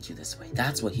elders made you this way.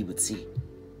 That's what he would see.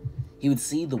 He would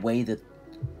see the way that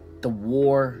the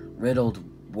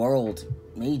war-riddled world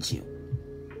made you.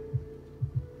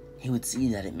 He would see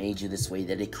that it made you this way,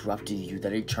 that it corrupted you,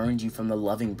 that it turned you from the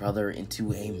loving brother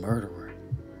into a murderer.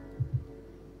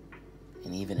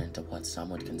 And even into what some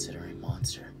would consider a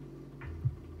monster.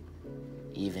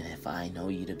 Even if I know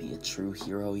you to be a true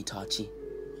hero, Itachi,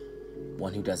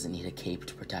 one who doesn't need a cape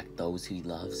to protect those who he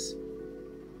loves.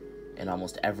 In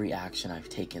almost every action I've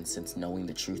taken since knowing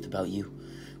the truth about you,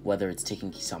 whether it's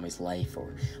taking Kisame's life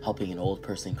or helping an old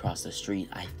person cross the street,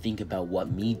 I think about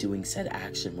what me doing said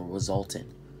action will result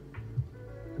in.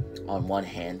 On one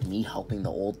hand, me helping the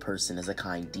old person is a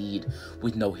kind deed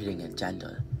with no hidden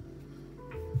agenda.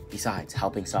 Besides,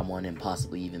 helping someone and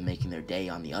possibly even making their day,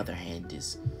 on the other hand,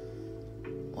 is,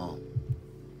 well,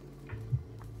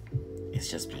 it's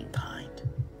just being kind.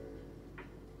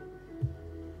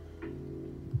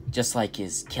 Just like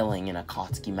is killing an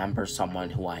Akatsuki member someone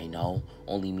who I know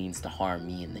only means to harm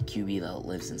me and the Kyuubi that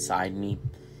lives inside me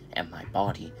and my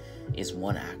body is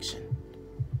one action.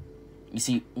 You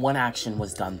see, one action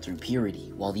was done through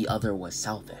purity, while the other was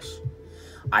selfish.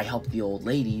 I helped the old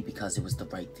lady because it was the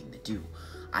right thing to do.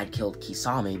 I killed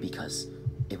Kisame because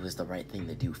it was the right thing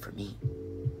to do for me.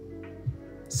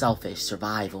 Selfish,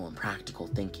 survival, and practical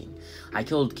thinking. I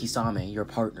killed Kisame, your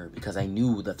partner, because I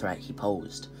knew the threat he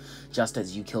posed, just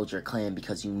as you killed your clan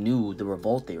because you knew the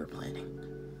revolt they were planning,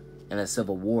 and a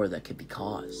civil war that could be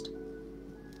caused,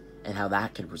 and how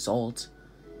that could result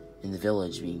in the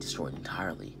village being destroyed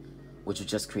entirely, which would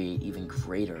just create even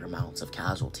greater amounts of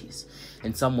casualties.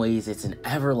 In some ways, it's an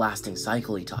everlasting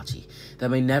cycle, Itachi, that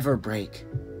may never break,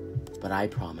 but I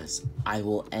promise I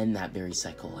will end that very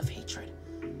cycle of hatred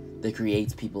that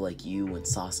creates people like you and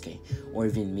Sasuke, or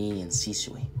even me and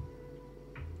Shisui.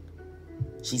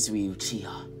 Shisui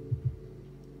Uchiha.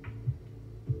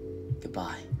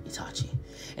 Goodbye, Itachi.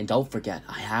 And don't forget,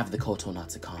 I have the Koto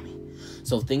Natsukami.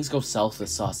 So if things go south with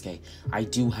Sasuke, I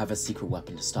do have a secret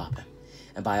weapon to stop him.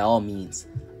 And by all means,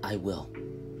 I will.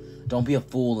 Don't be a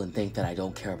fool and think that I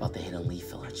don't care about the Hidden Leaf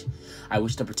Village. I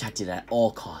wish to protect it at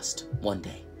all cost, one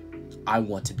day. I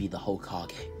want to be the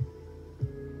Hokage.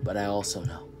 But I also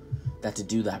know that to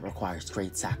do that requires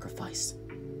great sacrifice.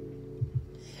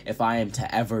 If I am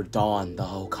to ever don the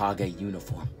Hokage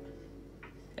uniform,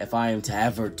 if I am to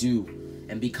ever do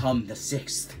and become the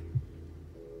 6th,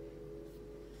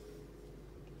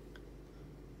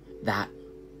 that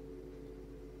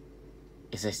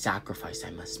is a sacrifice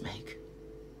I must make.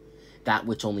 That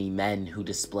which only men who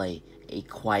display a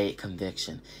quiet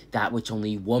conviction, that which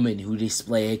only women who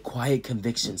display a quiet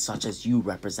conviction such as you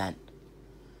represent.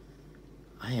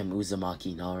 I am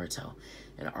Uzumaki Naruto,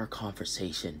 and our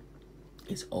conversation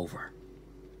is over,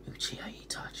 Uchiha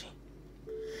Itachi.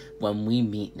 When we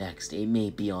meet next, it may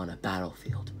be on a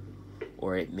battlefield,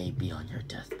 or it may be on your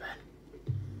deathbed.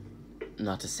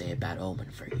 Not to say a bad omen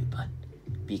for you, but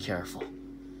be careful.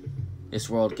 This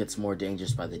world gets more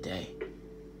dangerous by the day,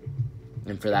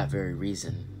 and for that very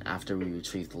reason, after we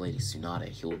retrieve the Lady Tsunade,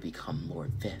 he will become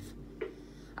Lord 5th.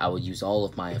 I will use all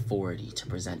of my authority to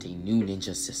present a new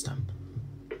ninja system.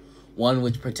 One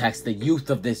which protects the youth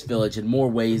of this village in more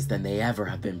ways than they ever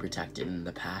have been protected in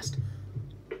the past.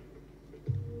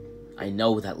 I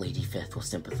know that Lady 5th will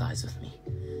sympathize with me,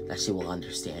 that she will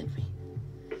understand me.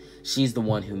 She's the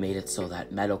one who made it so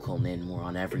that medical nin were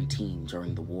on every team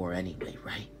during the war anyway,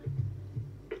 right?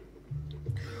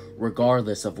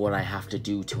 Regardless of what I have to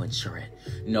do to ensure it,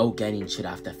 no genin should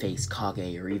have to face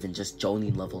Kage or even just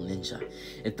Jonin level ninja.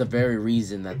 It's the very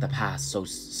reason that the past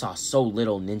saw so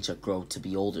little ninja grow to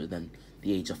be older than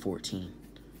the age of 14.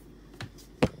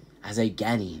 As a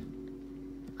genin,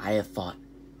 I have fought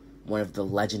one of the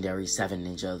legendary 7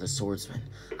 ninja of the swordsman.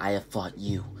 I have fought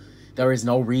you. There is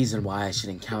no reason why I should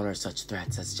encounter such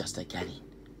threats as just a genin.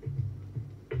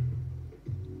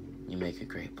 You make a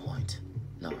great point,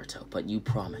 Naruto, but you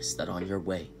promised that on your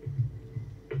way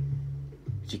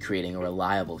to creating a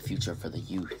reliable future for the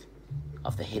youth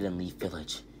of the Hidden Leaf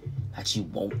Village, that you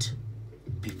won't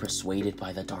be persuaded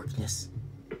by the darkness,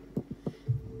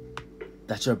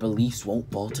 that your beliefs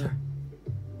won't falter.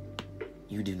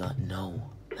 You do not know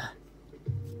that.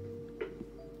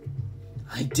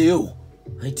 I do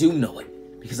know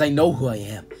it, because I know who I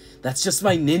am. That's just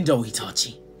my Nindo,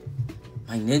 Itachi.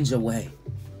 My ninja way.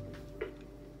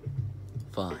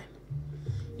 Fine.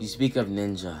 You speak of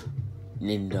ninja,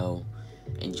 Nindo,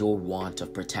 and your want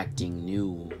of protecting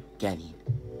new genin.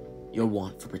 Your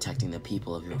want for protecting the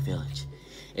people of your village.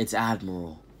 It's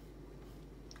admirable,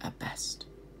 at best.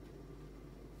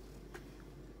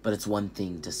 But it's one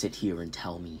thing to sit here and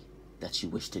tell me that you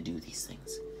wish to do these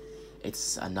things.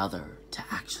 It's another to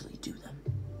actually do them.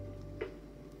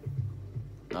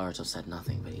 Naruto said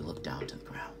nothing, but he looked down to the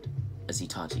ground as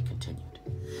Itachi continued.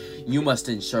 You must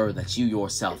ensure that you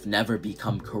yourself never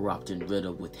become corrupt and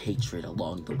riddled with hatred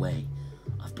along the way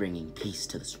of bringing peace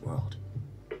to this world.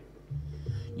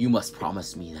 You must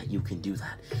promise me that you can do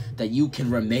that you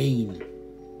can remain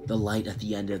the light at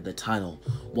the end of the tunnel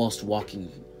whilst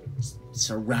walking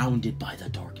surrounded by the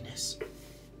darkness.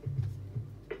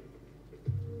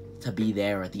 To be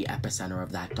there at the epicenter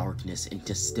of that darkness and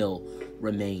to still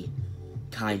remain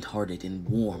kind-hearted and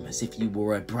warm as if you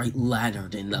were a bright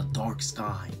lantern in the dark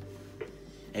sky.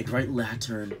 A bright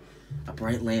lantern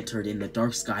in the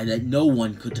dark sky that no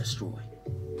one could destroy.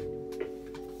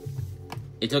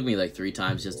 It took me like 3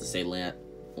 times just to say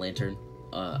lantern.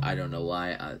 I don't know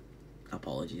why.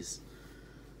 Apologies.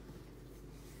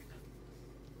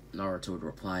 Naruto would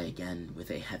reply again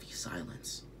with a heavy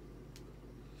silence.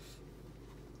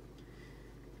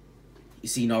 You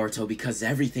see, Naruto, because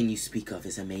everything you speak of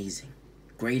is amazing.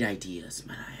 Great ideas,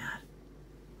 might I add.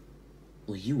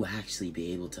 Will you actually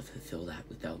be able to fulfill that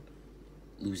without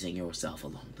losing yourself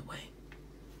along the way?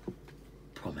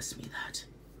 Promise me that.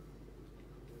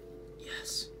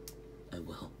 Yes, I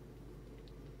will.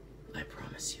 I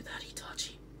promise you that,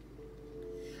 Itachi.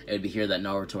 It would be here that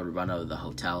Naruto would run out of the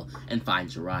hotel and find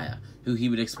Jiraiya, who he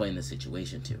would explain the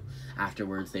situation to.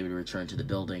 Afterwards, they would return to the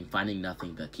building, finding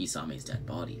nothing but Kisame's dead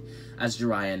body, as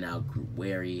Jiraiya now grew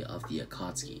wary of the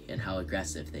Akatsuki and how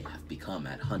aggressive they have become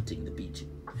at hunting the Biju.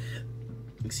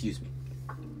 Excuse me.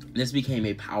 This became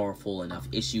a powerful enough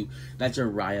issue that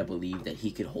Jiraiya believed that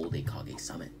he could hold a Kage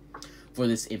summit. For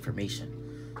this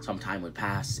information, some time would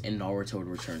pass, and Naruto would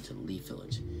return to the Leaf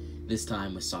Village. This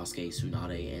time with Sasuke,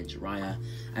 Tsunade, and Jiraiya,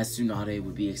 as Tsunade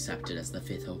would be accepted as the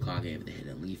 5th Hokage of the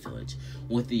Hidden Leaf Village,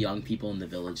 with the young people in the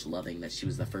village loving that she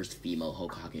was the first female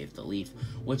Hokage of the Leaf,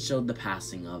 which showed the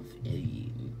passing of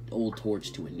an old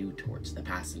torch to a new torch, the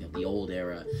passing of the old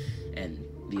era, and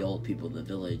the old people of the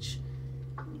village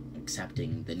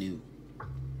accepting the new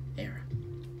era.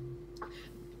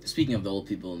 Speaking of the old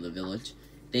people in the village,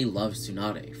 they loved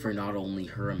Tsunade for not only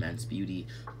her immense beauty,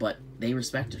 but they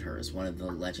respected her as one of the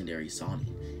legendary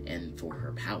Sannin, and for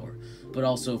her power, but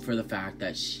also for the fact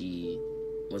that she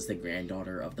was the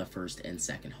granddaughter of the 1st and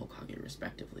 2nd Hokage,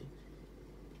 respectively.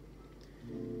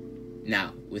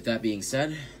 Now, with that being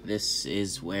said, this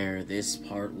is where this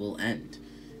part will end.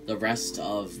 The rest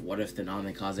of What If the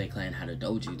Namikaze Clan Had a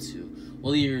Dojutsu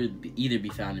will either be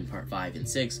found in Part 5 and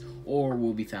 6, or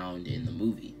will be found in the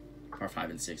movie. Part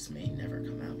 5 and 6 may never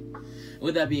come out.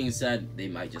 With that being said, they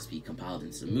might just be compiled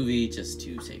into the movie just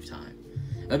to save time.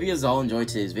 I hope you guys all enjoyed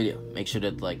today's video. Make sure to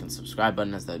hit the like and subscribe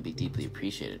button, as that would be deeply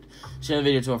appreciated. Share the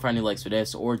video to a friend who likes for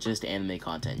this, or just anime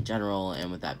content in general.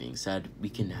 And with that being said, we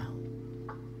can now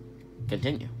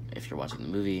continue if you're watching the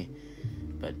movie.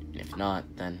 But if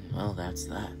not, then, well, that's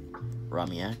that.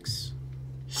 Rami X,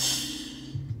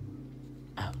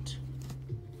 out.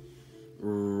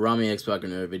 Rami back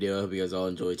another video. I hope you guys all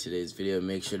enjoyed today's video.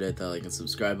 Make sure to hit that like and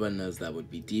subscribe button, as that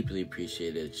would be deeply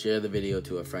appreciated. Share the video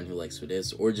to a friend who likes what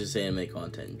this or just anime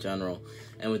content in general.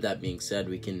 And with that being said,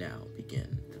 we can now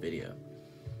begin the video.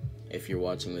 If you're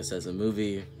watching this as a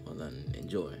movie, well then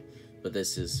enjoy. But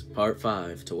this is part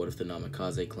 5 to What If the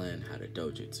Namikaze Clan Had a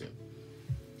Dojutsu.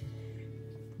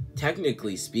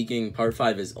 Technically speaking, part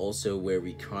 5 is also where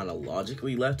we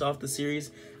chronologically left off the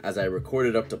series, as I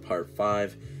recorded up to part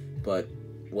 5, but,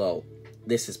 well,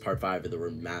 this is part 5 of the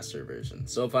remastered version.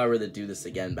 So if I were to do this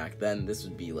again back then, this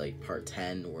would be like part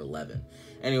 10 or 11.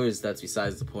 Anyways, that's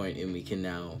besides the point, and we can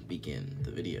now begin the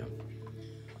video.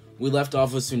 We left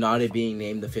off with Tsunade being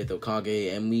named the 5th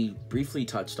Hokage, and we briefly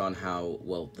touched on how,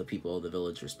 well, the people of the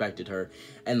village respected her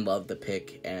and loved the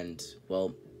pick and,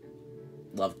 well,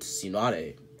 loved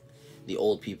Tsunade. The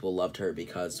old people loved her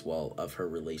because, well, of her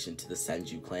relation to the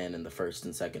Senju clan and the 1st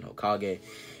and 2nd Hokage,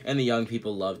 and the young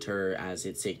people loved her as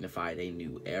it signified a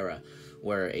new era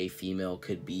where a female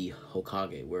could be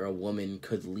Hokage, where a woman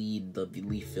could lead the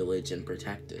Leaf Village and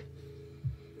protect it.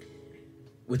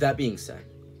 With that being said,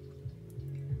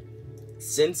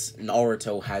 since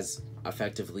Naruto has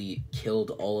effectively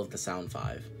killed all of the Sound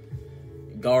Five,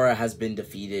 Gaara has been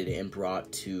defeated and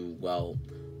brought to, well,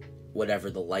 whatever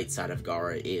the light side of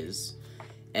Gaara is,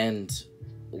 and,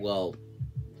 well,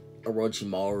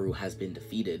 Orochimaru has been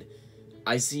defeated.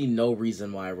 I see no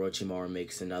reason why Orochimaru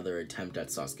makes another attempt at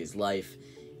Sasuke's life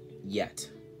yet.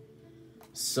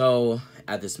 So,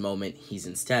 at this moment, he's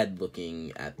instead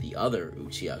looking at the other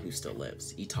Uchiha who still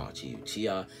lives, Itachi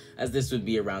Uchiha, as this would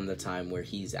be around the time where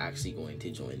he's actually going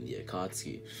to join the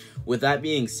Akatsuki. With that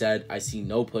being said, I see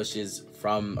no pushes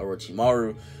from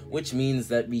Orochimaru, which means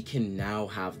that we can now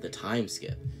have the time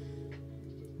skip.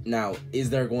 Now,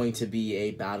 is there going to be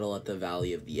a battle at the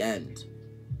Valley of the End?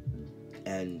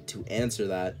 And to answer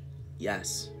that,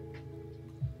 yes.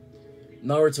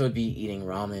 Naruto would be eating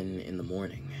ramen in the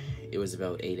morning. It was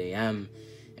about 8 a.m.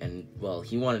 and, well,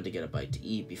 he wanted to get a bite to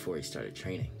eat before he started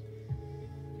training.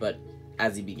 But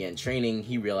as he began training,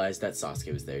 he realized that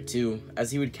Sasuke was there too,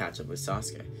 as he would catch up with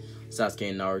Sasuke.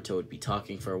 Sasuke and Naruto would be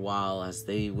talking for a while as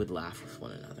they would laugh with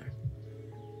one another.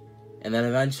 And then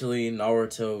eventually,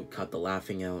 Naruto cut the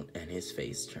laughing out and his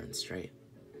face turned straight.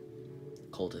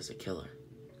 Cold as a killer.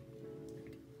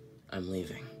 I'm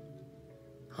leaving.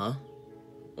 Huh?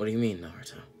 What do you mean,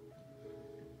 Naruto?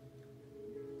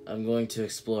 I'm going to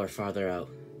explore farther out.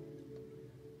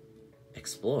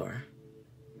 Explore?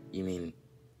 You mean,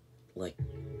 like,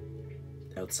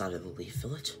 outside of the Leaf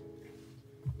Village?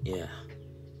 Yeah.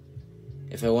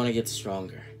 If I want to get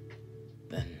stronger,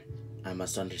 then I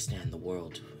must understand the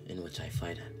world in which I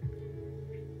fight in.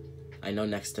 I know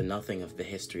next to nothing of the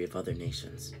history of other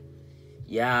nations.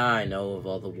 Yeah, I know of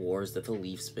all the wars that the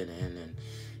Leaf's been in, and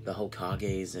the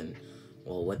Hokages, and,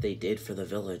 well, what they did for the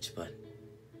village, but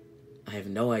I have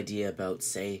no idea about,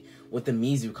 say, what the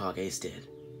Mizukages did.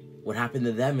 What happened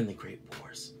to them in the Great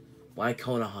Wars. Why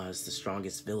Konoha is the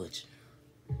strongest village,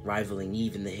 rivaling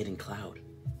even the Hidden Cloud.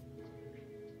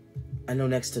 I know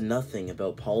next to nothing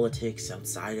about politics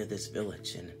outside of this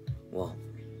village, and, well,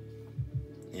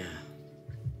 yeah.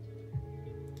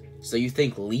 So you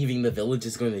think leaving the village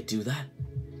is going to do that?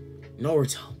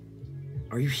 Naruto,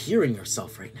 are you hearing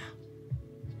yourself right now?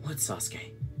 What,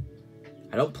 Sasuke?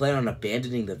 I don't plan on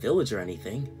abandoning the village or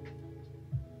anything.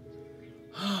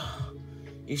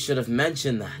 You should have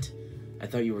mentioned that. I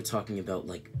thought you were talking about,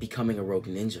 like, becoming a rogue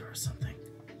ninja or something.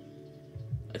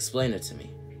 Explain it to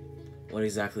me. What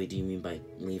exactly do you mean by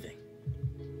leaving?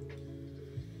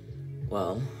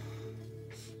 Well,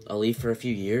 I'll leave for a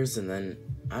few years and then,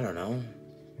 I don't know,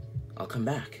 I'll come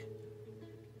back.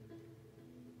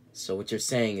 So what you're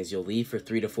saying is you'll leave for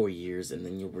 3 to 4 years and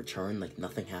then you'll return like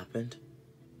nothing happened?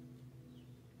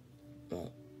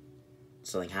 Well,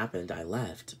 something happened, I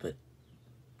left, but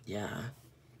yeah.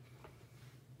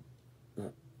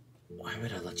 Well, why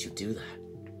would I let you do that?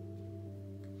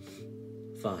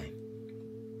 Fine.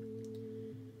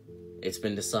 It's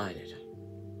been decided.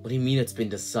 What do you mean it's been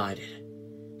decided?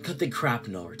 Cut the crap,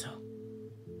 Naruto.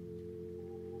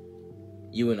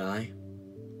 You and I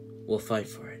will fight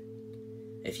for it.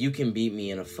 If you can beat me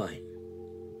in a fight,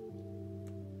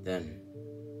 then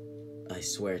I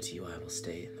swear to you I will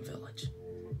stay in the village.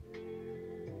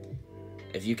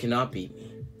 If you cannot beat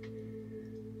me,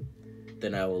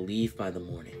 then I will leave by the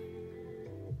morning.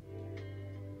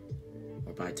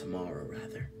 Or by tomorrow,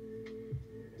 rather.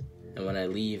 And when I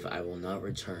leave, I will not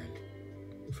return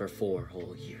for 4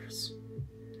 whole years.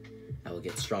 I will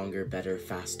get stronger, better,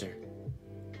 faster.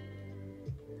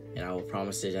 And I will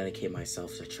promise to dedicate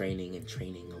myself to training and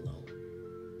training alone.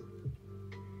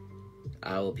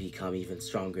 I will become even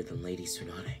stronger than Lady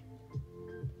Tsunade.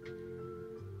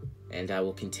 And I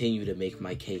will continue to make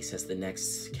my case as the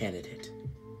next candidate,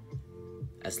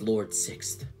 as Lord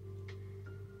Sixth.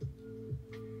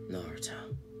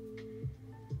 Naruto.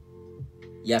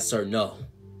 Yes or no?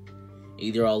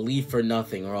 Either I'll leave for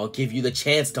nothing, or I'll give you the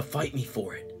chance to fight me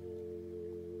for it.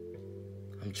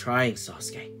 I'm trying,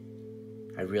 Sasuke.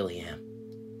 I really am.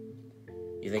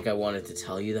 You think I wanted to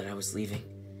tell you that I was leaving?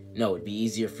 No, it'd be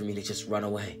easier for me to just run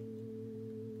away.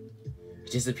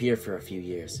 Disappear for a few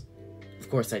years. Of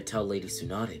course, I'd tell Lady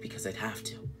Tsunade because I'd have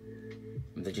to.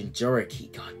 I'm the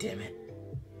Jinchuriki, goddammit.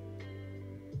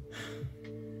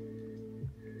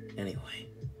 Anyway,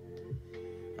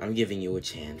 I'm giving you a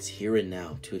chance here and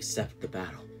now to accept the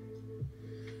battle.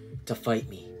 To fight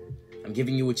me. I'm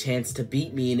giving you a chance to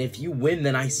beat me, and if you win,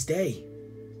 then I stay.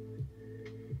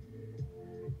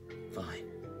 Fine.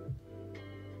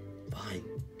 Fine.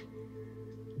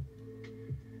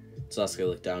 Sasuke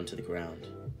looked down to the ground.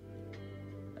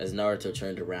 As Naruto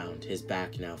turned around, his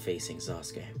back now facing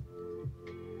Sasuke.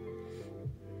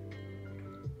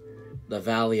 The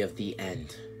Valley of the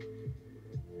End.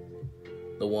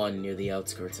 The one near the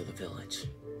outskirts of the village.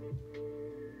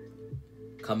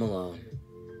 Come alone.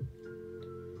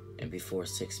 And before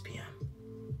 6 p.m.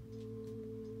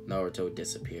 Naruto would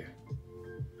disappear.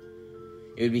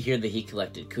 It would be here that he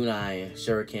collected kunai,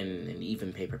 shuriken, and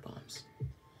even paper bombs,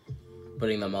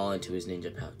 putting them all into his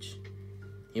ninja pouch.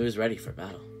 He was ready for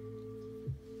battle.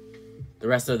 The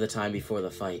rest of the time before the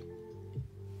fight,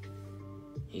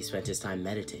 he spent his time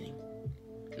meditating.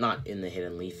 Not in the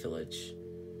Hidden Leaf Village,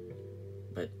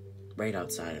 but right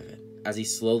outside of it, as he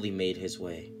slowly made his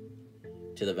way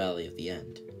to the Valley of the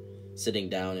End, sitting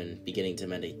down and beginning to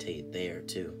meditate there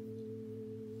too.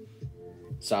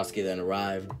 Sasuke then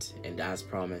arrived, and as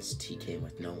promised, he came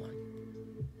with no one.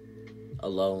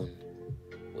 Alone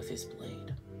with his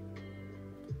blade.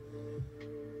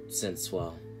 Since,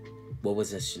 well, what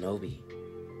was a shinobi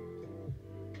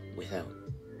without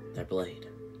their blade?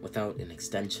 Without an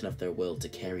extension of their will to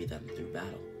carry them through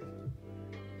battle?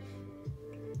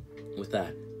 With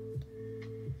that,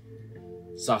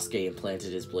 Sasuke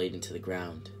implanted his blade into the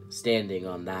ground, standing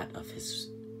on that of his,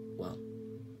 well,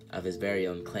 of his very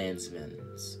own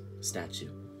clansman's statue,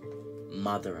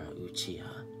 Madara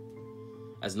Uchiha,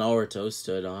 as Naruto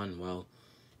stood on, well,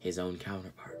 his own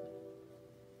counterpart,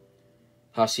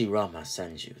 Hashirama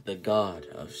Senju, the god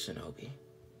of shinobi.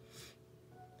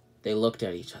 They looked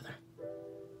at each other.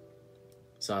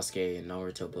 Sasuke and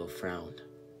Naruto both frowned.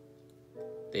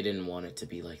 They didn't want it to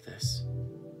be like this.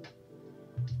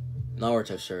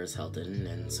 Naruto sure as hell didn't,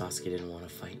 and Sasuke didn't want to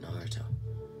fight Naruto.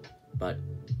 But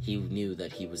he knew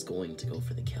that he was going to go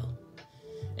for the kill.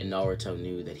 And Naruto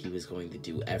knew that he was going to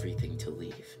do everything to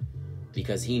leave.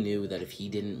 Because he knew that if he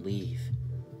didn't leave,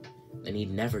 then he'd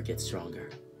never get stronger.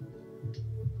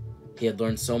 He had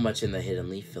learned so much in the Hidden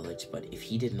Leaf Village, but if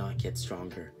he did not get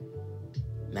stronger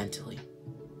mentally,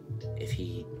 if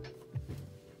he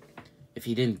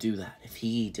didn't do that, if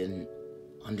he didn't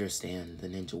understand the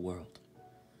ninja world,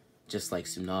 just like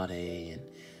Tsunade and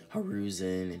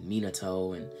Hiruzen and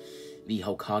Minato and the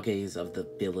Hokages of the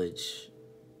village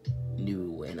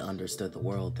knew and understood the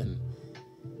world, then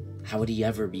how would he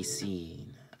ever be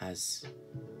seen as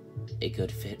a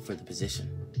good fit for the position?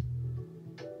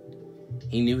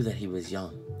 He knew that he was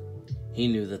young. He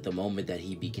knew that the moment that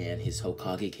he began his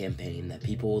Hokage campaign, that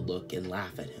people would look and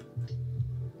laugh at him.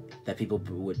 That people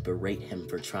would berate him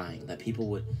for trying. That people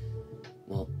would,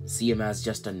 well, see him as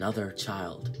just another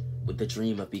child with the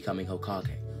dream of becoming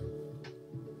Hokage.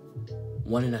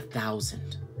 1 in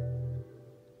 1,000.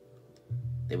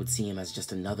 They would see him as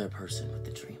just another person with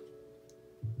the dream.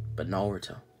 But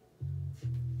Naruto,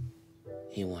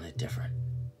 he wanted different.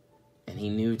 And he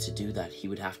knew to do that, he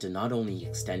would have to not only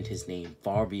extend his name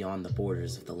far beyond the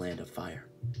borders of the Land of Fire,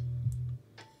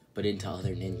 but into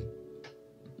other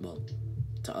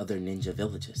ninja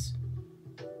villages,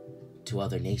 to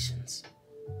other nations.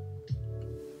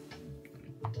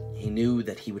 He knew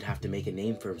that he would have to make a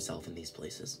name for himself in these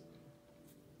places.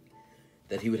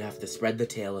 That he would have to spread the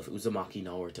tale of Uzumaki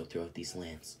Naruto throughout these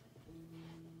lands.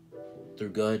 Through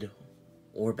good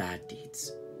or bad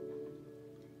deeds.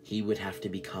 He would have to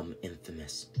become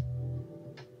infamous.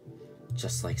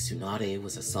 Just like Tsunade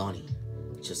was a Sani.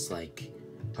 Just like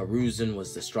Hiruzen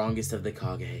was the strongest of the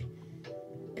Kage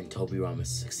and Tobirama's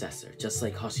successor. Just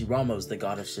like Hashirama was the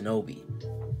god of shinobi.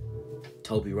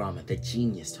 Tobirama, the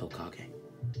genius Hokage,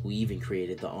 who even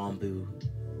created the Anbu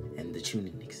and the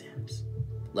Chunin exams,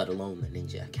 let alone the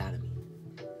Ninja Academy.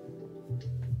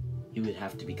 He would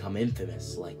have to become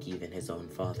infamous like even his own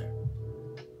father,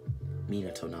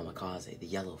 Minato Namikaze, the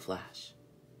Yellow Flash.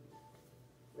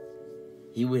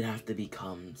 he would have to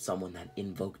become someone that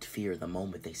invoked fear the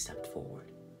moment they stepped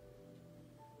forward.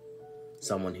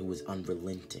 Someone who was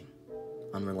unrelenting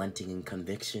in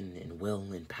conviction, in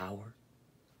will, in power.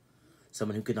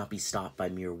 Someone who could not be stopped by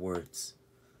mere words.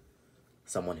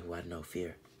 Someone who had no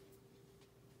fear.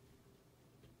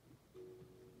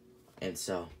 And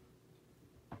so,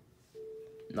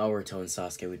 Naruto and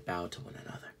Sasuke would bow to one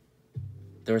another.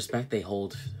 The respect they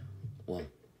hold, well,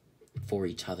 for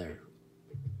each other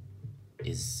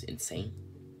is insane.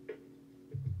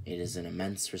 It is an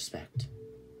immense respect,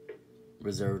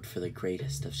 reserved for the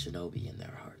greatest of shinobi in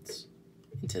their hearts.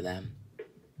 And to them,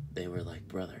 they were like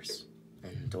brothers,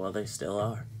 and well, they still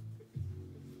are.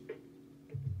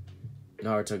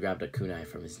 Naruto grabbed a kunai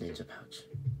from his ninja pouch,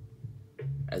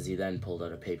 as he then pulled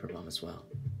out a paper bomb as well,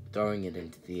 throwing it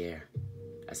into the air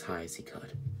as high as he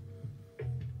could.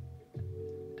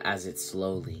 As it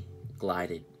slowly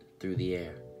glided through the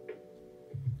air,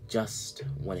 just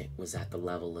when it was at the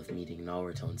level of meeting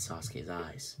Naruto and Sasuke's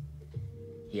eyes,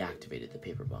 he activated the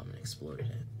paper bomb and exploded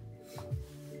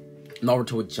it.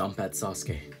 Naruto would jump at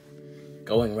Sasuke,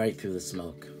 going right through the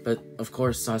smoke, but of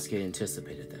course Sasuke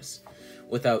anticipated this,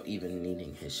 without even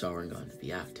needing his Sharingan to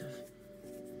be active.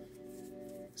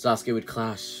 Sasuke would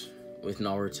clash with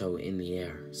Naruto in the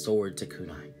air, sword to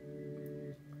kunai.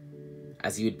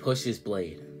 As he would push his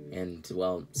blade, and,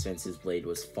 well, since his blade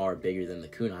was far bigger than the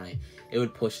kunai, it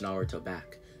would push Naruto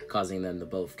back, causing them to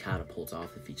both catapult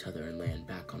off of each other and land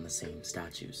back on the same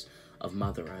statues of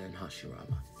Madara and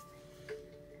Hashirama.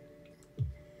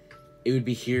 It would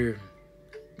be here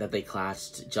that they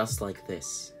clashed just like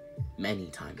this, many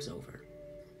times over.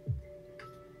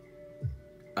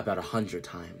 About 100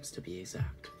 times, to be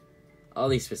exact.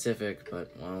 Oddly specific,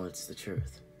 but, well, it's the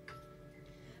truth.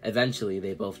 Eventually,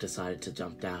 they both decided to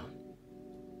jump down,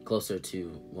 closer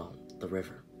to, well, the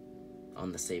river,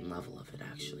 on the same level of it,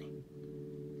 actually.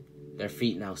 Their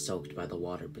feet now soaked by the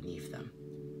water beneath them.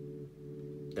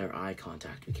 Their eye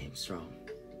contact became strong.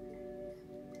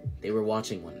 They were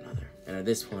watching one another, and at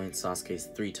this point, Sasuke's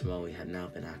 3 Tomoe had now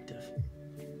been active.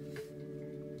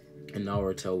 And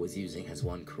Naruto was using his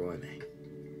 1 Kuroime.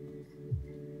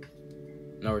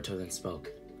 Naruto then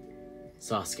spoke.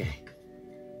 "Sasuke,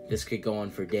 this could go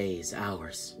on for days,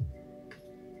 hours.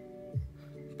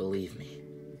 Believe me,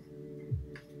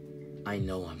 I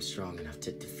know I'm strong enough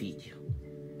to defeat you.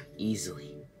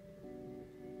 Easily.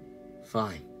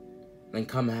 Fine. Then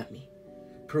come at me.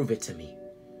 Prove it to me.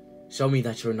 Show me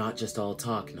that you're not just all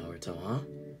talk, Naruto, huh?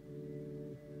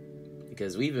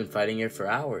 Because we've been fighting here for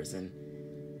hours, and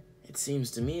it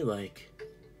seems to me like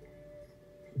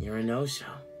you're a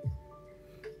no-show.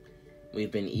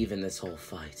 We've been even this whole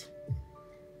fight.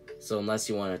 So unless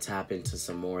you want to tap into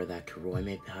some more of that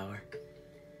Kuroime power,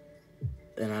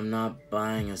 then I'm not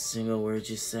buying a single word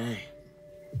you say."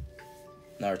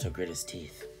 Naruto grit his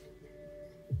teeth.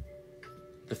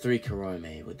 The 3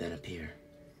 Kuroime would then appear.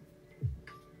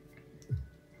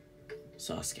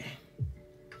 "Sasuke,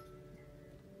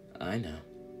 I know.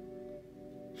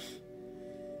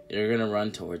 You're gonna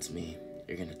run towards me.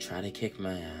 You're gonna try to kick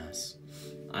my ass.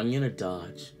 I'm gonna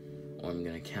dodge, or I'm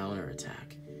gonna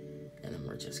counterattack, and then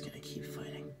we're just gonna keep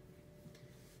fighting."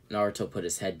 Naruto put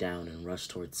his head down and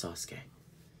rushed towards Sasuke.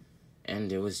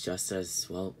 And it was just as,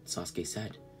 well, Sasuke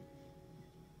said.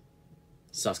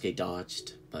 Sasuke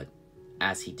dodged, but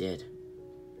as he did,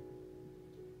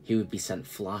 he would be sent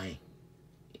flying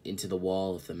into the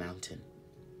wall of the mountain.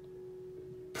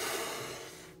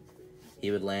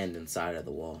 He would land inside of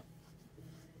the wall,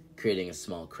 creating a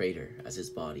small crater as his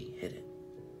body hit it.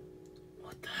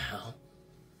 What the hell?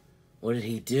 What did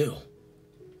he do?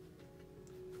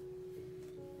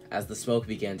 As the smoke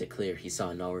began to clear, he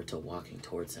saw Naruto walking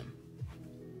towards him.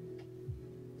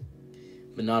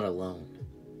 But not alone,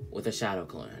 with a shadow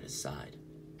clone at his side.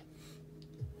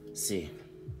 See,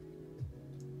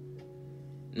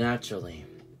 naturally,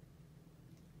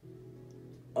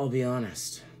 I'll be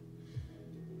honest,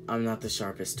 I'm not the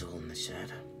sharpest tool in the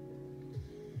shed.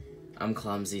 I'm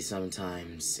clumsy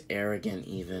sometimes, arrogant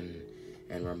even,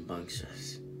 and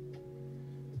rambunctious.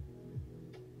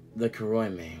 The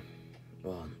Kuroime,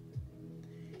 well,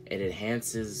 it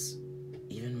enhances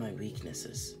even my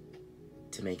weaknesses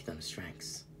to make them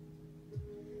strengths.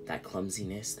 That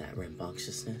clumsiness, that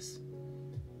rambunctiousness,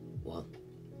 well,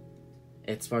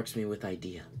 it sparks me with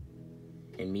idea.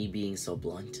 And me being so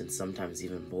blunt and sometimes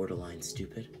even borderline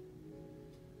stupid,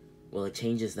 well, it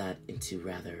changes that into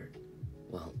rather,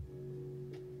 well,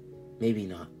 maybe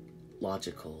not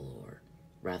logical or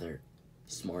rather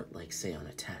smart like say on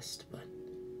a test, but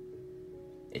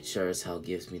it sure as hell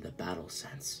gives me the battle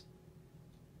sense.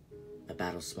 The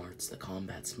battle smarts, the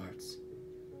combat smarts.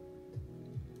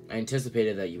 I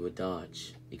anticipated that you would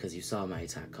dodge because you saw my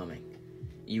attack coming.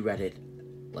 You read it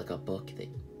like a book that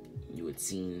you had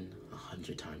seen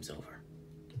 100 times over.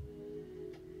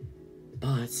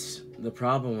 But the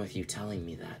problem with you telling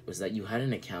me that was that you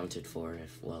hadn't accounted for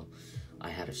if, well, I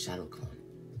had a shadow clone.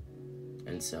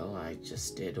 And so I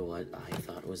just did what I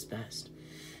thought was best.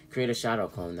 Create a shadow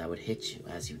clone that would hit you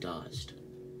as you dodged.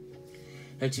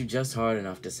 Hit you just hard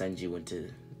enough to send you into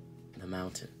the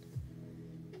mountain.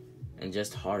 And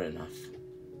just hard enough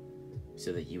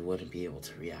so that you wouldn't be able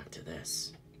to react to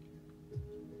this.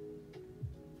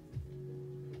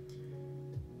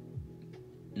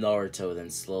 Naruto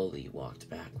then slowly walked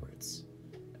backwards,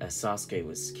 as Sasuke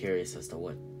was curious as to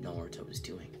what Naruto was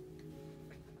doing.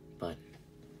 But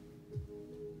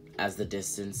as the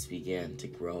distance began to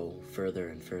grow further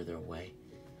and further away,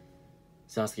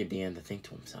 Sasuke began to think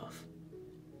to himself,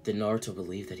 did Naruto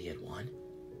believe that he had won?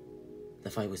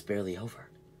 The fight was barely over.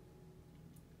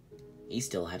 He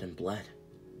still hadn't bled,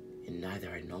 and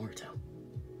neither had Naruto.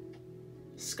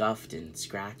 Scuffed and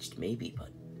scratched, maybe,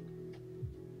 but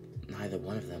neither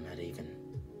one of them had even...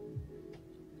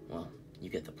 Well, you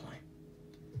get the point.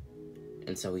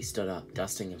 And so he stood up,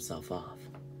 dusting himself off,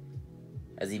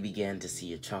 as he began to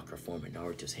see a chakra form in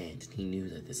Naruto's hand, and he knew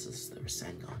that this was the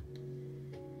Rasengan.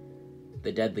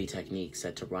 The deadly technique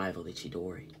said to rival the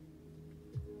Chidori.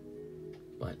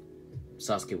 But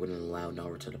Sasuke wouldn't allow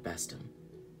Naruto to best him.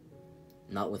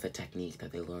 Not with a technique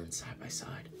that they learned side by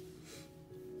side.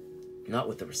 Not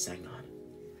with the Rasengan.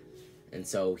 And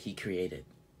so he created,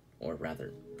 or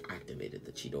rather activated,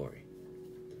 the Chidori.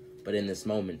 But in this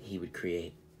moment, he would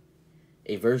create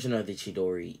a version of the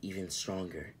Chidori even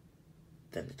stronger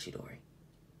than the Chidori.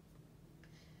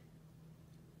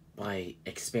 By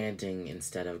expanding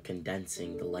instead of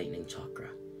condensing the lightning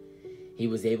chakra, he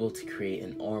was able to create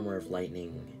an armor of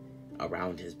lightning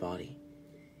around his body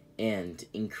and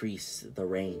increase the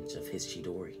range of his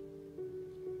Chidori.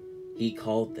 He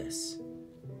called this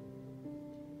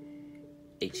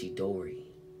a Chidori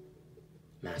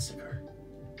massacre.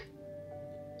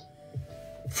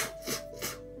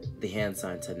 The hand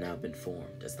signs had now been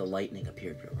formed as the lightning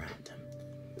appeared around him.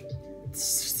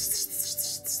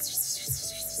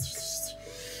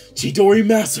 Chidori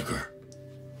massacre,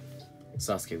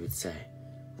 Sasuke would say,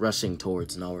 rushing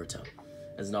towards Naruto,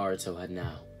 as Naruto had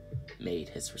now made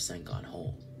his Rasengan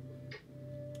whole.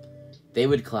 They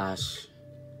would clash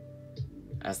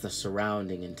as the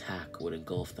surrounding attack would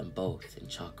engulf them both in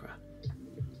chakra.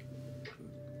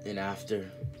 And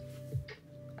after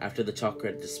the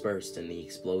chakra dispersed and the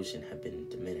explosion had been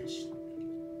diminished,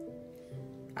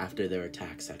 after their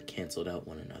attacks had cancelled out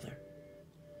one another,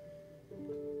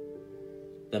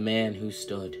 the man who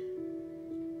stood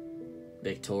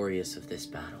victorious of this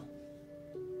battle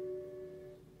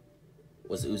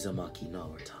was Uzumaki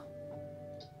Naruto.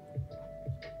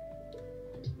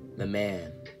 The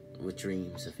man with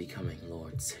dreams of becoming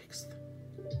Lord Sixth.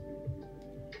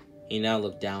 He now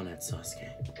looked down at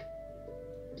Sasuke.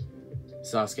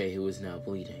 Sasuke, who was now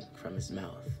bleeding from his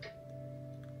mouth.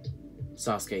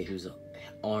 Sasuke, whose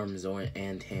arms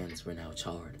and hands were now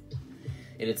charred.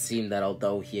 It had seemed that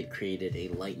although he had created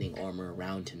a lightning armor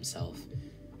around himself,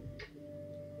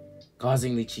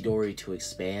 causing the Chidori to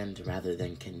expand rather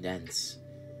than condense,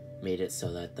 made it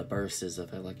so that the bursts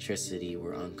of electricity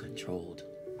were uncontrolled.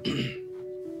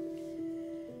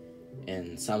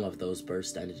 And some of those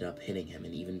bursts ended up hitting him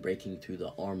and even breaking through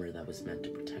the armor that was meant to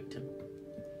protect him.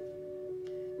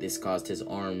 This caused his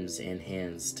arms and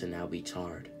hands to now be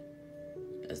charred,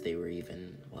 as they were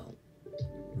even, well,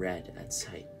 red at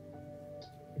sight.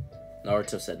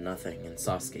 Naruto said nothing, and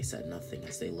Sasuke said nothing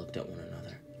as they looked at one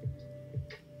another.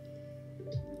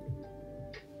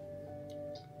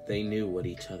 They knew what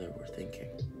each other were thinking.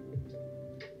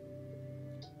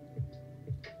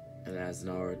 And as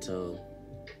Naruto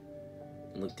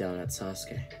looked down at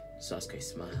Sasuke, Sasuke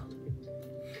smiled.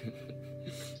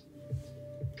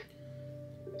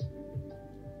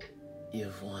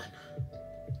 You've won,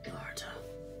 Naruto.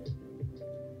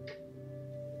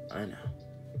 I know.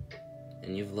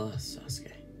 And you've lost,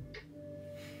 Sasuke.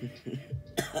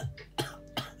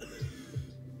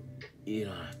 You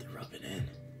don't have to rub it in.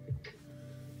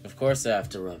 Of course I have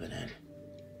to rub it in.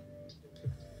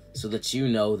 So that you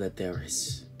know that there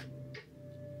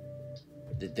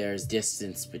is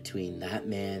distance between that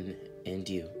man and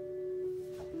you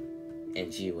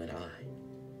and I.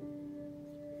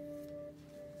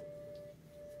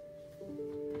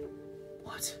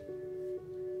 What?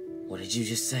 What did you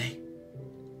just say?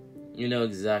 You know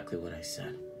exactly what I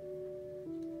said.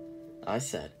 I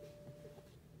said,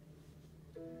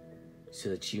 so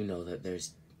that you know that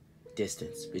there's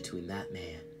distance between that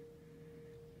man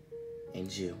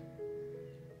and you,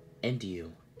 and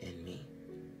you, and me.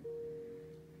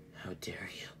 How dare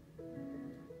you?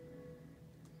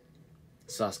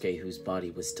 Sasuke, whose body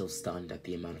was still stunned at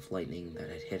the amount of lightning that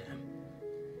had hit him,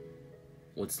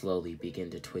 would slowly begin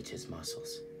to twitch his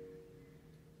muscles.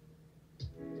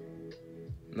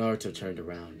 Naruto turned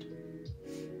around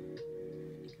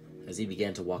as he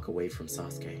began to walk away from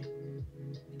Sasuke,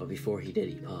 but before he did,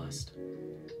 he paused.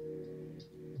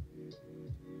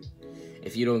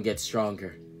 If you don't get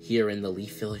stronger here in the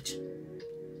Leaf Village,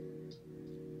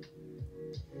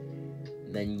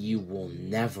 then you will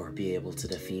never be able to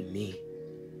defeat me,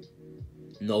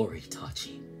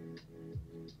 Itachi.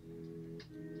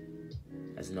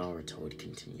 As Naruto would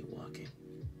continue walking,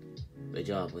 the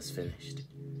job was finished.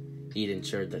 He'd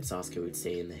ensured that Sasuke would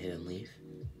stay in the Hidden Leaf.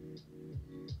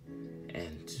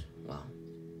 And, well,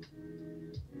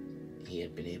 he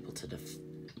had been able to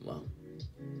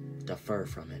defer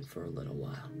from it for a little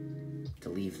while, to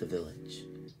leave the village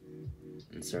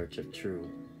in search of true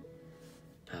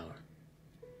power.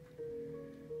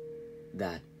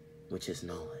 That which is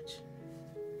knowledge.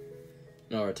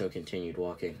 Naruto continued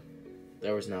walking.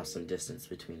 There was now some distance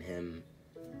between him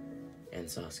and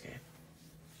Sasuke.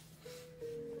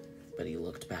 But he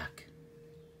looked back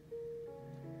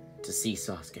to see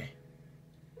Sasuke.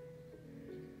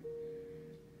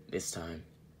 This time,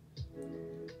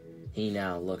 he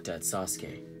now looked at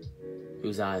Sasuke,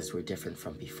 whose eyes were different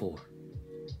from before.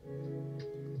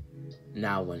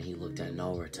 Now when he looked at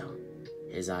Naruto,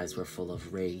 his eyes were full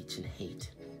of rage and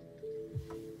hate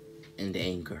and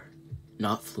anger,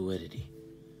 not fluidity.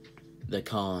 The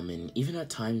calm and even at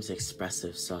times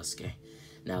expressive Sasuke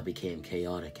now became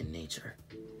chaotic in nature.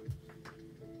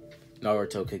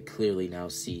 Naruto could clearly now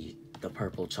see the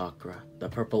purple chakra, the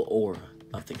purple aura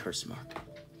of the curse mark.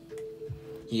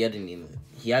 He hadn't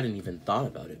even thought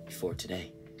about it before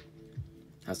today.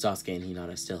 How Sasuke and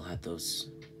Hinata still had those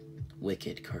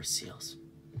wicked curse seals.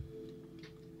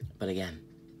 But again,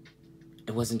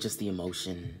 it wasn't just the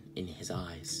emotion in his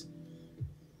eyes.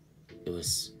 It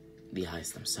was the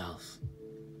eyes themselves.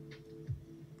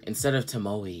 Instead of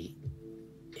Tomoe,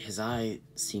 his eye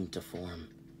seemed to form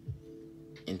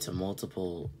into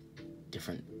multiple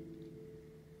different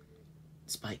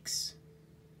spikes.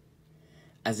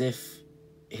 As if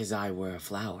his eye were a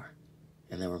flower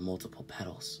and there were multiple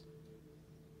petals.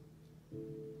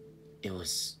 It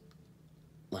was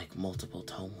like multiple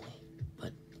Tomoe,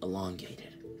 but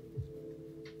elongated.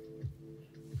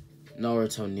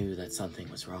 Naruto knew that something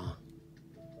was wrong.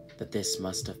 That this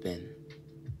must have been,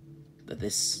 that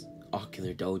this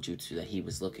ocular dojutsu that he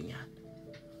was looking at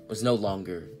was no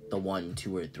longer the 1,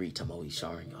 2, or 3 Tomoe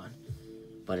Sharingan,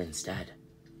 but instead,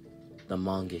 the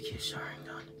Mangekyo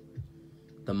Sharingan.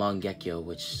 The Mangekyo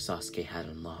which Sasuke had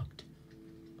unlocked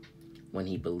when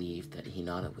he believed that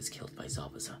Hinata was killed by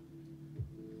Zabuza.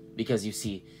 Because you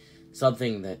see,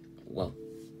 something that, well,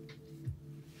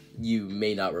 you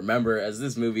may not remember, as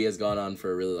this movie has gone on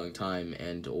for a really long time,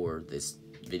 and or this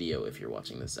video, if you're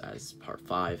watching this as part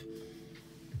 5,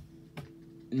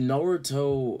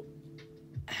 Naruto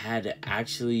had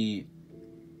actually,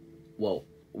 well,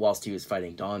 whilst he was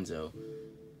fighting Danzo,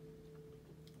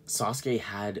 Sasuke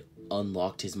had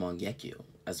unlocked his Mangekyo,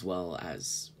 as well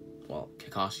as, well,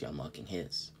 Kakashi unlocking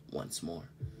his once more.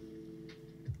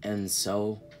 And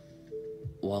so,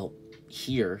 well,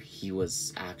 here he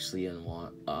was actually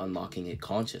unlocking it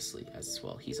consciously, as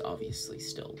well. He's obviously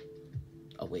still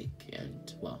awake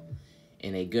and, well,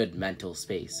 in a good mental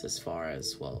space as far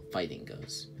as, well, fighting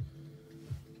goes.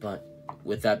 But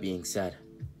with that being said,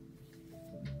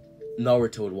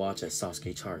 Naruto would watch as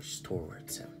Sasuke charged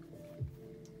towards him.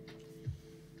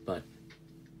 But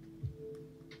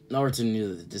Naruto knew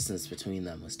that the distance between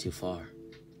them was too far.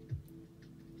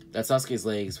 That Sasuke's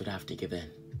legs would have to give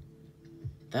in.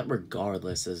 That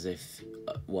regardless of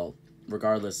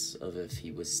if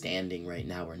he was standing right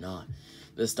now or not,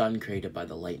 the stun created by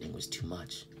the lightning was too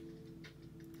much.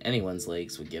 Anyone's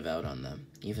legs would give out on them,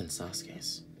 even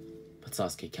Sasuke's. But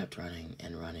Sasuke kept running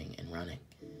and running and running.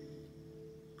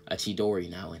 A Chidori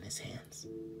now in his hands.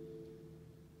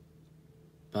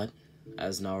 But,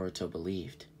 as Naruto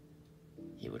believed,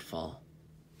 he would fall.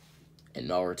 And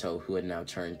Naruto, who had now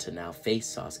turned to now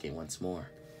face Sasuke once more,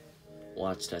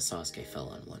 watched as Sasuke fell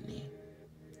on one knee,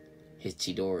 his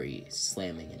Chidori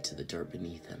slamming into the dirt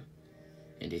beneath him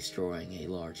and destroying a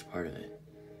large part of it,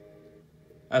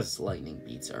 as lightning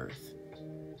beats earth.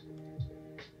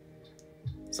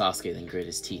 Sasuke then grit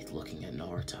his teeth looking at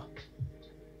Naruto.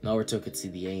 Naruto could see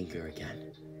the anger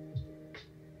again,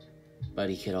 but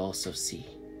he could also see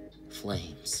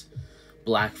flames,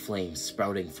 black flames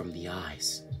sprouting from the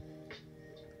eyes,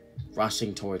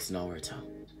 rushing towards Naruto.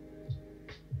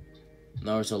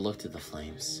 Naruto looked at the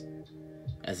flames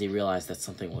as he realized that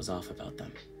something was off about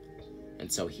them,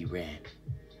 and so he ran.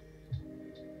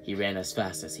 He ran as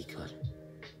fast as he could,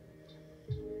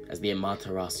 as the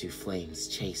Amaterasu flames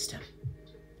chased him.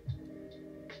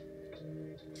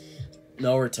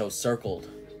 Naruto circled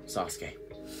Sasuke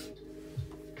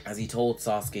as he told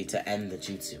Sasuke to end the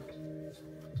jutsu,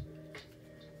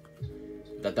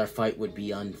 that their fight would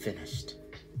be unfinished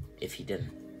if he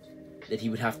didn't, that he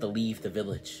would have to leave the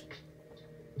village,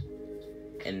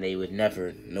 and they would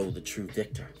never know the true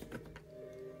victor.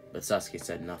 But Sasuke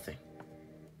said nothing.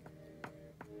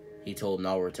 He told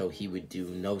Naruto he would do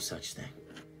no such thing,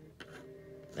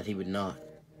 that he would not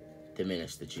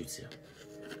diminish the jutsu.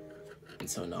 And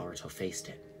so Naruto faced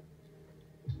it.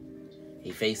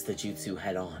 He faced the jutsu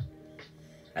head on,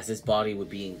 as his body would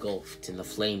be engulfed in the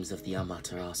flames of the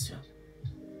Amaterasu,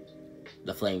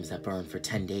 the flames that burn for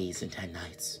 10 days and 10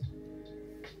 nights.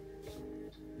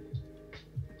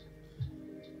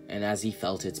 And as he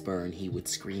felt its burn, he would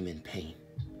scream in pain,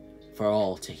 for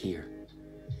all to hear.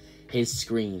 His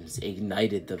screams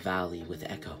ignited the valley with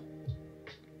echo.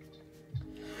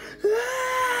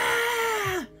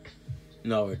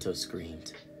 Naruto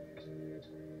screamed.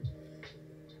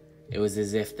 It was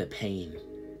as if the pain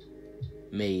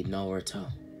made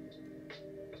Naruto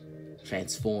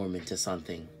transform into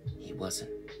something he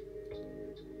wasn't.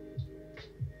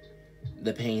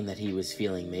 The pain that he was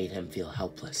feeling made him feel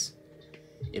helpless.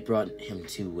 It brought him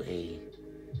to a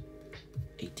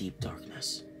deep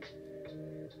darkness.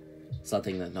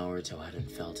 Something that Naruto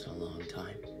hadn't felt in a long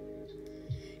time.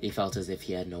 He felt as if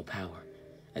he had no power,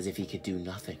 as if he could do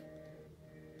nothing,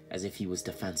 as if he was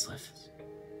defenseless.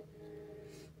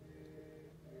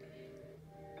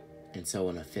 And so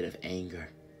in a fit of anger,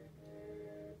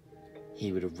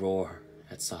 he would roar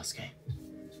at Sasuke.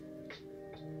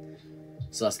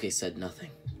 Sasuke said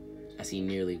nothing, as he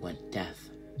nearly went deaf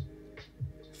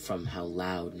from how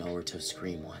loud Naruto's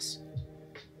scream was.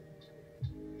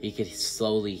 He could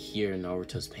slowly hear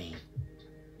Naruto's pain,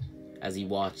 as he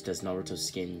watched as Naruto's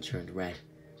skin turned red.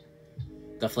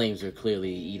 The flames were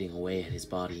clearly eating away at his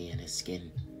body and his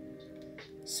skin.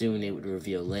 Soon it would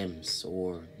reveal limbs,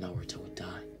 or Naruto would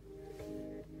die.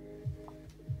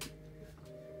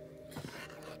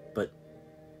 But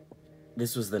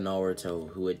this was the Naruto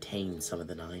who had tamed some of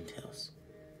the Nine Tails.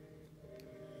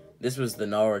 This was the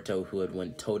Naruto who had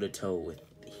went toe-to-toe with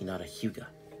Hinata Hyuga.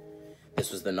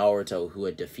 This was the Naruto who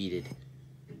had defeated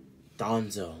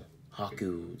Danzo,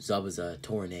 Haku, Zabuza,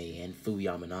 Torne, and Fu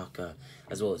Yamanaka,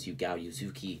 as well as Yugao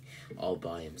Yuzuki, all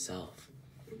by himself.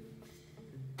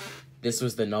 This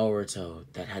was the Naruto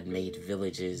that had made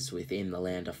villages within the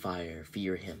Land of Fire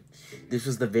fear him. This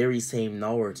was the very same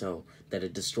Naruto that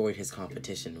had destroyed his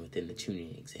competition within the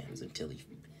Chunin exams until he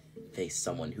faced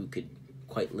someone who could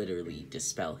quite literally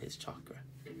dispel his chakra.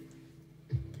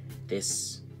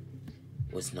 This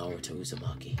was Naruto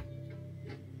Uzumaki,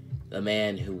 the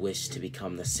man who wished to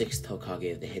become the 6th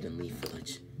Hokage of the Hidden Leaf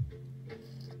Village,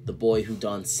 the boy who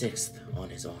donned 6th on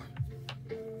his arm,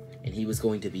 and he was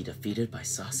going to be defeated by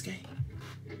Sasuke.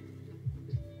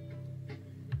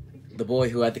 The boy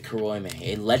who had the Kuroime,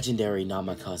 a legendary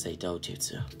Namikaze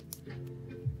Dojutsu.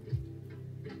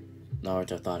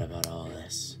 Naruto thought about all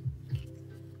this,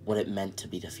 what it meant to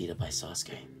be defeated by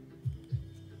Sasuke,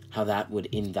 how that would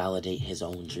invalidate his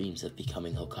own dreams of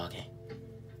becoming Hokage.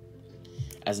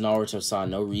 As Naruto saw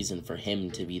no reason for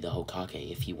him to be the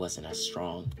Hokage if he wasn't as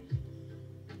strong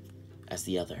as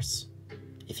the others,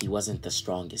 if he wasn't the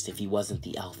strongest, if he wasn't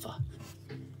the alpha.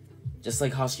 Just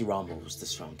like Hashirama was the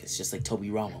strongest, just like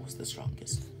Tobirama was the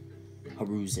strongest,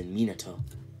 Haru's and Minato.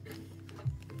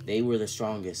 They were the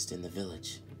strongest in the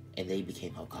village, and they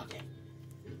became Hokage.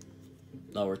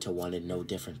 Naruto wanted no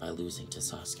different by losing to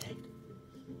Sasuke,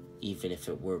 even if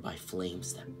it were by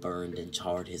flames that burned and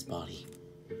charred his body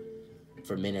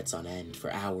for minutes on end,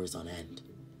 for hours on end.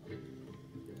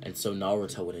 And so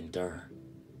Naruto would endure.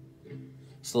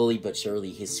 Slowly but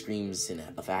surely, his screams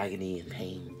of agony and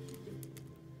pain,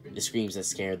 the screams that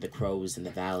scared the crows in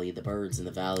the valley, the birds in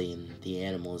the valley, and the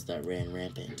animals that ran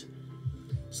rampant.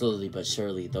 Slowly but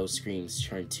surely, those screams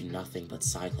turned to nothing but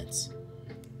silence,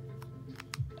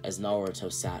 as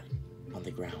Naruto sat on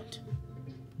the ground.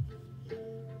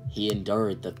 He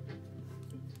endured the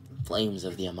flames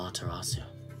of the Amaterasu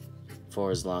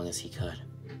for as long as he could.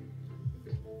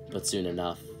 But soon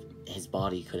enough, his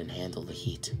body couldn't handle the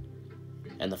heat,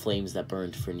 and the flames that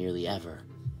burned for nearly ever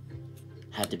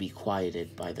had to be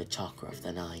quieted by the chakra of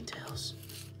the Nine Tails,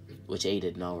 which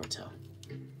aided Naruto.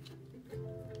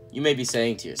 You may be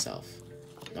saying to yourself,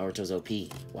 Naruto's OP,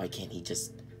 why can't he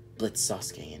just blitz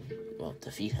Sasuke and, well,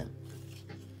 defeat him?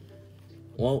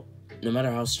 Well, no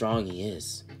matter how strong he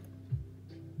is,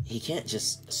 he can't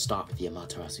just stop the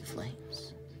Amaterasu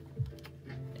flames.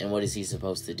 And what is he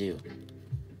supposed to do?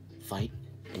 Fight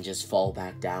and just fall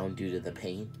back down due to the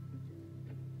pain?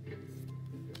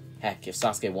 Heck, if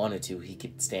Sasuke wanted to, he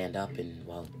could stand up and,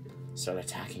 well, start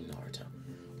attacking Naruto.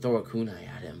 Throw a kunai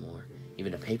at him, or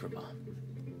even a paper bomb.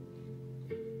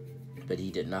 But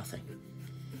he did nothing.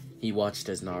 He watched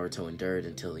as Naruto endured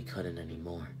until he couldn't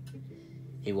anymore.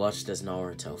 He watched as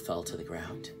Naruto fell to the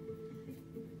ground,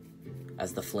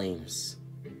 as the flames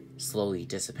slowly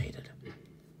dissipated.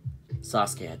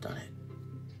 Sasuke had done it.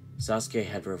 Sasuke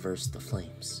had reversed the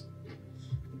flames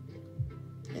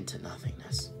into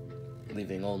nothingness,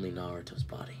 leaving only Naruto's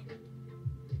body.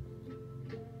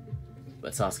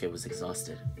 But Sasuke was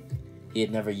exhausted. He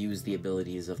had never used the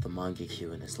abilities of the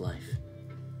Mangekyo in his life.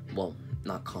 Well,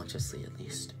 not consciously at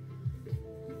least.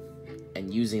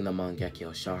 And using the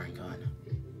Mangekyo Sharingan.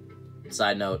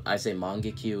 Side note, I say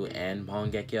Mangekyo and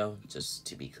Mangekyo, just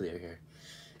to be clear here.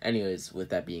 Anyways, with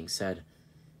that being said,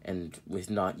 and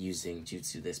with not using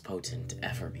jutsu this potent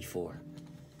ever before,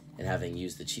 and having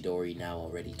used the Chidori now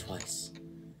already twice,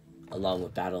 along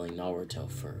with battling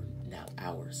Naruto for now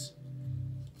hours.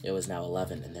 It was now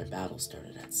 11 and their battle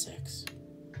started at 6.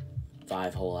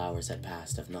 5 whole hours had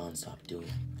passed of non-stop dueling.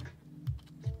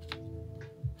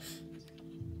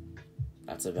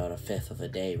 That's about a fifth of a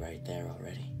day right there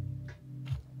already.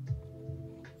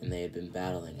 And they had been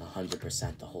battling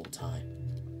 100% the whole time.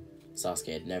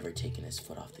 Sasuke had never taken his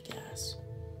foot off the gas.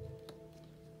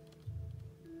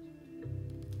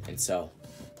 And so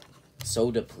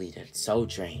depleted, so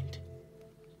drained,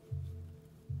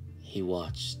 he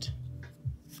watched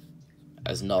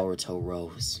as Naruto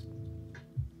rose,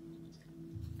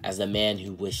 as the man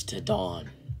who wished to don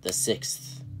the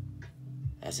 6th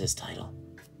as his title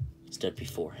stood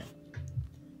before him.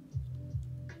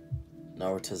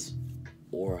 Naruto's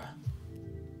aura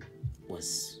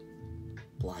was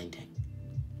blinding.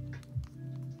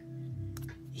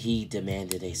 He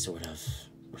demanded a sort of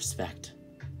respect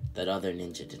that other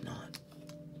ninja did not,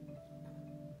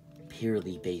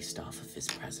 purely based off of his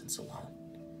presence alone.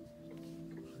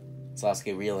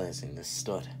 Sasuke, realizing this,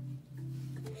 stood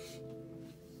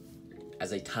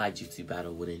as a taijutsu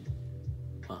battle would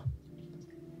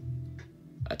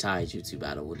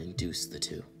induce the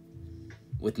two,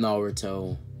 with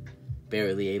Naruto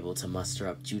barely able to muster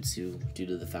up jutsu due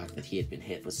to the fact that he had been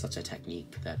hit with such a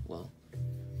technique that, well,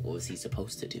 what was he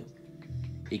supposed to do?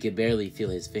 He could barely feel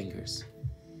his fingers,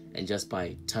 and just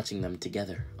by touching them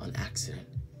together on accident,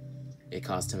 it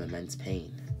caused him immense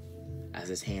pain, as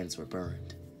his hands were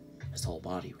burned, his whole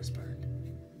body was burned.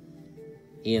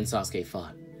 He and Sasuke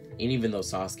fought, and even though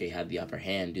Sasuke had the upper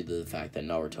hand due to the fact that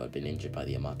Naruto had been injured by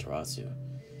the Amaterasu,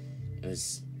 it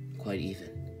was quite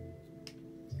even.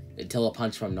 Until a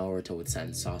punch from Naruto would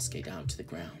send Sasuke down to the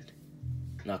ground,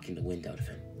 knocking the wind out of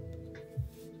him.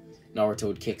 Naruto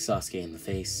would kick Sasuke in the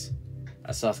face,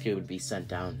 as Sasuke would be sent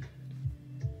down,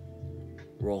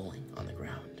 rolling on the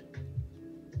ground.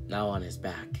 Now on his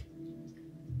back,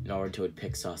 Naruto would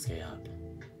pick Sasuke up.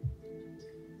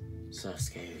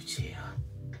 Sasuke Uchiha,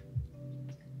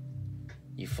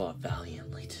 you fought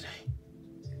valiantly today.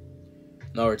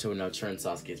 Naruto would now turn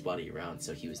Sasuke's body around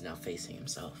so he was now facing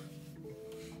himself.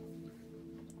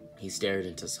 He stared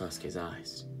into Sasuke's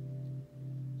eyes,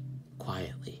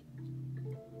 quietly,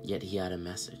 yet he had a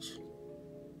message.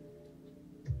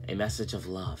 A message of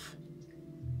love,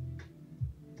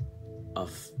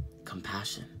 of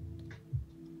compassion,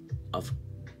 of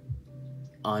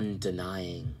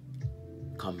undenying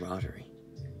camaraderie.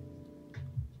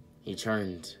 He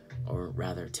turned, or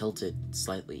rather tilted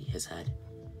slightly his head,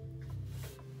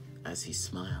 as he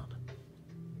smiled.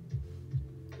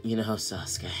 You know,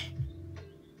 Sasuke,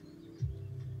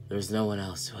 there's no one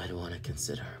else who I'd want to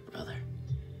consider a brother.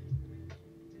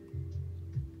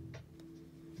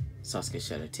 Sasuke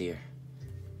shed a tear.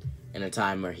 In a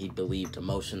time where he believed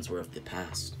emotions were of the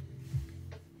past,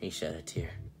 he shed a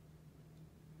tear,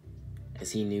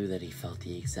 as he knew that he felt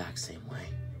the exact same way.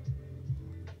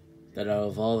 That out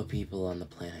of all the people on the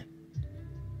planet,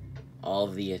 all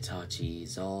of the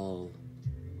Itachis, all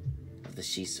of the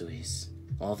Shisuis,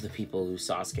 all of the people who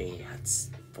Sasuke had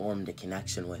formed a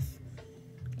connection with,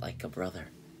 like a brother,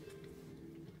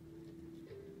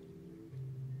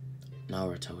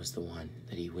 Naruto was the one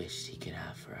that he wished he could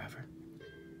have forever.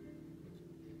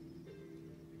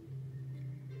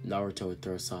 Naruto would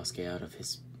throw Sasuke out of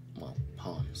his,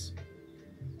 palms,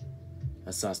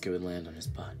 as Sasuke would land on his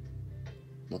butt,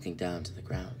 looking down to the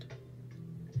ground.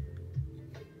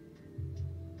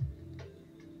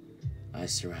 I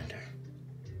surrender.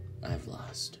 I've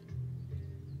lost.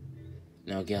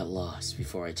 Now get lost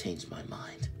before I change my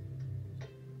mind.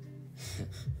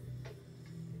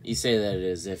 You say that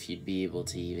as if you'd be able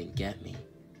to even get me.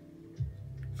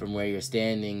 From where you're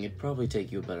standing, it'd probably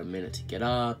take you about a minute to get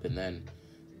up, and then,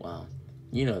 well,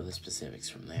 you know the specifics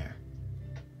from there.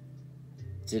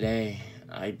 Today,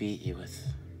 I beat you with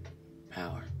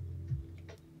power.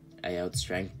 I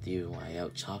out-strengthed you, I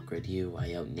out-chakra'd you,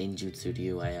 I out-ninjutsu'd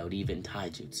you, I out-even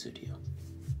taijutsu'd you.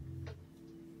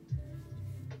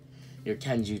 Your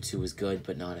kenjutsu was good,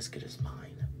 but not as good as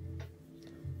mine.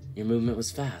 Your movement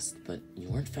was fast, but you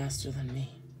weren't faster than me.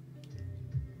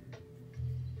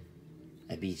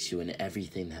 I beat you in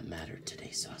everything that mattered today,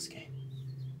 Sasuke.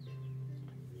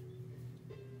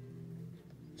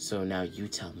 So now you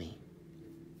tell me,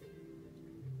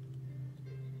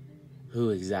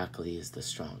 who exactly is the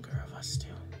stronger of us two?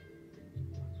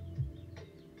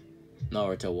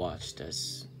 Naruto watched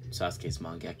as Sasuke's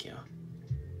Mangekyo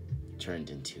turned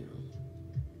into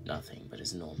nothing but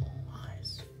his normal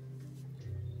eyes.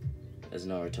 As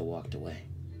Naruto walked away,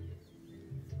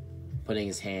 putting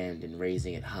his hand and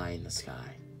raising it high in the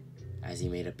sky as he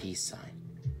made a peace sign.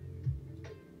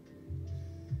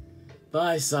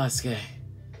 Bye, Sasuke.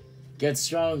 Get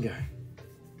stronger.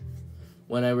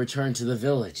 When I return to the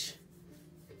village,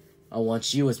 I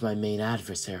want you as my main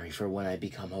adversary for when I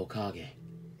become Hokage.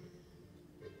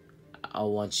 I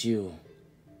want you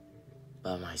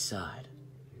by my side,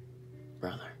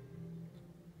 brother.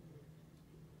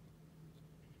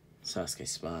 Sasuke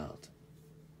smiled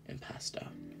and passed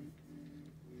out.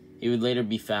 He would later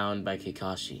be found by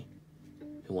Kakashi,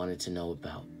 who wanted to know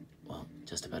about, well,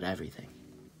 just about everything.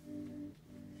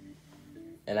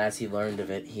 And as he learned of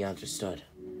it, he understood.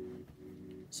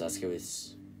 Sasuke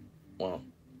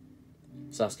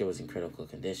was in critical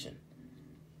condition.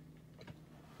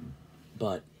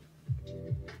 But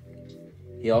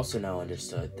he also now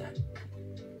understood that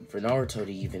for Naruto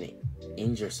to even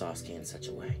injure Sasuke in such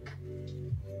a way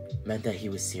meant that he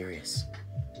was serious.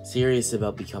 Serious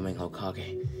about becoming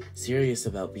Hokage. Serious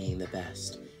about being the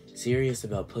best. Serious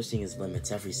about pushing his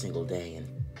limits every single day and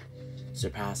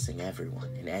surpassing everyone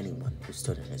and anyone who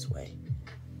stood in his way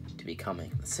to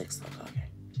becoming the 6th Hokage.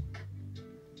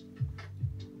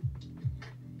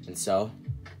 And so,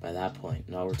 by that point,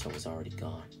 Naruto was already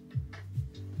gone.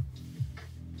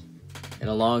 And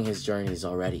along his journeys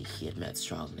already, he had met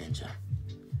strong ninja.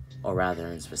 Or rather,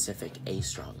 in specific, a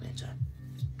strong ninja.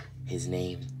 His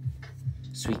name,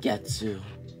 𝙎𝙈𝙊𝙊𝙃.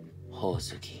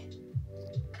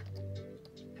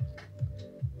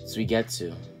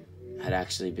 𝙎𝙈𝙊 had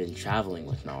actually been traveling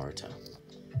with Naruto,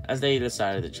 as they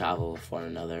decided to travel with one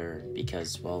another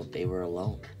because, well, they were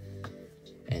alone.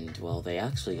 And, well, they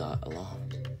actually got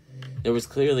along. There was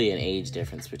clearly an age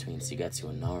difference between 𝙎𝙈𝙊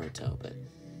and Naruto, but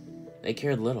they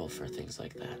cared little for things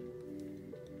like that.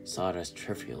 Saw it as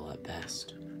trivial at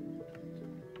best.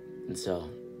 And so,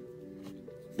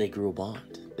 they grew a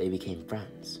bond. They became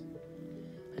friends.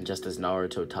 And just as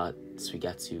Naruto taught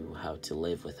𝙎𝙈𝙊 how to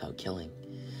live without killing,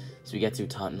 𝙎𝙈𝙊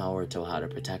taught Naruto how to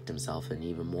protect himself in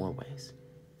even more ways.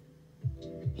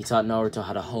 He taught Naruto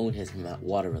how to hone his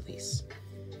water release,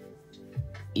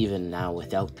 even now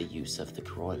without the use of the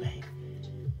𝙬𝙗𝙗.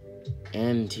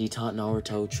 And he taught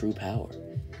Naruto true power.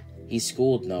 He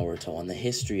schooled Naruto on the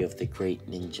history of the great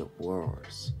ninja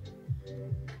wars.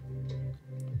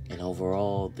 And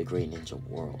overall, the great ninja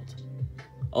world.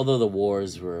 Although the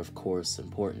wars were, of course,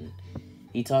 important,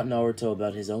 he taught Naruto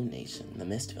about his own nation, the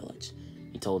Mist Village.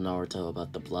 He told Naruto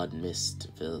about the Blood Mist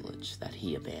Village that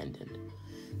he abandoned.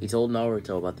 He told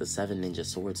Naruto about the 7 ninja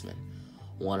swordsmen,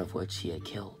 one of which he had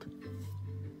killed,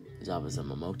 Zabuza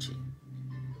Momochi.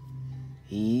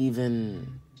 He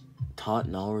even taught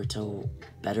Naruto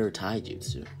better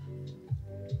taijutsu.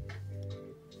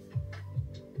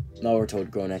 Naruto had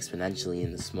grown exponentially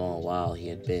in the small while he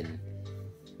had been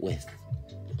with,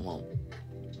 well,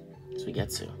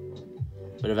 𝙎𝙈𝙊.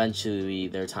 But eventually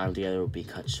their time together would be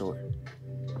cut short.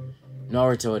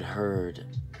 Naruto had heard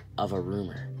of a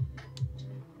rumor,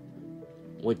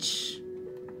 which,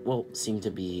 well, seemed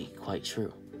to be quite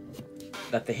true,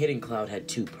 that the Hidden Cloud had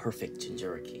 2 perfect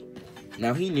Jinchuriki.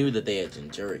 Now he knew that they had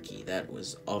Jinchuriki, that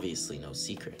was obviously no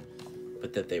secret,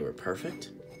 but that they were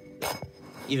perfect?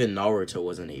 Even Naruto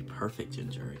wasn't a perfect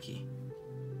Jinchuriki.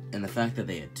 And the fact that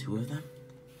they had 2 of them?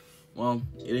 Well,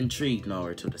 it intrigued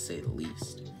Naruto to say the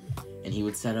least, and he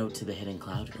would set out to the Hidden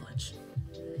Cloud Village.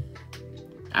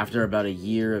 After about a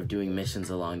year of doing missions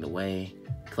along the way,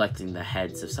 collecting the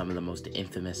heads of some of the most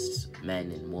infamous men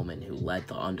and women who led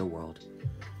the underworld,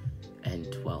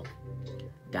 and, well,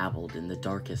 dabbled in the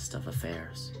darkest of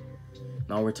affairs,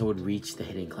 Naruto would reach the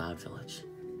Hidden Cloud Village.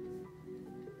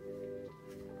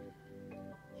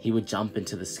 He would jump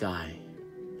into the sky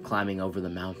climbing over the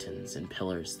mountains and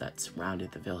pillars that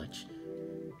surrounded the village.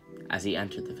 As he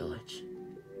entered the village,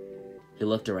 he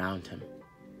looked around him,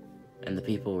 and the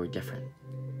people were different.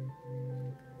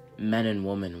 Men and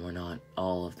women were not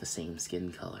all of the same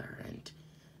skin color, and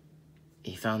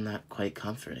he found that quite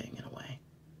comforting in a way.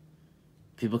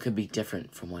 People could be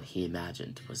different from what he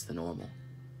imagined was the normal,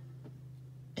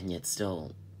 and yet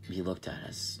still be looked at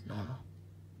as normal.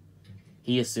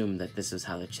 He assumed that this is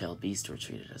how the 𝙎𝙈𝙊𝙃 were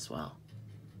treated as well.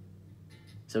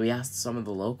 So he asked some of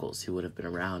the locals who would have been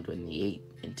around when the 8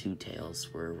 and 2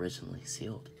 tails were originally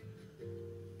sealed.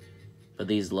 But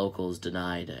these locals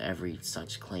denied every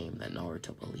such claim that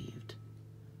Naruto believed.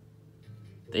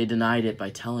 They denied it by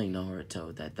telling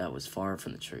Naruto that that was far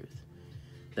from the truth,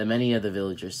 that many of the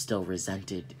villagers still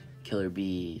resented Killer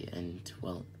Bee and,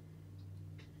 well,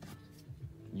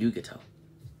 Yugito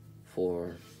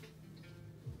for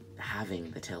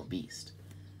having the tailed beast.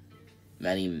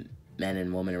 Many men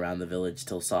and women around the village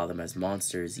still saw them as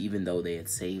monsters, even though they had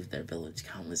saved their village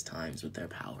countless times with their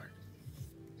power.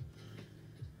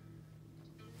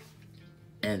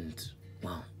 And,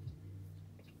 well,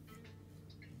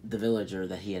 the villager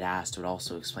that he had asked would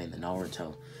also explain to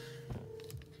Naruto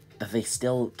that they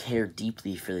still care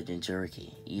deeply for the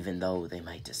Jinchuriki, even though they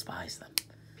might despise them.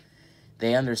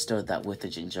 They understood that with the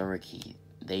Jinchuriki,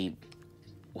 they,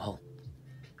 well,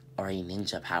 are a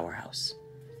ninja powerhouse,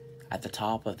 at the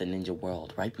top of the ninja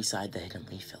world, right beside the Hidden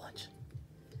Leaf Village.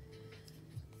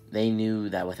 They knew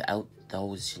that without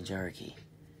those Jinchuriki,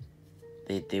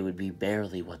 they would be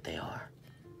barely what they are.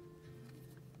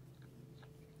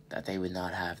 That they would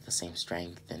not have the same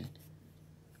strength and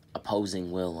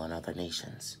opposing will on other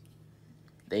nations.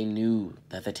 They knew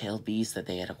that the tailed beast that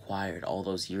they had acquired all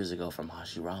those years ago from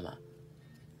Hashirama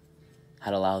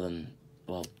had allowed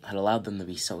them to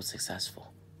be so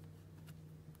successful.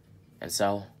 And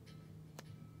so,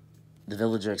 the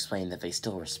villager explained that they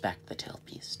still respect the tailed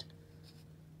beast.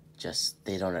 Just,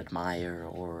 they don't admire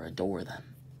or adore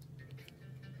them.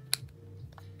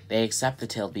 They accept the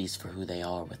tailed beast for who they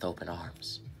are with open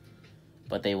arms.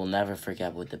 But they will never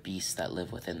forget what the beasts that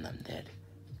live within them did.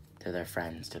 To their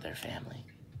friends, to their family.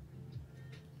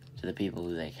 To the people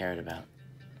who they cared about.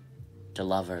 To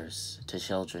lovers, to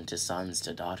children, to sons,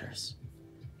 to daughters.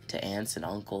 To aunts and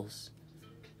uncles.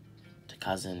 To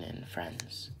cousins and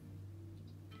friends.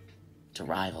 To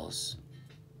rivals.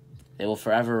 They will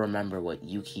forever remember what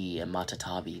Yuki and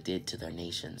Matatabi did to their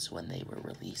nations when they were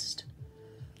released.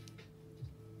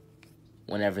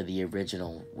 Whenever the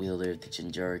original wielder of the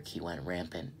Jinchuriki went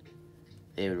rampant,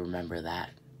 they would remember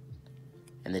that,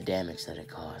 and the damage that it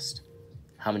caused.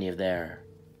 How many of their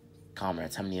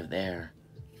comrades, how many of their,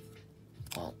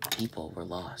 well, people were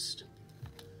lost.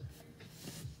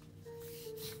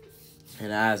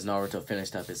 And as Naruto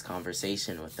finished up his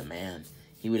conversation with the man,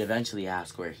 he would eventually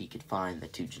ask where he could find the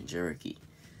 2 Jinchuriki,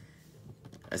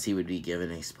 as he would be given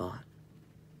a spot.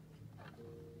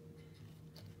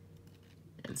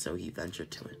 And so he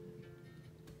ventured to it.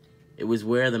 It was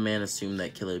where the man assumed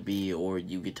that Killer Bee or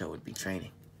Yugito would be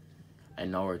training,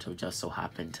 and Naruto just so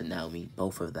happened to now meet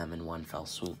both of them in one fell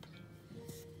swoop.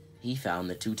 He found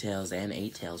the 2 tails and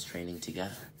 8 tails training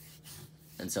together,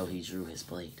 and so he drew his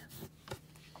blade.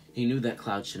 He knew that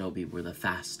Cloud Shinobi were the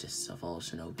fastest of all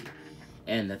shinobi,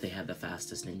 and that they had the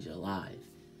fastest ninja alive,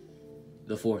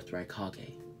 the 4th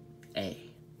Raikage, A.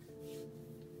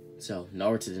 So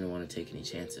Naruto didn't want to take any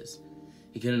chances.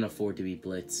 He couldn't afford to be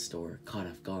blitzed or caught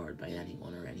off guard by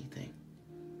anyone or anything.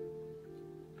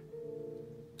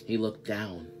 He looked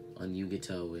down on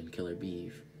Yugito and Killer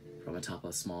Bee from atop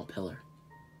a small pillar,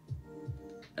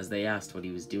 as they asked what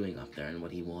he was doing up there and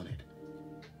what he wanted,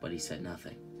 but he said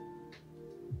nothing.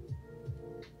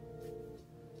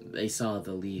 They saw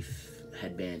the leaf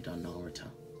headband on Naruto,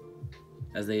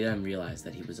 as they then realized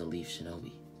that he was a leaf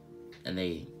shinobi, and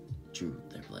they drew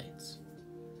their blades.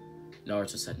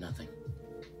 Naruto said nothing.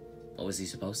 What was he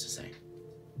supposed to say?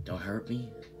 Don't hurt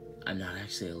me? I'm not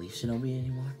actually a leaf shinobi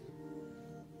anymore?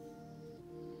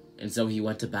 And so he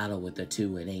went to battle with the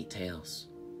 2 and 8 tails.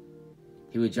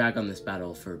 He would drag on this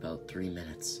battle for about 3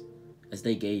 minutes, as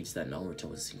they gauged that Naruto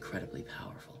was incredibly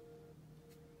powerful.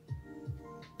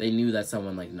 They knew that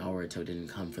someone like Naruto didn't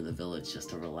come for the village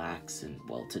just to relax and,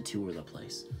 well, to tour the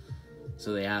place.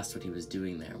 So they asked what he was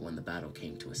doing there when the battle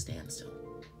came to a standstill.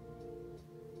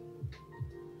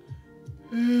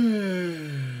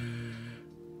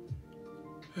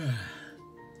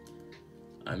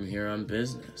 I'm here on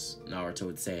business, Naruto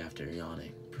would say after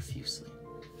yawning profusely.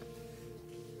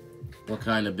 What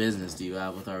kind of business do you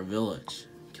have with our village?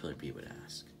 Killer Bee would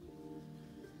ask.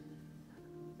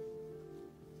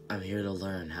 I'm here to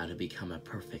learn how to become a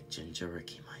perfect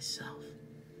Jinchuriki myself.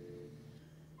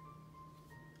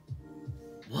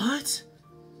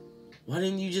 Why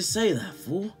didn't you just say that,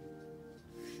 fool?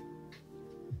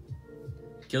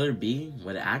 Killer B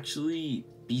would actually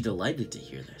be delighted to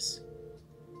hear this.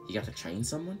 He got to train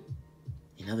someone?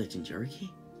 Another Jinchuriki?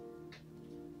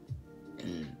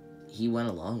 And he went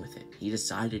along with it. He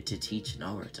decided to teach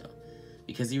Naruto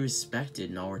because he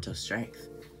respected Naruto's strength.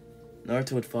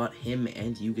 Naruto had fought him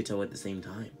and Yugito at the same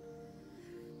time.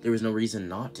 There was no reason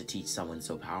not to teach someone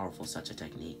so powerful such a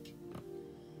technique.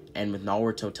 And with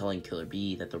Naruto telling Killer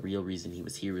B that the real reason he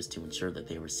was here was to ensure that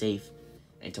they were safe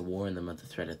and to warn them of the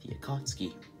threat of the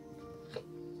Akatsuki,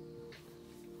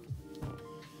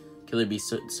 Killer B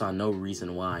saw no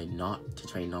reason why not to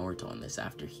train Naruto on this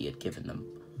after he had given them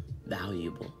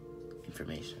valuable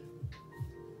information.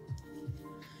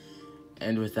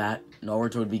 And with that,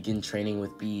 Naruto would begin training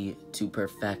with B to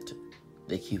perfect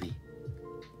the Kyuubi.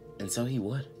 And so he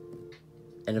would.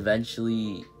 And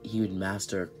eventually, he would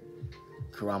master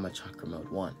Kurama Chakra Mode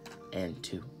 1 and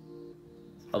 2.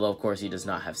 Although, of course, he does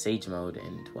not have Sage Mode,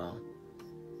 and, well,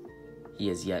 he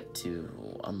has yet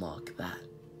to unlock that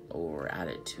or add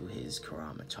it to his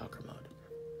Kurama Chakra Mode.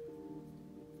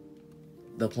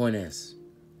 The point is,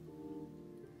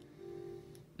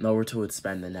 Naruto would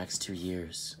spend the next 2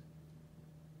 years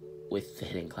with the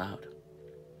Hidden Cloud,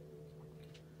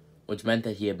 which meant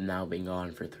that he had now been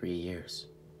gone for 3 years.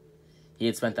 He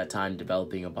had spent that time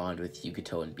developing a bond with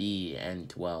Yugito and B,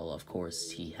 and, well, of course,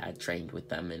 he had trained with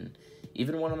them and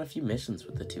even went on a few missions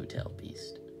with the Two-Tailed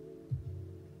Beast.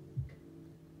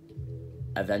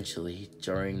 Eventually,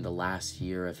 during the last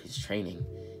year of his training,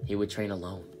 he would train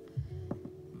alone,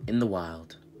 in the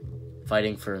wild,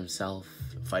 fighting for himself,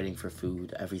 fighting for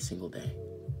food every single day.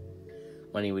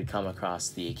 When he would come across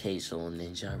the occasional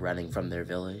ninja running from their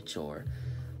village, or,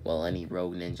 well, any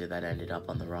rogue ninja that ended up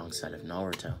on the wrong side of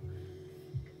Naruto,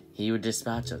 he would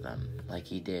dispatch of them like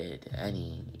he did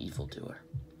any evildoer,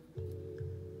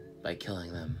 by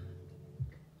killing them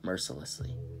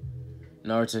mercilessly.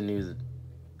 Naruto knew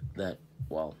that,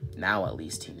 well, now at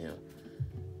least he knew,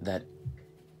 that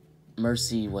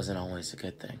mercy wasn't always a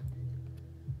good thing.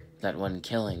 That when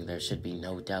killing, there should be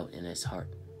no doubt in his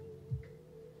heart.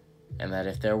 And that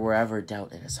if there were ever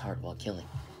doubt in his heart while killing,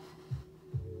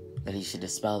 that he should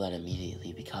dispel that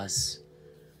immediately, because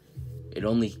it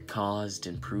only caused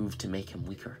and proved to make him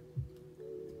weaker.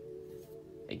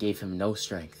 It gave him no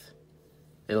strength.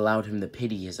 It allowed him to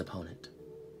pity his opponent.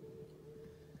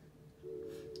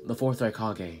 The fourth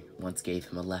Raikage once gave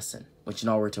him a lesson, which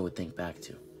Naruto would think back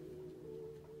to.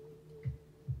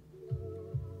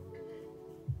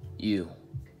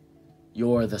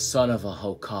 You're the son of a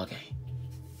Hokage.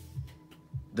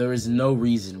 There is no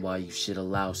reason why you should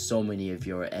allow so many of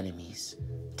your enemies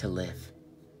to live.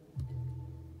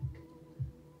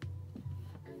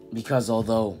 Because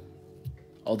although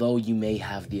you may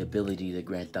have the ability to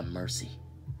grant them mercy,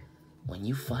 when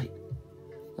you fight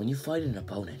an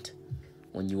opponent,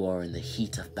 when you are in the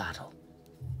heat of battle,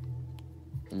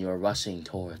 and you are rushing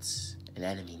towards an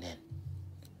enemy nin,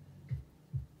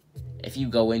 if you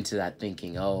go into that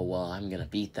thinking, oh, well, I'm gonna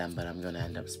beat them, but I'm gonna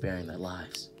end up sparing their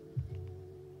lives,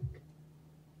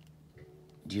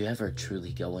 do you ever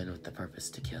truly go in with the purpose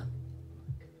to kill?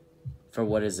 For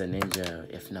what is a ninja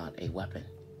if not a weapon?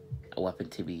 A weapon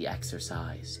to be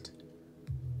exercised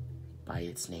by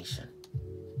its nation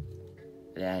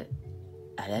at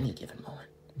any given moment.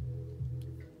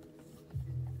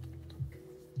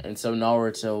 And so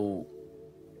Naruto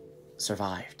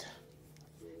survived.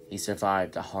 He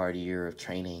survived a hard year of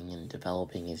training and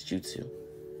developing his jutsu.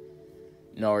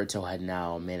 Naruto had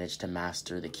now managed to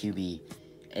master the Kyuubi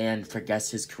and progress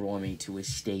his Kuromi to a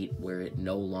state where it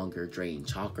no longer drained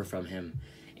chakra from him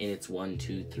in its 1,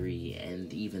 2, 3,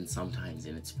 and even sometimes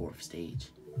in its 4th stage.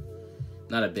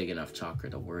 Not a big enough chakra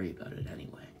to worry about it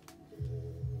anyway.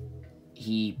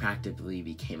 He practically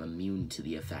became immune to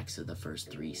the effects of the first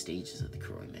 3 stages of the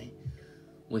Kuromi,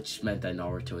 which meant that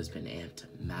Naruto has been amped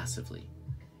massively.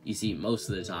 You see, most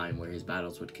of the time where his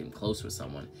battles would come close with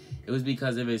someone, it was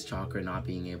because of his chakra not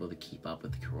being able to keep up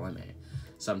with the Kuromi.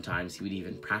 Sometimes he would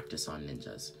even practice on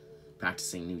ninjas,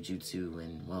 practicing new jutsu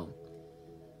and, well,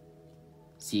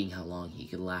 seeing how long he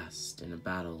could last in a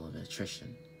battle of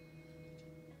attrition.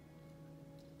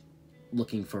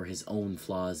 Looking for his own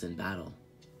flaws in battle,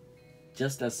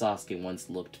 just as Sasuke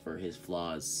once looked for his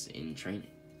flaws in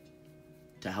training,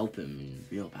 to help him in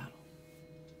real battle.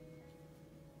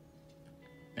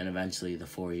 And eventually the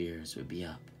 4 years would be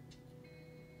up,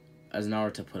 as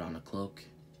Naruto put on a cloak,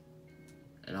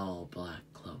 an all-black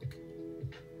cloak,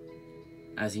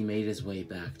 as he made his way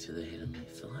back to the Hidden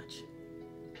Leaf Village.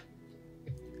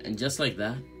 And just like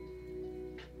that,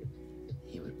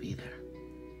 he would be there.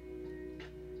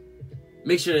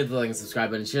 Make sure to hit the like and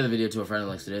subscribe button, share the video to a friend who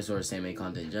likes this or 𝙎𝙈𝙊𝙃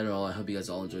content in general. I hope you guys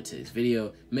all enjoyed today's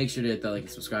video. Make sure to hit that like and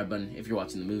subscribe button. If you're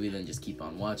watching the movie, then just keep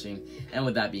on watching. And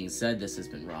with that being said, this has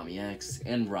been 𝙎𝙈𝙊𝙃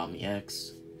and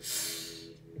𝙎𝙈𝙃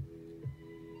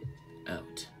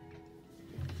out.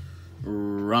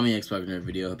 𝙎𝙈𝙃 back in another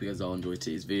video. Hope you guys all enjoyed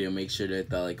today's video. Make sure to hit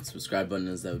that like and subscribe button,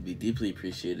 as that would be deeply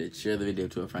appreciated. Share the video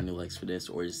to a friend who likes for this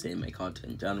or just 𝙎𝙈𝙃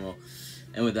content in general.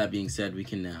 And with that being said, we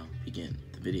can now begin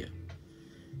the video.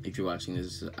 If you're watching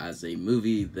this as a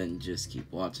movie, then just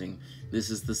keep watching. This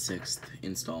is the 6th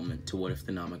installment to What If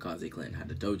the Namikaze Clan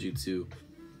Had a Dojutsu,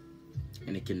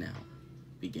 and it can now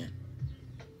begin.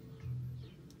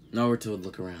 Naruto would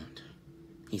look around.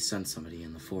 He sensed somebody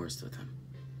in the forest with him.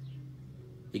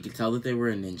 He could tell that they were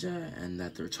a ninja and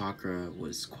that their chakra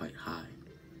was quite high.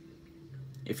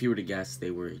 If he were to guess,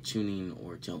 they were a Chunin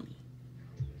or Jonin.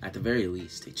 At the very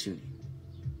least, a Chunin.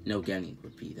 No Genin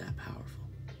would be that powerful.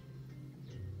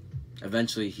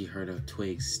 Eventually, he heard a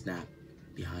twig snap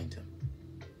behind him.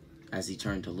 As he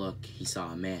turned to look, he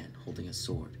saw a man holding a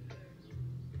sword.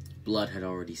 Blood had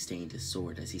already stained his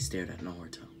sword as he stared at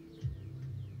Naruto.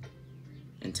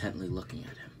 Intently looking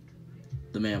at him,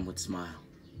 the man would smile.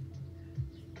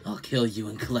 "I'll kill you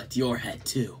and collect your head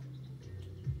too."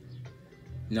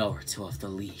 Naruto of the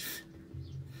Leaf.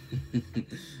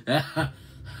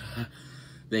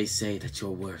 They say that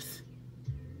you're worth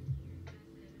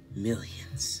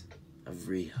millions of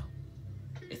Rio.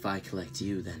 If I collect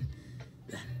you, then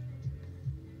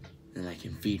I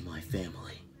can feed my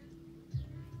family.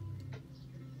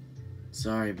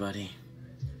 Sorry, buddy,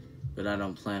 but I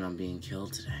don't plan on being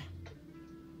killed today.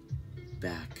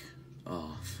 Back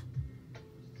off.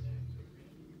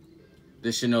 The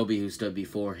shinobi who stood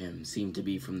before him seemed to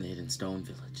be from the Hidden Stone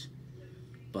Village,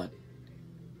 but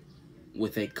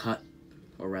with a cut,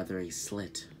 or rather a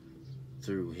slit,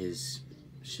 through his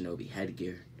shinobi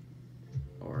headgear,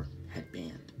 or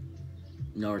headband,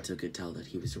 Naruto could tell that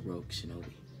he was a rogue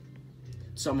shinobi.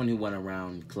 Someone who went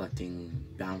around collecting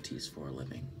bounties for a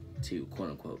living to,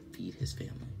 quote-unquote, feed his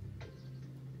family.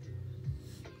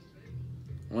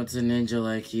 What's a ninja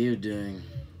like you doing,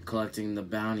 collecting the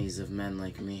bounties of men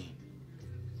like me?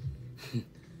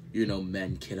 You're no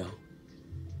men, kiddo.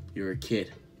 You're a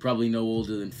kid, probably no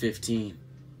older than 15.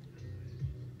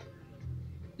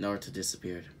 Naruto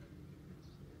disappeared.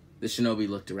 The shinobi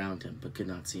looked around him, but could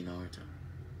not see Naruto.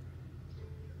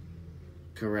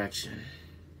 Correction.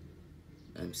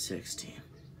 I'm 16.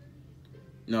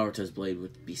 Naruto's blade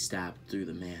would be stabbed through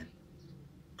the man.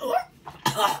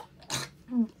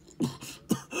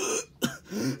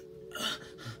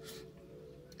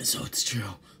 So it's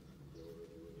true.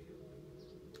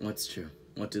 What's true?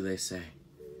 What do they say?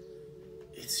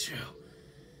 It's true.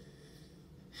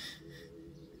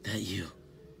 That you're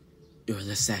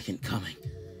the second coming.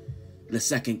 The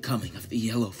second coming of the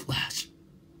Yellow Flash.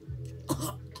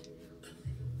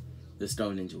 The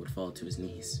stone ninja would fall to his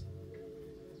knees.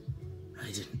 I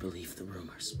didn't believe the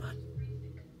rumors, but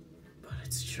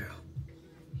it's true.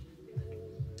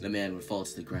 The man would fall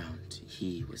to the ground.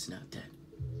 He was now dead.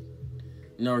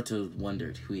 Naruto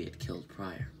wondered who he had killed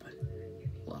prior, but,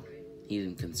 well, he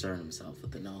didn't concern himself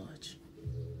with the knowledge.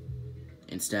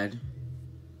 Instead,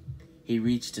 he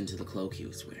reached into the cloak he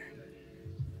was wearing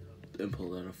and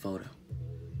pulled out a photo.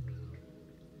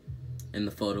 In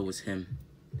the photo was him,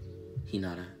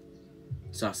 Hinata,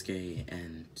 Sasuke,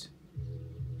 and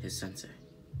his sensei,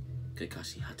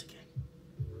 Kakashi Hatake.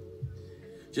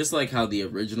 Just like how the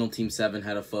original Team 7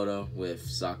 had a photo with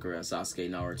Sakura, Sasuke,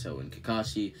 Naruto, and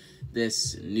Kakashi,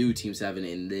 this new Team 7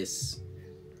 in this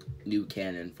new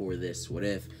canon for this What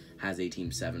If has a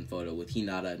Team 7 photo with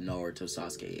Hinata, Naruto,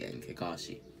 Sasuke, and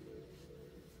Kakashi.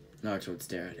 Naruto would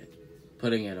stare at it,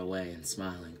 putting it away and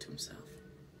smiling to himself.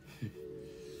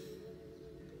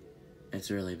 It's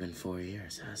really been 4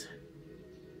 years, hasn't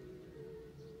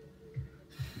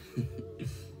it?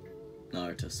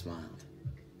 Naruto smiled.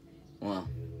 Well,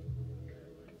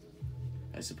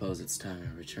 I suppose it's time to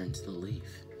return to the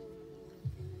Leaf.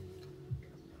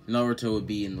 Naruto would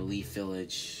be in the Leaf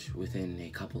Village within a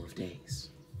couple of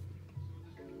days.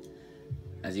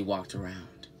 As he walked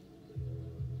around.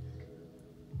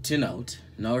 To note,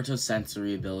 Naruto's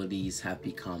sensory abilities have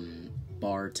become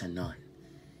bar to none.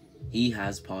 He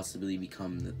has possibly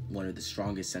become one of the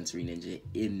strongest sensory ninja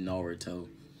in Naruto,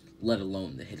 let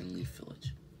alone the Hidden Leaf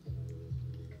Village.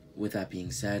 With that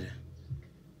being said,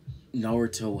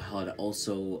 Naruto had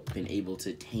also been able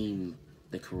to tame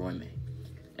the Kuroime.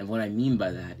 And what I mean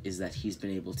by that is that he's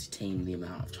been able to tame the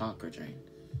amount of chakra drain.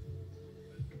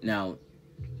 Now,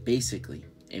 basically,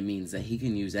 it means that he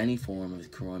can use any form of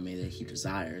Kuroime that he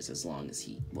desires as long as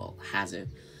he, well, has it.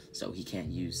 So he can't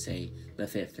use, say, the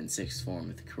 5th and 6th form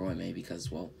of the Kuroime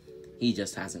because, well, he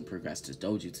just hasn't progressed his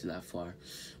Dojutsu that far.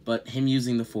 But him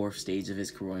using the 4th stage of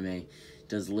his Kuroime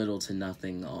does little to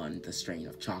nothing on the strain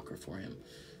of chakra for him,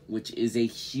 which is a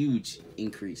huge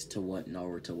increase to what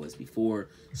Naruto was before,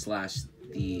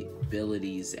 / the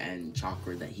abilities and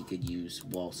chakra that he could use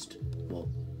whilst, well,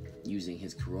 using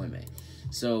his Kuroime.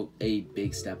 So, a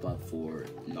big step up for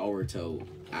Naruto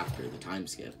after the time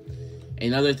skip.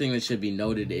 Another thing that should be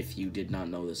noted, if you did not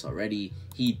know this already,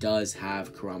 he does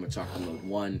have Kurama Chakra Mode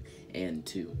 1 and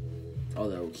 2,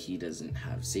 although he doesn't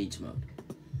have Sage Mode.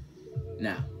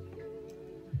 Now,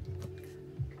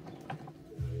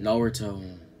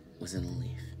 Naruto was in the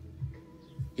leaf.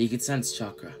 He could sense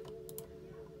chakra.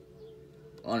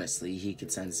 Honestly, he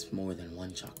could sense more than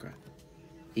one chakra.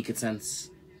 He could sense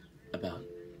about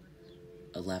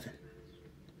 11.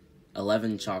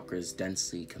 11 chakras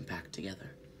densely compact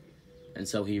together. And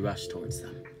so he rushed towards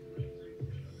them.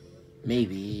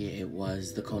 Maybe it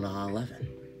was the Konoha 11.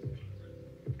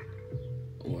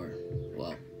 Or,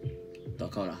 well, the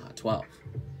Konoha 12.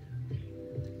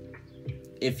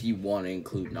 If you want to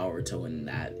include Naruto in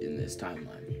this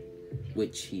timeline,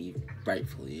 which he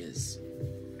rightfully is.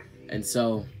 And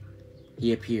so,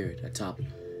 he appeared atop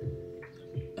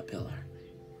a pillar,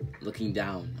 looking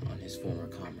down on his former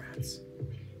comrades.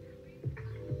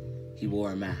 He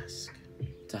wore a mask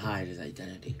to hide his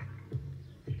identity,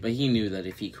 but he knew that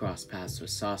if he crossed paths with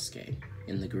Sasuke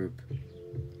in the group,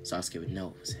 Sasuke would know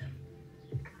it was him.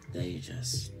 They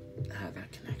just had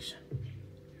that connection.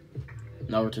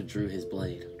 Naruto drew his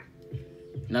blade.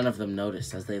 None of them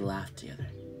noticed as they laughed together,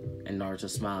 and Naruto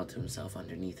smiled to himself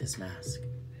underneath his mask.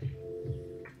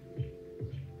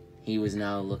 He was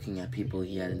now looking at people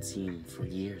he hadn't seen for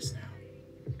years now.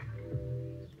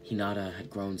 Hinata had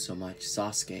grown so much.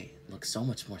 Sasuke looked so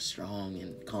much more strong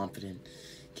and confident.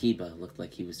 Kiba looked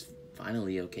like he was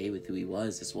finally okay with who he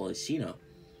was, as well as Shino.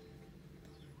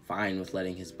 Fine with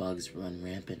letting his bugs run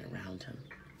rampant around him.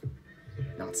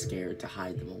 Not scared to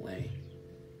hide them away.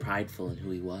 Prideful in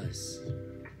who he was.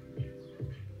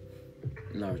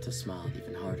 Naruto smiled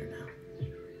even harder now.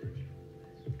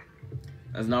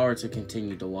 As Naruto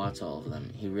continued to watch all of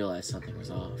them, he realized something was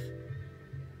off.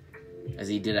 As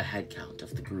he did a head count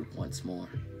of the group once more,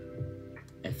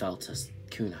 and felt a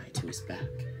kunai to his back.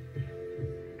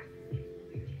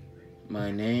 My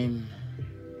name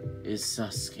is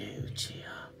Sasuke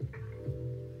Uchiha.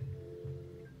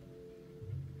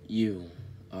 You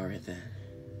are then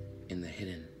in the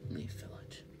Hidden Leaf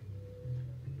Village.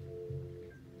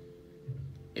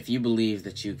 If you believe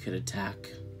that you could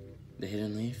attack the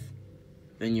Hidden Leaf,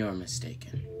 then you're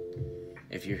mistaken.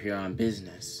 If you're here on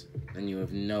business, then you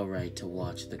have no right to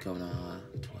watch the Konoha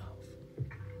 12.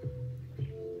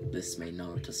 This made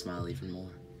Naruto smile even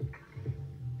more.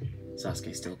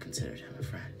 Sasuke still considered him a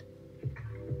friend.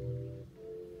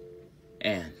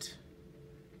 And,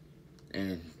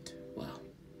 well,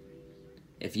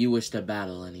 if you wish to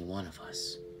battle any one of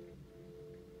us,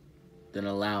 then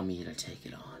allow me to take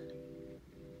it on.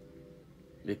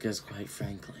 Because quite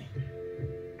frankly,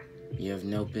 you have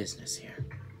no business here.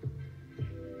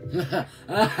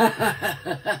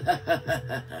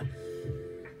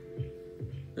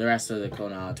 The rest of the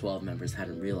Konoha 12 members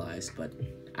hadn't realized, but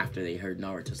after they heard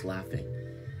Naruto's laughing,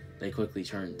 they quickly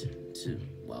turned to,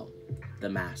 well, the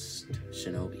masked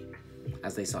shinobi,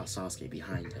 as they saw Sasuke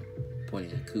behind him,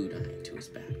 pointing a kunai to his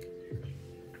back.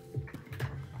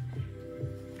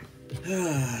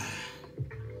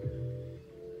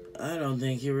 I don't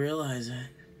think you realize it.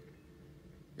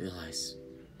 Realize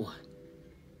what?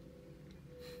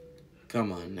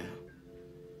 Come on now.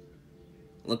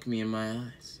 Look me in my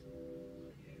eyes.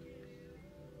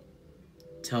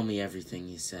 Tell me everything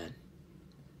you said.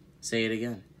 Say it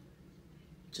again.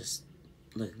 Just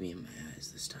look me in my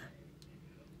eyes this time.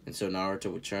 And so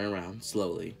Naruto would turn around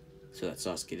slowly so that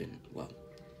Sasuke didn't, well,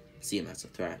 see him as a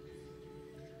threat.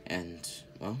 And,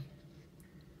 well,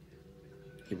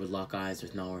 he would lock eyes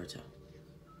with Naruto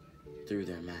through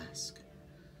their mask.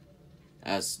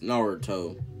 As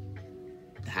Naruto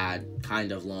had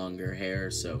kind of longer hair,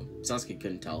 so Sasuke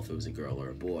couldn't tell if it was a girl or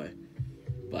a boy.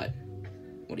 But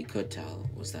what he could tell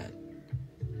was that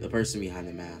the person behind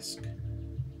the mask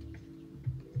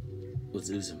was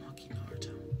Uzumaki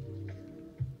Naruto.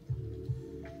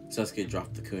 Sasuke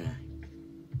dropped the kunai,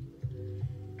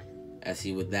 as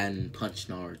he would then punch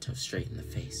Naruto straight in the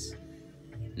face,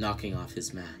 knocking off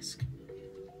his mask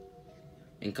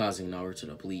and causing Naruto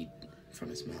to bleed from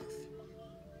his mouth.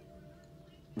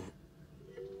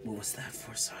 What was that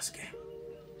for, Sasuke?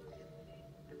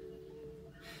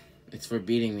 It's for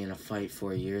beating me in a fight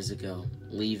 4 years ago,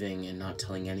 leaving and not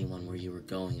telling anyone where you were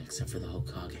going except for the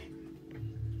𝙎𝙬𝙄𝙈𝙃.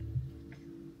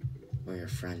 We're your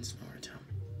friends, Naruto.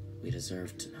 We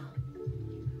deserve to know.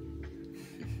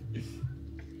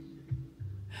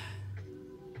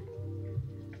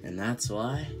 And that's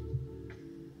why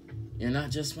you're not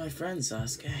just my friend,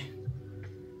 Sasuke.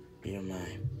 You're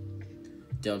mine.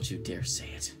 Don't you dare say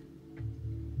it.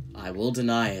 I will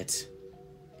deny it.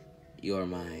 You're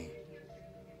my...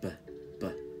 But...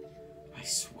 I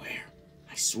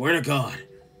swear to God.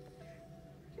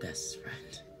 Best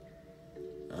friend.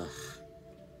 Ugh.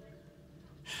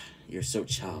 You're so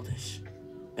childish.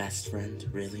 Best friend,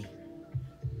 really?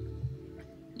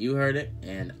 You heard it,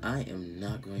 and I am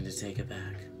not going to take it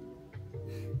back.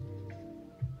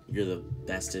 You're the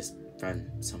bestest friend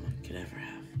someone could ever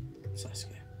have,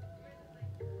 Sasuke.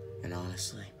 And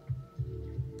honestly,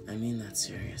 I mean that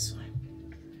seriously.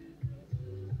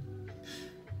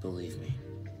 Believe me,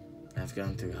 I've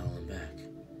gone through hell and back.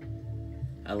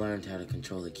 I learned how to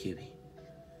control the Kyuubi.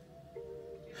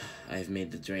 I have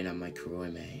made the drain on my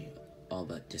𝙎𝙈𝙊𝙏𝙃 all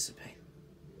but dissipate.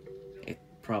 It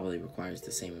probably requires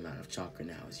the same amount of chakra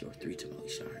now as your 3-Tamili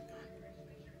Sharingan.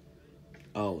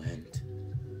 Oh, and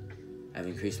I've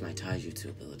increased my taijutsu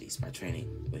abilities by training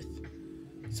with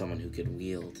someone who could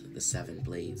wield the 7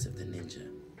 blades of the ninja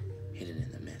hidden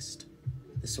in the mist,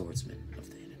 the swordsman of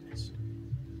the hidden mist.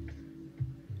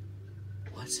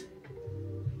 What?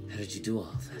 How did you do all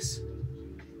of this?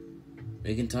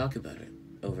 We can talk about it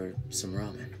over some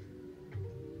ramen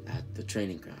at the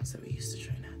training grounds that we used to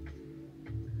train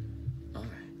at.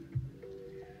 Alright.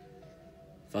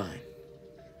 Fine.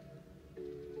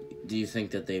 Do you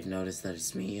think that they've noticed that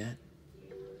it's me yet?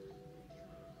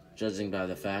 Judging by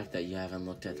the fact that you haven't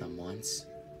looked at them once,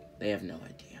 they have no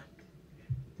idea.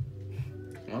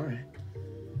 Alright.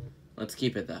 Let's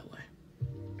keep it that way.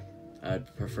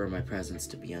 I'd prefer my presence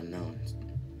to be unknown.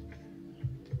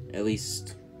 At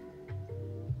least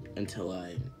until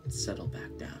I settle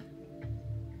back down.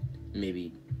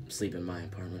 Maybe sleep in my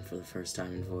apartment for the first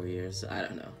time in 4 years. I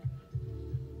don't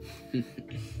know.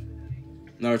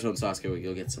 Naruto and Sasuke would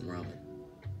go get some ramen.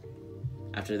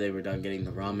 After they were done getting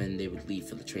the ramen, they would leave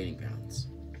for the training grounds,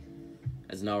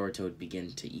 as Naruto would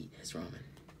begin to eat his ramen.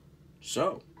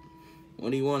 So,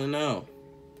 what do you want to know?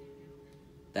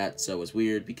 That so was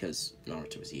weird because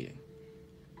Naruto was eating.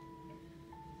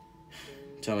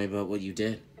 Tell me about what you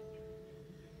did.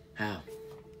 How?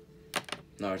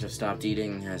 Naruto stopped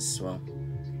eating as, well,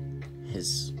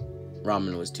 his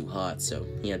ramen was too hot, so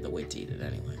he had to wait to eat it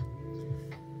anyway.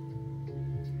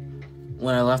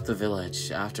 When I left the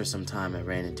village, after some time I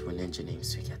ran into a ninja named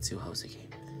Suigetsu Hozuki.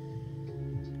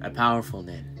 A powerful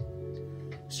nin.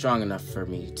 Strong enough for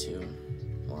me to,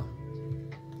 well,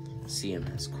 see him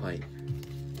as quite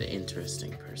the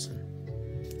interesting person.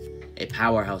 A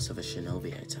powerhouse of a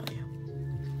shinobi, I tell you.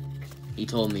 He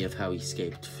told me of how he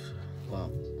escaped,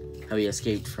 well, how he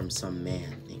escaped from some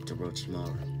man named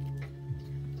Orochimaru.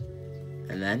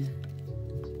 And then,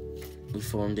 we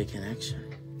formed a connection.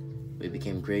 We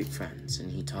became great friends, and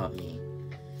he taught me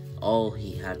all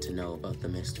he had to know about the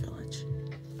Mist Village.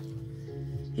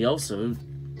 He also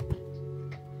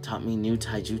taught me new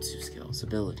taijutsu skills,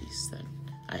 abilities that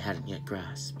I hadn't yet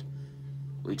grasped.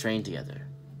 We trained together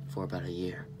for about a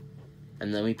year,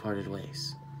 and then we parted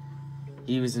ways.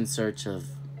 He was in search of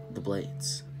the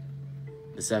blades,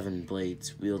 the 7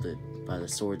 blades wielded by the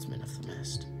swordsman of the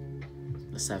mist.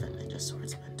 The 7 ninja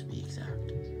swordsmen, to be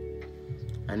exact.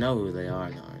 I know who they are,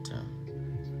 Naruto.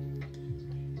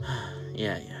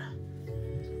 Yeah.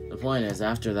 The point is,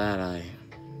 after that,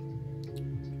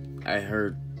 I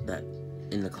heard that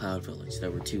in the Cloud Village,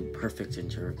 there were 2 perfect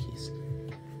Jinchurikis.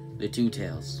 The 2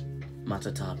 tails,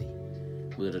 Matatabi,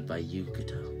 wielded by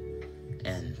Yukito,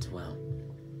 and, well,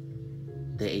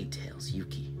 the 8 tails,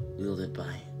 Yuki, wielded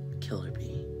by Killer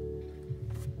Bee.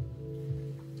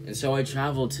 And so I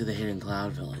traveled to the hidden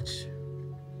Cloud Village,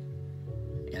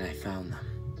 and I found them.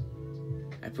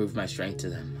 I proved my strength to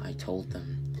them. I told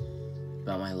them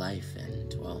about my life,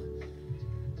 and, well,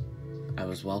 I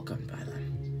was welcomed by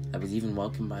them. I was even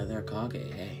welcomed by their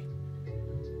Kage, hey.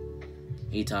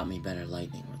 He taught me better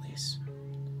lightning release.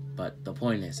 But the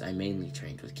point is, I mainly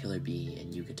trained with Killer Bee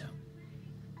and Yukito.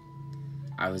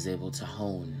 I was able to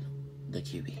hone the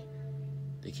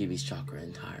Kyuubi's chakra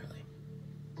entirely.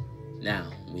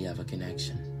 Now, we have a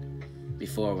connection.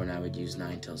 Before, when I would use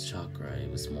Nine-Tails chakra,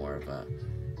 it was more of a,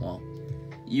 well,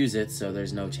 use it so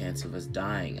there's no chance of us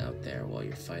dying out there while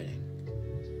you're fighting.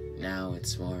 Now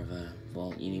it's more of a,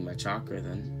 well, you need my chakra,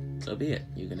 then so be it.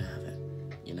 You can have it,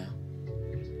 you know?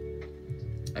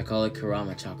 I call it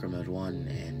Kurama Chakra Mode 1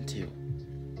 and 2.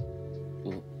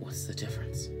 Well, what's the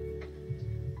difference?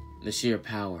 the sheer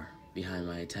power behind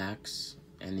my attacks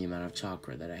and the amount of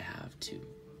chakra that I have to,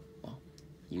 well,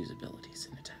 use abilities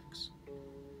in attacks.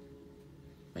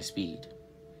 My speed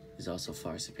is also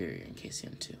far superior in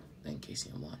KCM2 than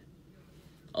KCM1.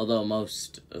 Although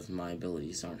most of my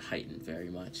abilities aren't heightened very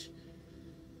much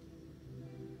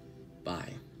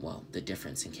by, well, the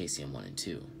difference in KCM1 and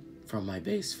 2. From my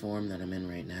base form that I'm in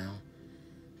right now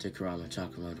to Kurama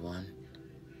Chakra Mode 1,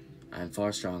 I am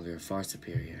far stronger, far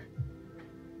superior,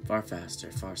 far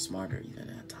faster, far smarter even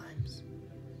at times.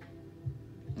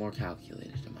 More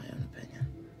calculated in my own opinion.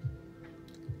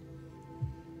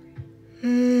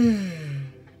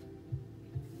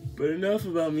 But enough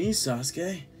about me,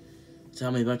 Sasuke.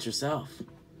 Tell me about yourself.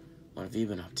 What have you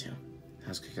been up to?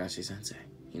 How's Kakashi-sensei?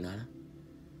 Hinata?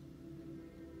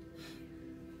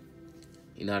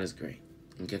 Hinata's great,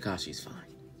 and Kakashi's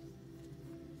fine.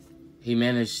 He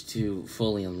managed to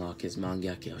fully unlock his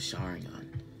Mangekyo Sharingan,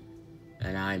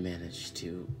 and I managed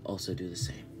to also do the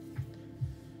same.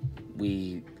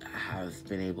 We have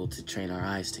been able to train our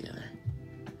eyes together,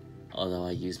 although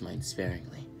I use mine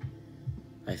sparingly.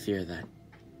 I fear that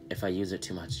if I use it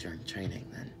too much during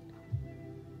training,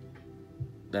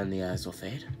 then the eyes will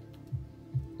fade.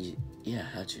 Yeah,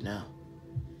 how'd you know?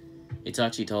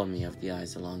 Itachi told me of the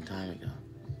eyes a long time ago.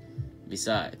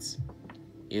 Besides,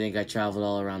 you think I traveled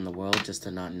all around the world just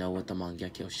to not know what the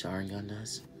Mangekyo Sharingan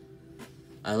does?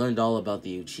 I learned all about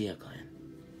the Uchiha clan.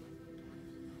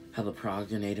 How the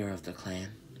progenitor of the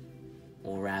clan,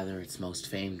 or rather its most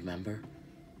famed member,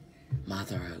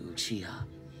 Madara Uchiha,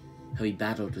 how he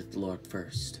battled with Lord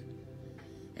First,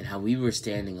 and how we were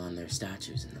standing on their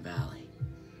statues in the valley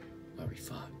where we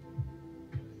fought.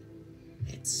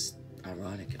 It's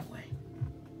ironic in a way.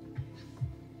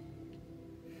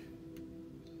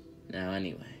 Now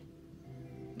anyway,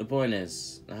 the point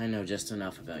is, I know just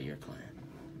enough about your clan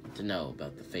to know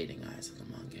about the fading eyes of the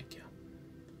Mangekyo.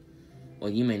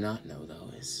 What you may not know,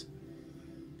 though, is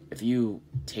if you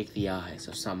take the eyes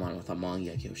of someone with a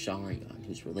Mangekyo Sharingan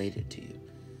who's related to you,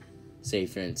 say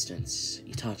for instance,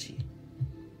 Itachi,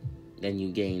 then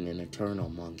you gain an eternal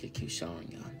Mangekyo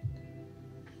Sharingan,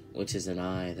 which is an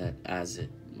eye that, as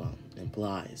it, well,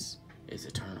 implies, is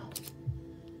eternal.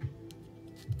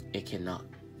 It cannot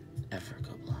ever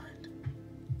go blind.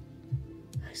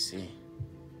 I see.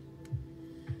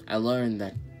 I learned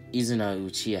that Izuna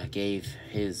Uchiha gave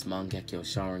his Mangekyo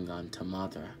Sharingan to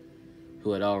Madara,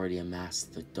 who had already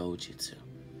amassed the Dojutsu.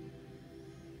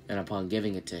 And upon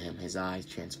giving it to him, his eyes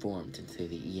transformed into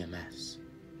the EMS,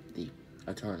 the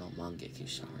Eternal Mangekyo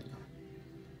Sharingan.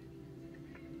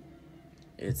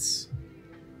 It's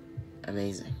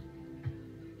amazing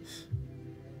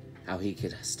how he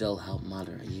could still help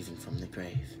Madara even from the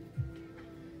grave.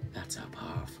 That's how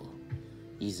powerful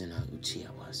Izuna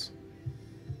Uchiha was.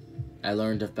 I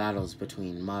learned of battles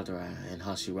between Madara and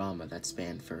Hashirama that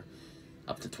spanned for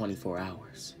up to 24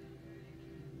 hours.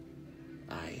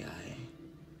 I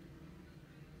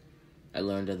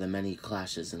learned of the many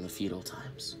clashes in the feudal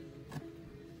times.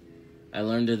 I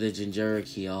learned of the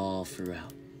Jinchuriki all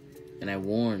throughout, and I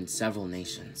warned several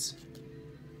nations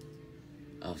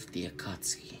of the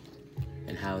Akatsuki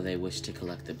and how they wished to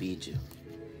collect the Biju.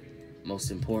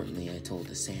 Most importantly, I told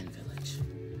the Sand Village.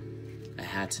 I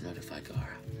had to notify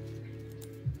Gaara.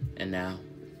 And now,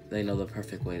 they know the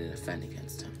perfect way to defend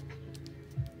against him.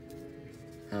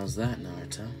 How's that,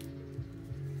 Naruto?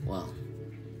 Well,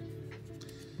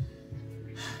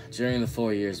 during the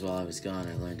 4 years while I was gone,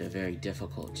 I learned a very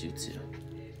difficult jutsu.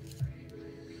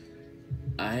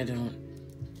 I don't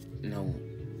know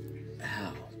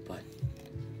how, but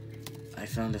I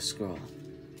found a scroll.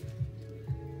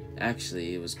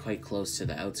 Actually, it was quite close to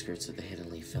the outskirts of the Hidden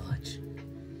Leaf Village.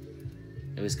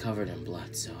 It was covered in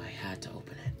blood, so I had to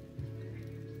open it.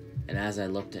 And as I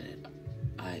looked at it,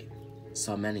 I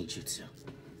saw many jutsu.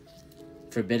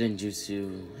 Forbidden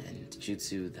jutsu and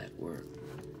jutsu that were,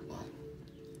 well,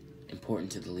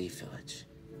 important to the Leaf Village.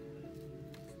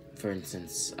 For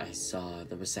instance, I saw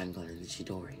the Rasengan and the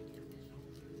Chidori.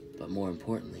 But more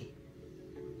importantly,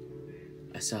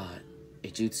 I saw a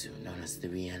jutsu known as the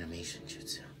reanimation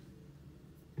jutsu.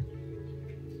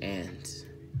 And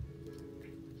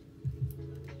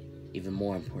even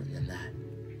more important than that,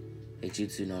 a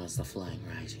jutsu known as the Flying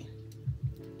Raijin.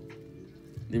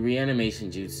 The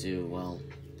reanimation jutsu, well,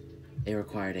 it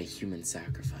required a human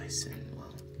sacrifice, and,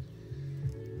 well,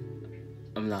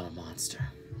 I'm not a monster.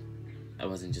 I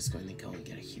wasn't just going to go and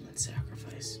get a human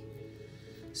sacrifice.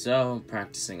 So,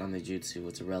 practicing on the jutsu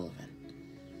was irrelevant,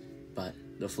 but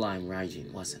the Flying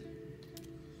Raijin wasn't.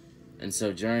 And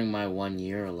so during my 1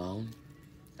 year alone,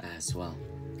 as well,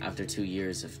 after 2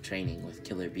 years of training with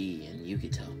Killer Bee and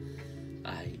Yukito,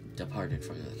 I departed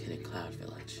from the Hidden Cloud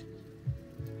Village.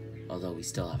 Although we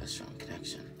still have a strong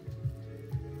connection.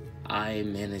 I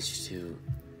managed to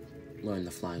learn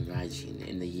the Flying Raijin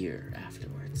in the year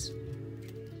afterwards.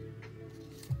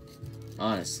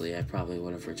 Honestly, I probably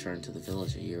would have returned to the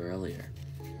village a year earlier.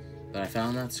 But I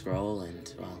found that scroll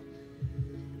and, well,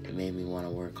 it made me want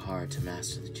to work hard to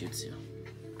master the jutsu.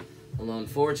 Although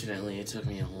unfortunately, it took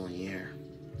me a whole year,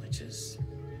 which is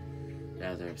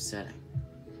rather upsetting.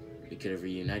 We could have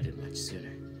reunited much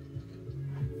sooner.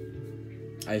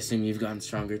 I assume you've gotten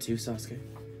stronger too, Sasuke?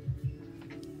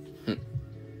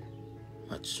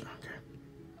 Much stronger.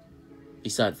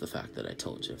 Besides the fact that I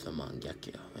told you of the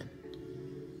Mangekyo and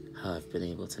how I've been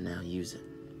able to now use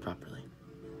it properly.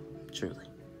 Truly.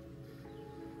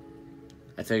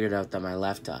 I figured out that my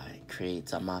left eye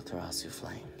creates Amaterasu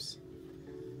flames,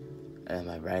 and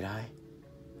my right eye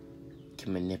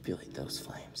can manipulate those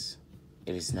flames.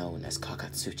 It is known as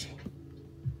Kakatsuchi,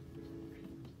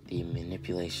 the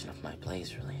manipulation of my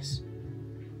blaze release.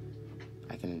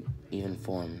 I can even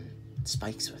form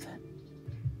spikes with it.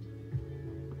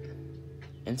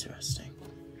 Interesting.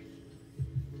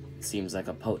 It seems like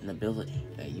a potent ability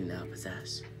that you now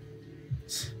possess.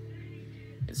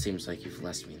 It seems like you've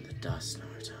left me in the dust,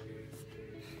 Naruto.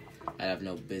 I have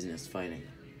no business fighting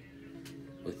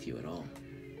with you at all.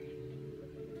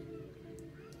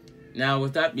 Now,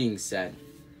 with that being said,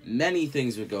 many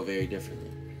things would go very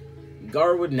differently.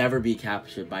 Gaara would never be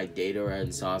captured by Deidara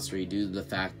and Sasori due to the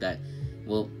fact that,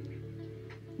 well,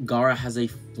 Gaara has a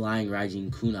Flying Raijin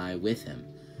kunai with him,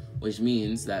 which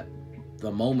means that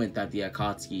the moment that the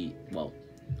Akatsuki, well,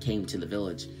 came to the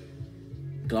village,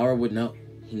 Gaara would know.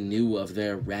 He knew of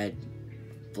their red,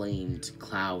 flamed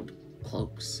cloud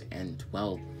cloaks, and,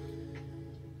 well,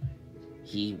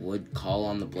 he would call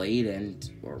on the blade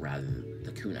and, or rather,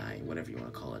 the kunai, whatever you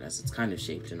want to call it, as it's kind of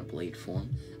shaped in a blade form,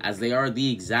 as they are the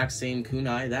exact same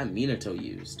kunai that Minato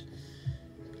used.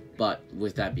 But,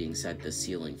 with that being said, the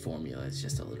sealing formula is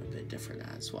just a little bit different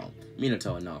as well.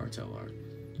 Minato and Naruto are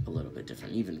a little bit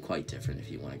different, even quite different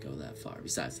if you want to go that far,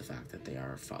 besides the fact that they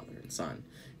are father and son,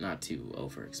 not to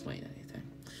over-explain anything.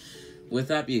 With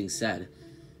that being said,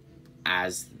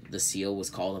 as the seal was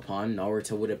called upon,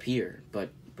 Naruto would appear,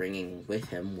 but bringing with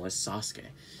him was Sasuke.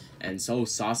 And so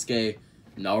Sasuke,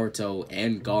 Naruto,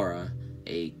 and Gaara,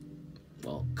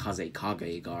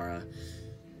 Kazekage Gaara,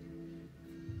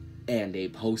 and a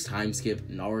post-time skip,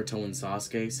 Naruto and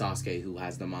Sasuke, who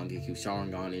has the Mangekyou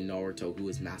Sharingan, and Naruto, who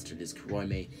has mastered his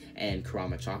Kuroime and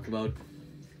Kurama Chakra Mode,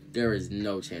 there is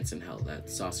no chance in hell that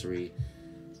Sasori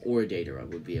or Deidara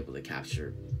would be able to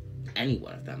capture any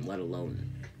one of them, let alone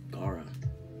Gaara.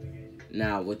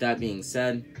 Now, with that being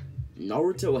said,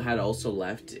 Naruto had also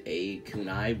left a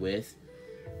kunai with,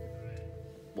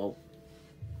 well,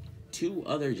 two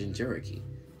other Jinchuriki,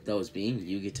 those being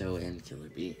Yugito and Killer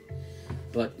Bee.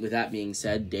 But with that being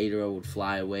said, Deidara would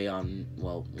fly away on,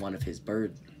 well, one of his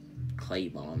bird clay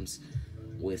bombs,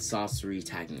 with Sasori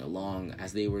tagging along,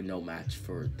 as they were no match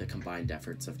for the combined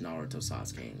efforts of Naruto,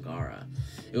 Sasuke, and Gaara.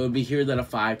 It would be here that a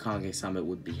 5 Kage summit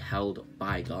would be held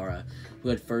by Gaara, who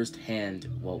had firsthand,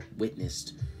 well,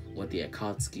 witnessed what the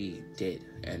Akatsuki did,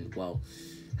 and, well,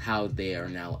 how they are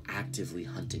now actively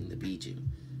hunting the Biju.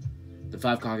 The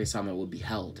 5 Kage summit would be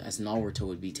held, as Naruto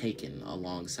would be taken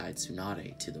alongside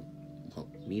Tsunade to the, well,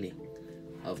 meeting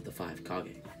of the 5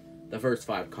 Kage. The first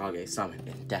 5 Kage summit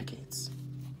in decades.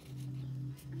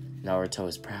 Naruto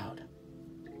is proud.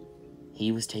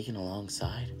 He was taken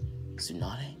alongside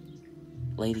Tsunade.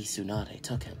 Lady Tsunade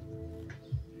took him.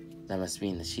 That must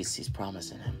mean that she sees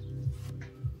promise in him.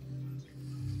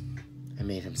 It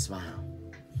made him smile.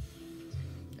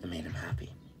 It made him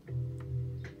happy.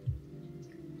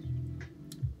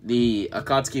 The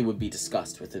Akatsuki would be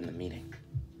discussed within the meeting,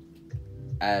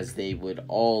 as they would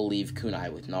all leave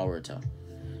kunai with Naruto.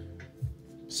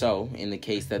 So, in the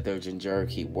case that their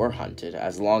Jinchuriki were hunted,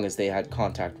 as long as they had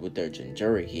contact with their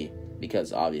Jinchuriki,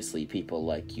 because obviously people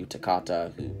like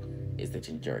Utakata, who is the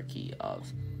Jinchuriki of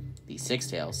the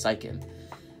Six-Tails Seiken,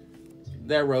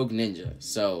 they're rogue ninja,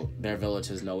 so their village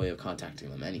has no way of contacting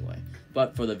them anyway.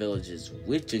 But for the villages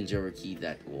with Jinchuriki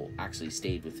that will actually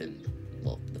stayed within,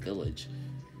 well, the village,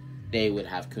 they would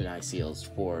have kunai seals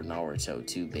for Naruto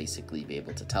to basically be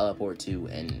able to teleport to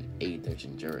and aid their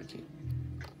Jinchuriki.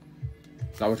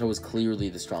 Naruto was clearly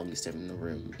the strongest in the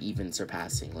room, even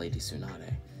surpassing Lady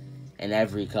Tsunade, and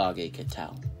every Kage could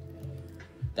tell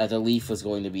that the Leaf was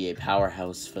going to be a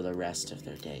powerhouse for the rest of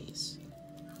their days.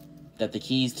 That the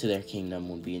keys to their kingdom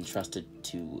would be entrusted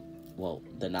to, well,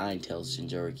 the Nine-Tails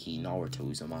Jinchuriki Naruto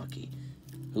Uzumaki,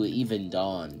 who even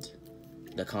donned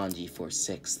the kanji for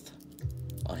 6th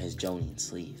on his Jonin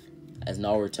sleeve, as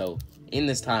Naruto in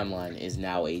this timeline is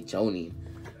now a Jonin.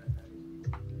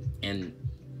 And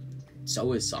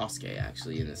so is Sasuke,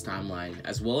 actually, in this timeline,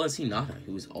 as well as Hinata,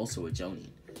 who is also a Jonin.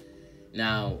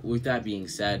 Now, with that being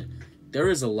said, there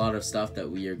is a lot of stuff that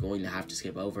we are going to have to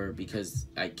skip over because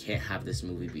I can't have this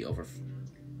movie be over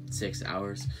 6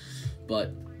 hours.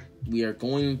 But we are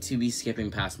going to be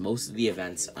skipping past most of the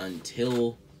events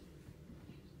until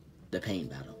the Pain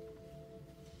battle.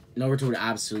 Naruto would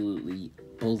absolutely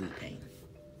bully Pain.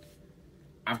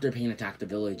 After Pain attacked the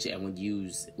village and would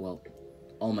use, well,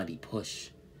 almighty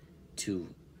push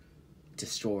to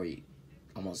destroy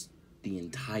almost the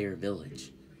entire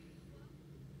village,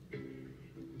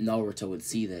 Naruto would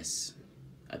see this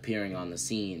appearing on the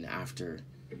scene after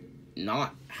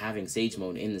not having Sage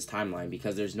Mode in this timeline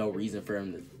because there's no reason for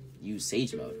him to use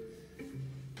Sage Mode.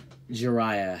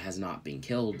 Jiraiya has not been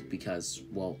killed because,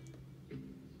 well,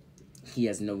 he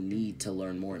has no need to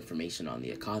learn more information on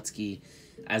the Akatsuki,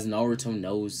 as Naruto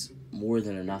knows more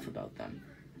than enough about them,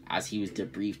 as he was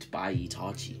debriefed by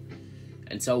Itachi.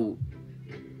 And so,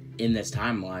 in this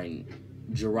timeline,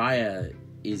 Jiraiya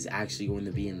is actually going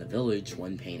to be in the village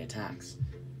when Pain attacks,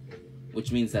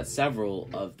 which means that several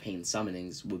of Pain's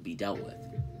summonings would be dealt with.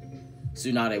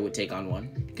 Tsunade would take on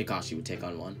one, Kakashi would take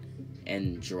on one,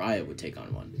 and Jiraiya would take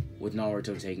on one, with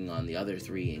Naruto taking on the other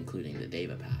three, including the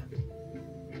Deva Path.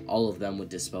 All of them would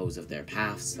dispose of their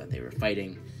paths that they were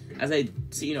fighting, as I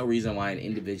see no reason why an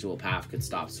individual path could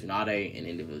stop Tsunade, an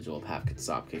individual path could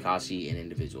stop Kakashi, an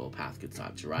individual path could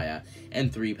stop Jiraiya,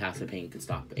 and 3 paths of Pain could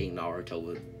stop a Naruto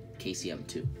with KCM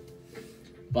 2.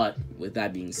 But, with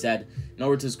that being said,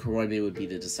 Naruto's Kuroime would be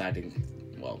the deciding,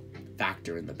 well,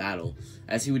 factor in the battle,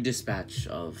 as he would dispatch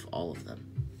of all of them.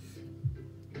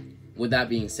 With that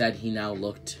being said, he now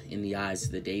looked in the eyes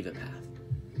of the Deva Path,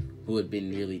 who had been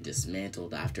nearly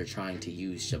dismantled after trying to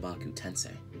use Shabaku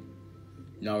Tensei.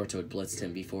 Naruto had blitzed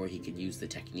him before he could use the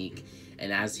technique,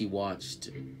 and as he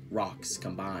watched rocks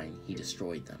combine, he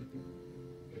destroyed them,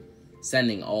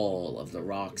 sending all of the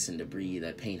rocks and debris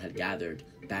that Pain had gathered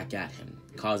back at him,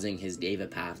 causing his Deva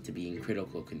Path to be in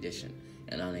critical condition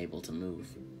and unable to move.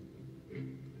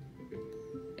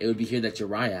 It would be here that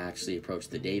Jiraiya actually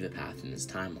approached the Deva Path in this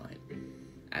timeline,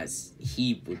 as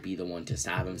he would be the one to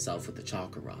stab himself with the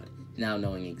chakra rod, now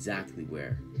knowing exactly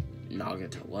where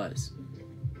Nagato was.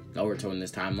 Naruto in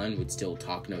this timeline would still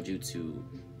talk no jutsu,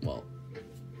 well,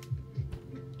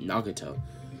 Nagato,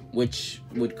 which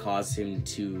would cause him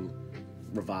to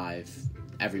revive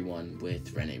everyone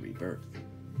with Rene Rebirth.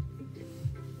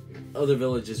 Other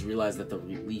villages realized that the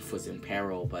relief was in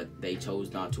peril, but they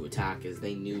chose not to attack as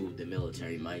they knew the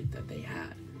military might that they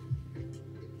had.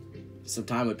 Some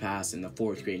time would pass and the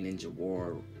 4th Great Ninja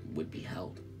War would be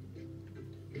held,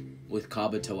 with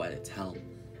Kabuto at its helm,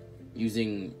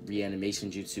 using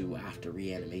reanimation jutsu after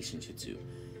reanimation jutsu,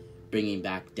 bringing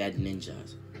back dead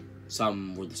ninjas.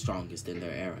 Some were the strongest in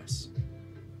their eras,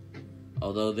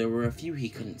 although there were a few he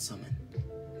couldn't summon,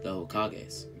 the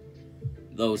Hokages.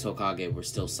 Those Hokage were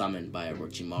still summoned by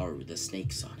Orochimaru, the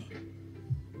Snake Sani,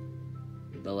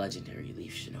 the legendary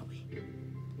Leaf Shinobi.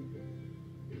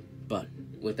 But,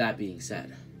 with that being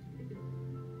said,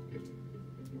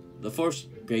 the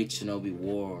 4th Great Shinobi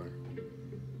War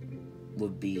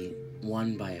would be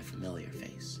won by a familiar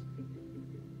face.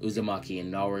 Uzumaki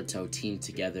and Naruto teamed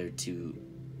together to,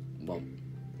 well,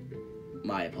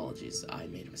 my apologies, I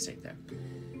made a mistake there.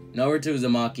 Naruto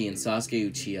Uzumaki and Sasuke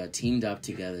Uchiha teamed up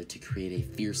together to create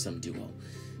a fearsome duo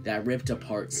that ripped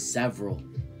apart several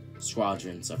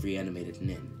squadrons of reanimated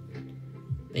nin.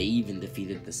 They even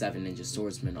defeated the 7 ninja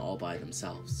swordsmen all by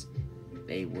themselves.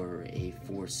 They were a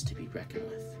force to be reckoned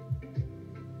with.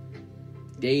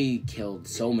 They killed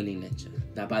so many ninja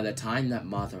that by the time that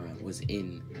Madara was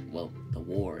in, well, the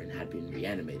war and had been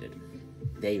reanimated,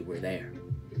 they were there.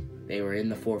 They were in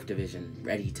the 4th Division,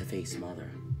 ready to face Madara,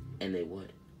 and they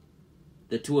would.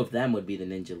 The 2 of them would be the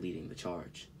ninja leading the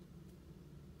charge.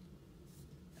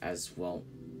 As, well,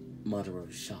 Madara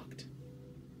was shocked.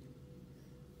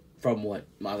 From what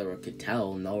Madara could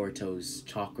tell, Naruto's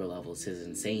chakra levels, his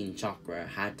insane chakra,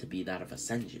 had to be that of a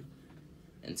Senju.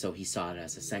 And so he saw it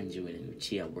as a Senju and an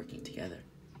Uchiha working together.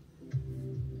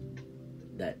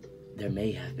 That there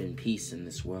may have been peace in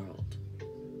this world.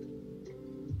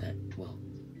 That, well,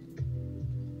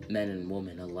 men and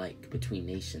women alike between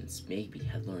nations maybe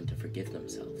had learned to forgive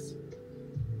themselves.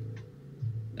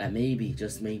 That maybe,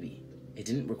 just maybe, it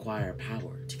didn't require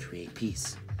power to create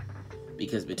peace.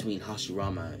 Because between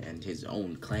Hashirama and his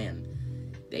own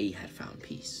clan, they had found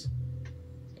peace.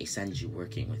 A Senju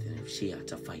working with an Uchiha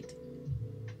to fight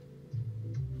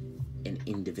an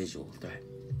individual threat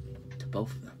to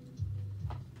both of them.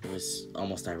 It was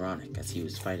almost ironic as he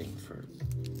was fighting for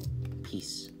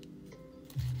peace.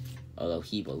 Although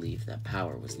he believed that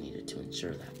power was needed to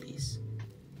ensure that peace.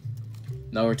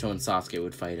 Naruto and Sasuke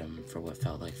would fight him for what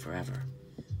felt like forever.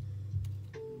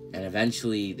 And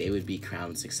eventually, they would be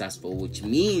crowned successful, which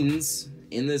means,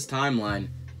 in this timeline,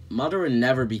 Madara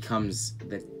never becomes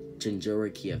the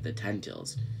Jinchuriki of the Ten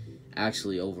Tails.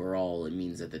 Actually, overall, it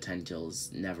means that the Ten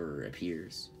Tails never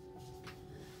appears.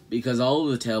 Because all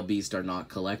of the Tail Beasts are not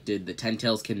collected, the Ten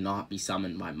Tails cannot be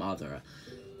summoned by Madara.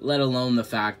 Let alone the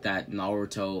fact that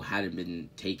Naruto hadn't been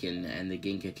taken and the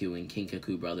Genkaku and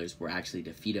Kinkaku brothers were actually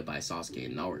defeated by Sasuke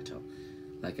and Naruto.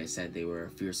 Like I said, they were a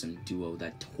fearsome duo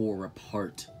that tore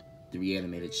apart the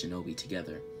reanimated shinobi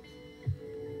together.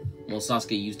 Well,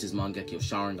 Sasuke used his Mangekyo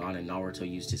Sharingan and Naruto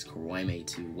used his Kuroime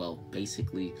to, well,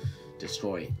 basically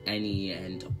destroy any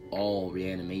and all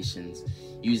reanimations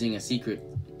using a secret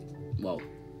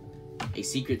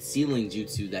sealing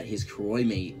jutsu that his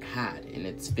Kuroime had in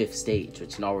its 5th stage,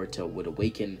 which Naruto would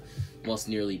awaken whilst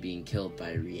nearly being killed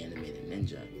by a reanimated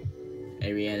ninja.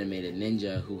 A reanimated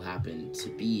ninja who happened to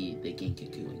be the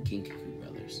Genkaku and Kinkaku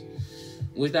brothers.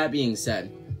 With that being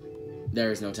said,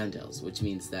 there is no Ten Tails, which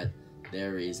means that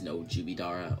there is no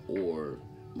Jubidara or,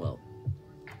 well,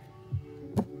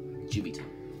 Jubito.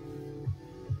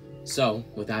 So,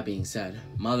 with that being said,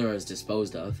 Madara is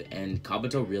disposed of, and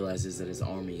Kabuto realizes that his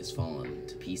army has fallen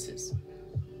to pieces.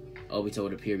 Obito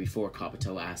would appear before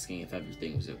Kabuto asking if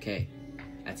everything was okay,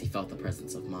 as he felt the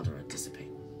presence of Madara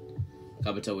dissipate.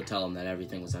 Kabuto would tell him that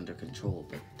everything was under control,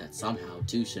 but that somehow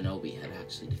 2 shinobi had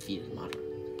actually defeated Madara.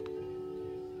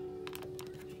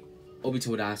 Obito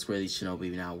would ask where these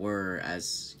shinobi now were,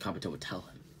 as Kabuto would tell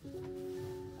him.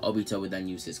 Obito would then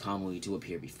use his Kamui to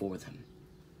appear before them,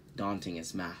 daunting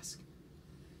his mask.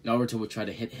 Naruto would try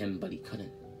to hit him, but he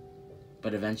couldn't.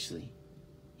 But eventually,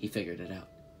 he figured it out.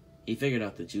 He figured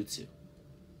out the jutsu.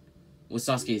 With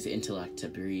Sasuke's intellect to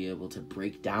be able to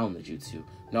break down the jutsu,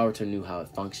 Naruto knew how it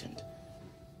functioned.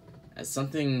 As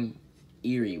something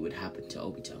eerie would happen to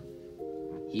Obito.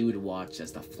 He would watch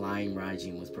as the flying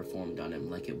Raijin was performed on him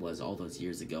like it was all those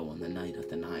years ago on the night of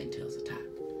the Nine Tails attack.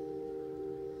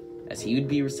 As he would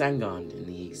be Rasengan'd in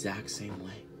the exact same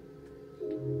way.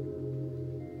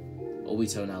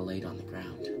 Obito now laid on the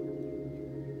ground.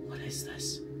 What is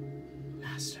this?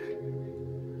 Master.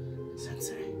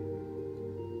 Sensei.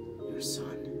 Your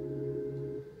son.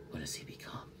 What has he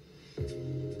become?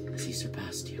 Has he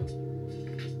surpassed you?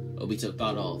 Obito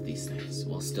thought all of these things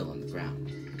while still on the ground.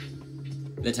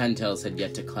 The Ten Tails had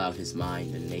yet to cloud his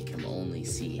mind and make him only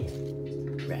see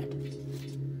red.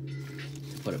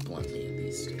 To put it bluntly, at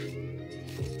least.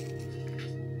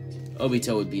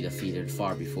 Obito would be defeated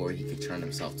far before he could turn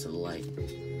himself to the light,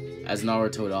 as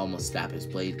Naruto would almost stab his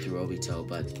blade through Obito,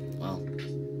 but, well,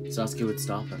 Sasuke would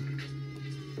stop him,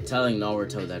 telling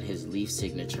Naruto that his leaf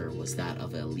signature was that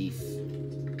of a leaf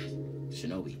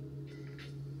shinobi.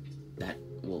 That,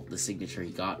 well, the signature he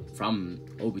got from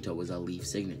Obito was a leaf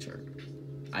signature.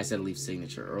 I said leaf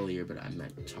signature earlier, but I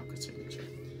meant chakra signature.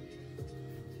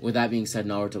 With that being said,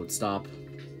 Naruto would stop,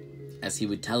 as he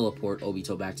would teleport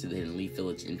Obito back to the Hidden Leaf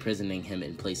Village, imprisoning him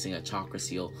and placing a chakra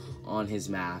seal on his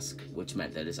mask, which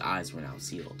meant that his eyes were now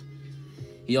sealed.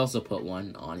 He also put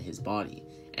one on his body,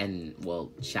 and, well,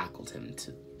 shackled him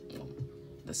to, well,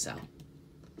 the cell.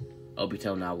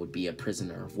 Obito now would be a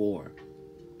prisoner of war,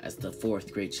 as the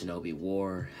 4th Great Shinobi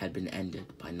War had been ended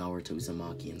by Naruto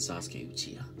Uzumaki and Sasuke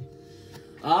Uchiha.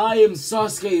 I am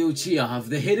Sasuke Uchiha of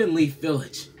the Hidden Leaf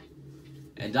Village,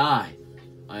 and I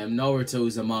am Naruto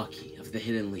Uzumaki of the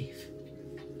Hidden Leaf.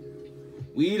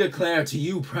 We declare to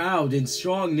you proud and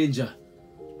strong ninja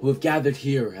who have gathered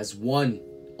here as one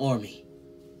army.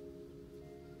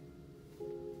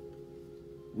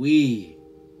 We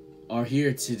are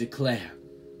here to declare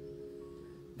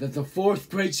that the 4th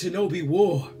Great Shinobi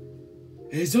War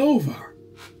is over.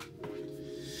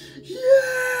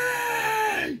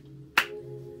 Yay!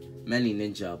 Many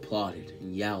ninja applauded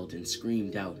and yelled and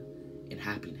screamed out in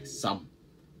happiness. Some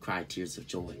cried tears of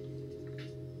joy.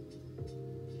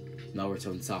 Naruto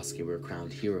and Sasuke were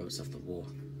crowned heroes of the war.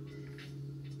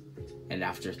 And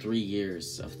after 3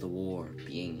 years of the war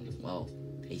being, well,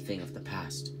 a thing of the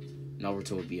past,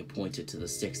 Naruto would be appointed to the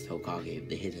 6th Hokage of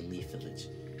the Hidden Leaf Village,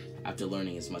 after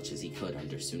learning as much as he could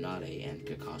under Tsunade and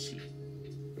Kakashi,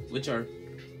 which are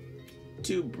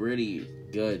 2 pretty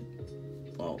good,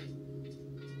 well,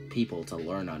 people to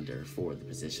learn under for the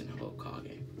position of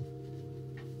Hokage.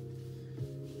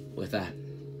 With that,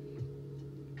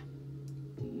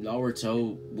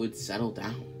 Naruto would settle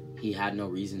down. He had no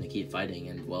reason to keep fighting,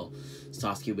 and, well,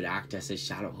 Sasuke would act as his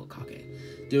shadow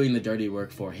Hokage, doing the dirty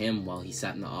work for him while he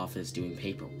sat in the office doing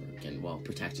paperwork and, well,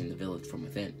 protecting the village from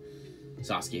within.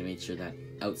 Sasuke made sure that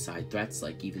outside threats,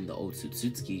 like even the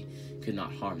Otsutsuki, could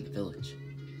not harm the village.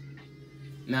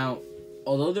 Now,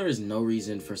 although there is no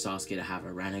reason for Sasuke to have a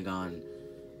Rinnegan,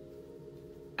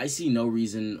 I see no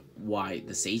reason why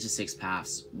the Sage of Six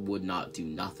Paths would not do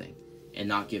nothing and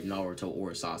not give Naruto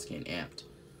or Sasuke an amped.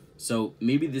 So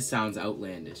maybe this sounds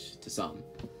outlandish to some,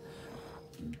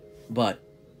 but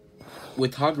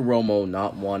with Hagoromo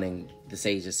not wanting the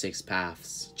Sage of Six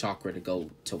Paths chakra to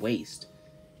go to waste,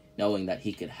 knowing that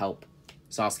he could help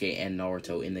Sasuke and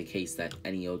Naruto in the case that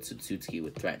any Otsutsuki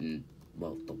would threaten,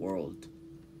 well, the world,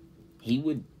 he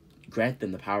would grant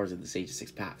them the powers of the Sage of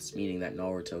Six Paths, meaning that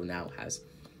Naruto now has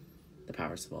the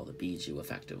powers of all the Biju,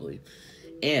 effectively.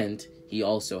 And he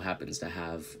also happens to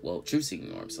have, well, true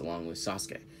seeking orbs along with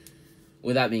Sasuke.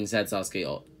 With that being said,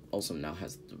 Sasuke also now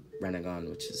has the Rinnegan,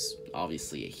 which is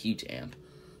obviously a huge amp.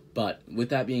 But with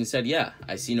that being said, yeah,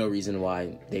 I see no reason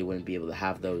why they wouldn't be able to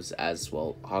have those, as,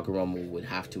 well, Hagoromo would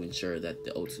have to ensure that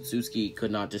the Otsutsuki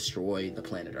could not destroy the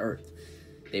planet Earth.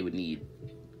 They would need,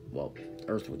 well,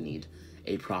 Earth would need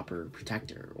a proper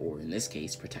protector, or in this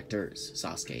case, protectors,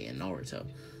 Sasuke and Naruto.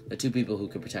 The two people who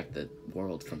could protect the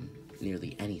world from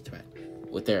nearly any threat,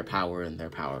 with their power and their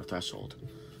power threshold.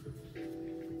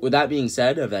 With that being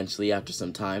said, eventually, after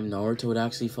some time, Naruto would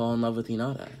actually fall in love with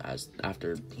Hinata,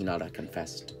 after Hinata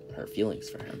confessed her feelings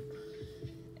for him.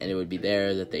 And it would be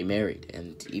there that they married,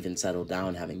 and even settled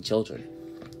down having children.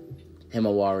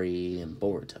 Himawari and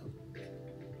Boruto.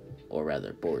 Or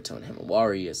rather, Boruto and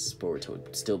Himawari, as Boruto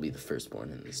would still be the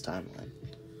firstborn in this timeline.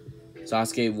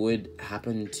 Sasuke would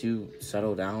happen to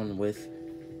settle down with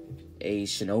a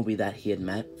shinobi that he had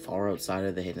met far outside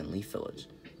of the Hidden Leaf Village,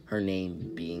 her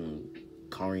name being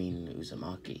Karin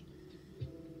Uzumaki.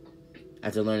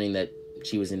 After learning that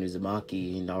she was in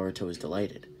Uzumaki, Naruto was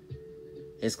delighted.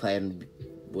 His clan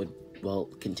would, well,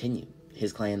 continue.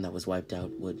 His clan that was wiped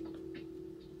out would,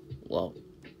 well,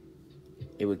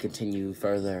 it would continue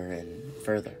further and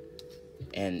further.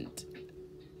 And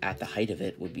at the height of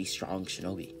it would be strong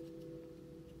shinobi.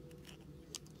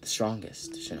 The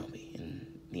strongest shinobi in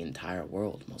the entire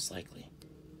world, most likely.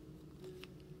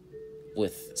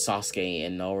 With Sasuke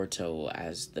and Naruto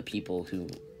as the people who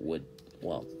would,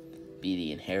 well, be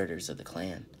the inheritors of the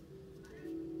clan,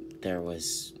 there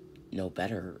was no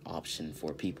better option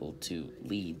for people to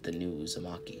lead the new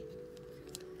Uzumaki.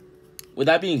 With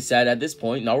that being said, at this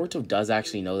point, Naruto does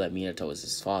actually know that Minato is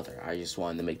his father. I just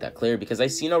wanted to make that clear because I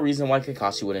see no reason why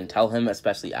Kakashi wouldn't tell him,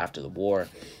 especially after the war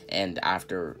and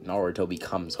after Naruto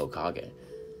becomes Hokage.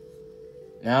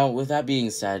 Now, with that being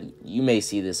said, you may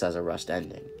see this as a rushed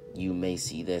ending. You may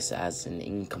see this as an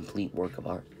incomplete work of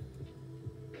art.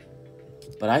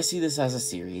 But I see this as a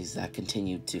series that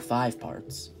continued to 5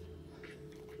 parts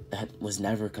that was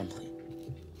never complete.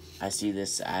 I see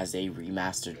this as a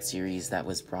remastered series that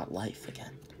was brought life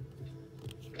again.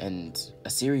 And a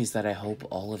series that I hope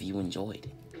all of you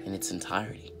enjoyed in its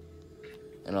entirety.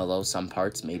 And although some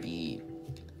parts maybe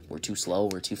were too slow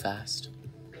or too fast,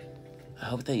 I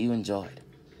hope that you enjoyed.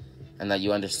 And that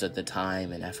you understood the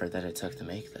time and effort that it took to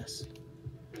make this.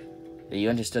 That you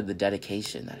understood the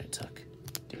dedication that it took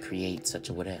to create such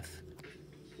a what if.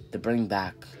 To bring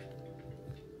back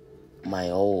my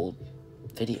old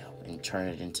video and turn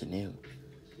it into new.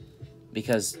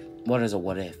 Because what is a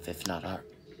what if not art?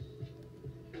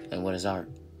 And what is art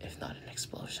if not an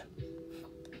explosion?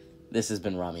 This has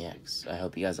been 𝙎𝙈𝙊𝙊𝙃. I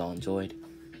hope you guys all enjoyed.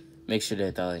 Make sure to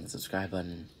hit that like and subscribe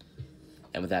button.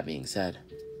 And with that being said,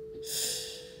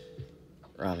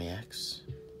 𝙎𝙈𝙊𝙃.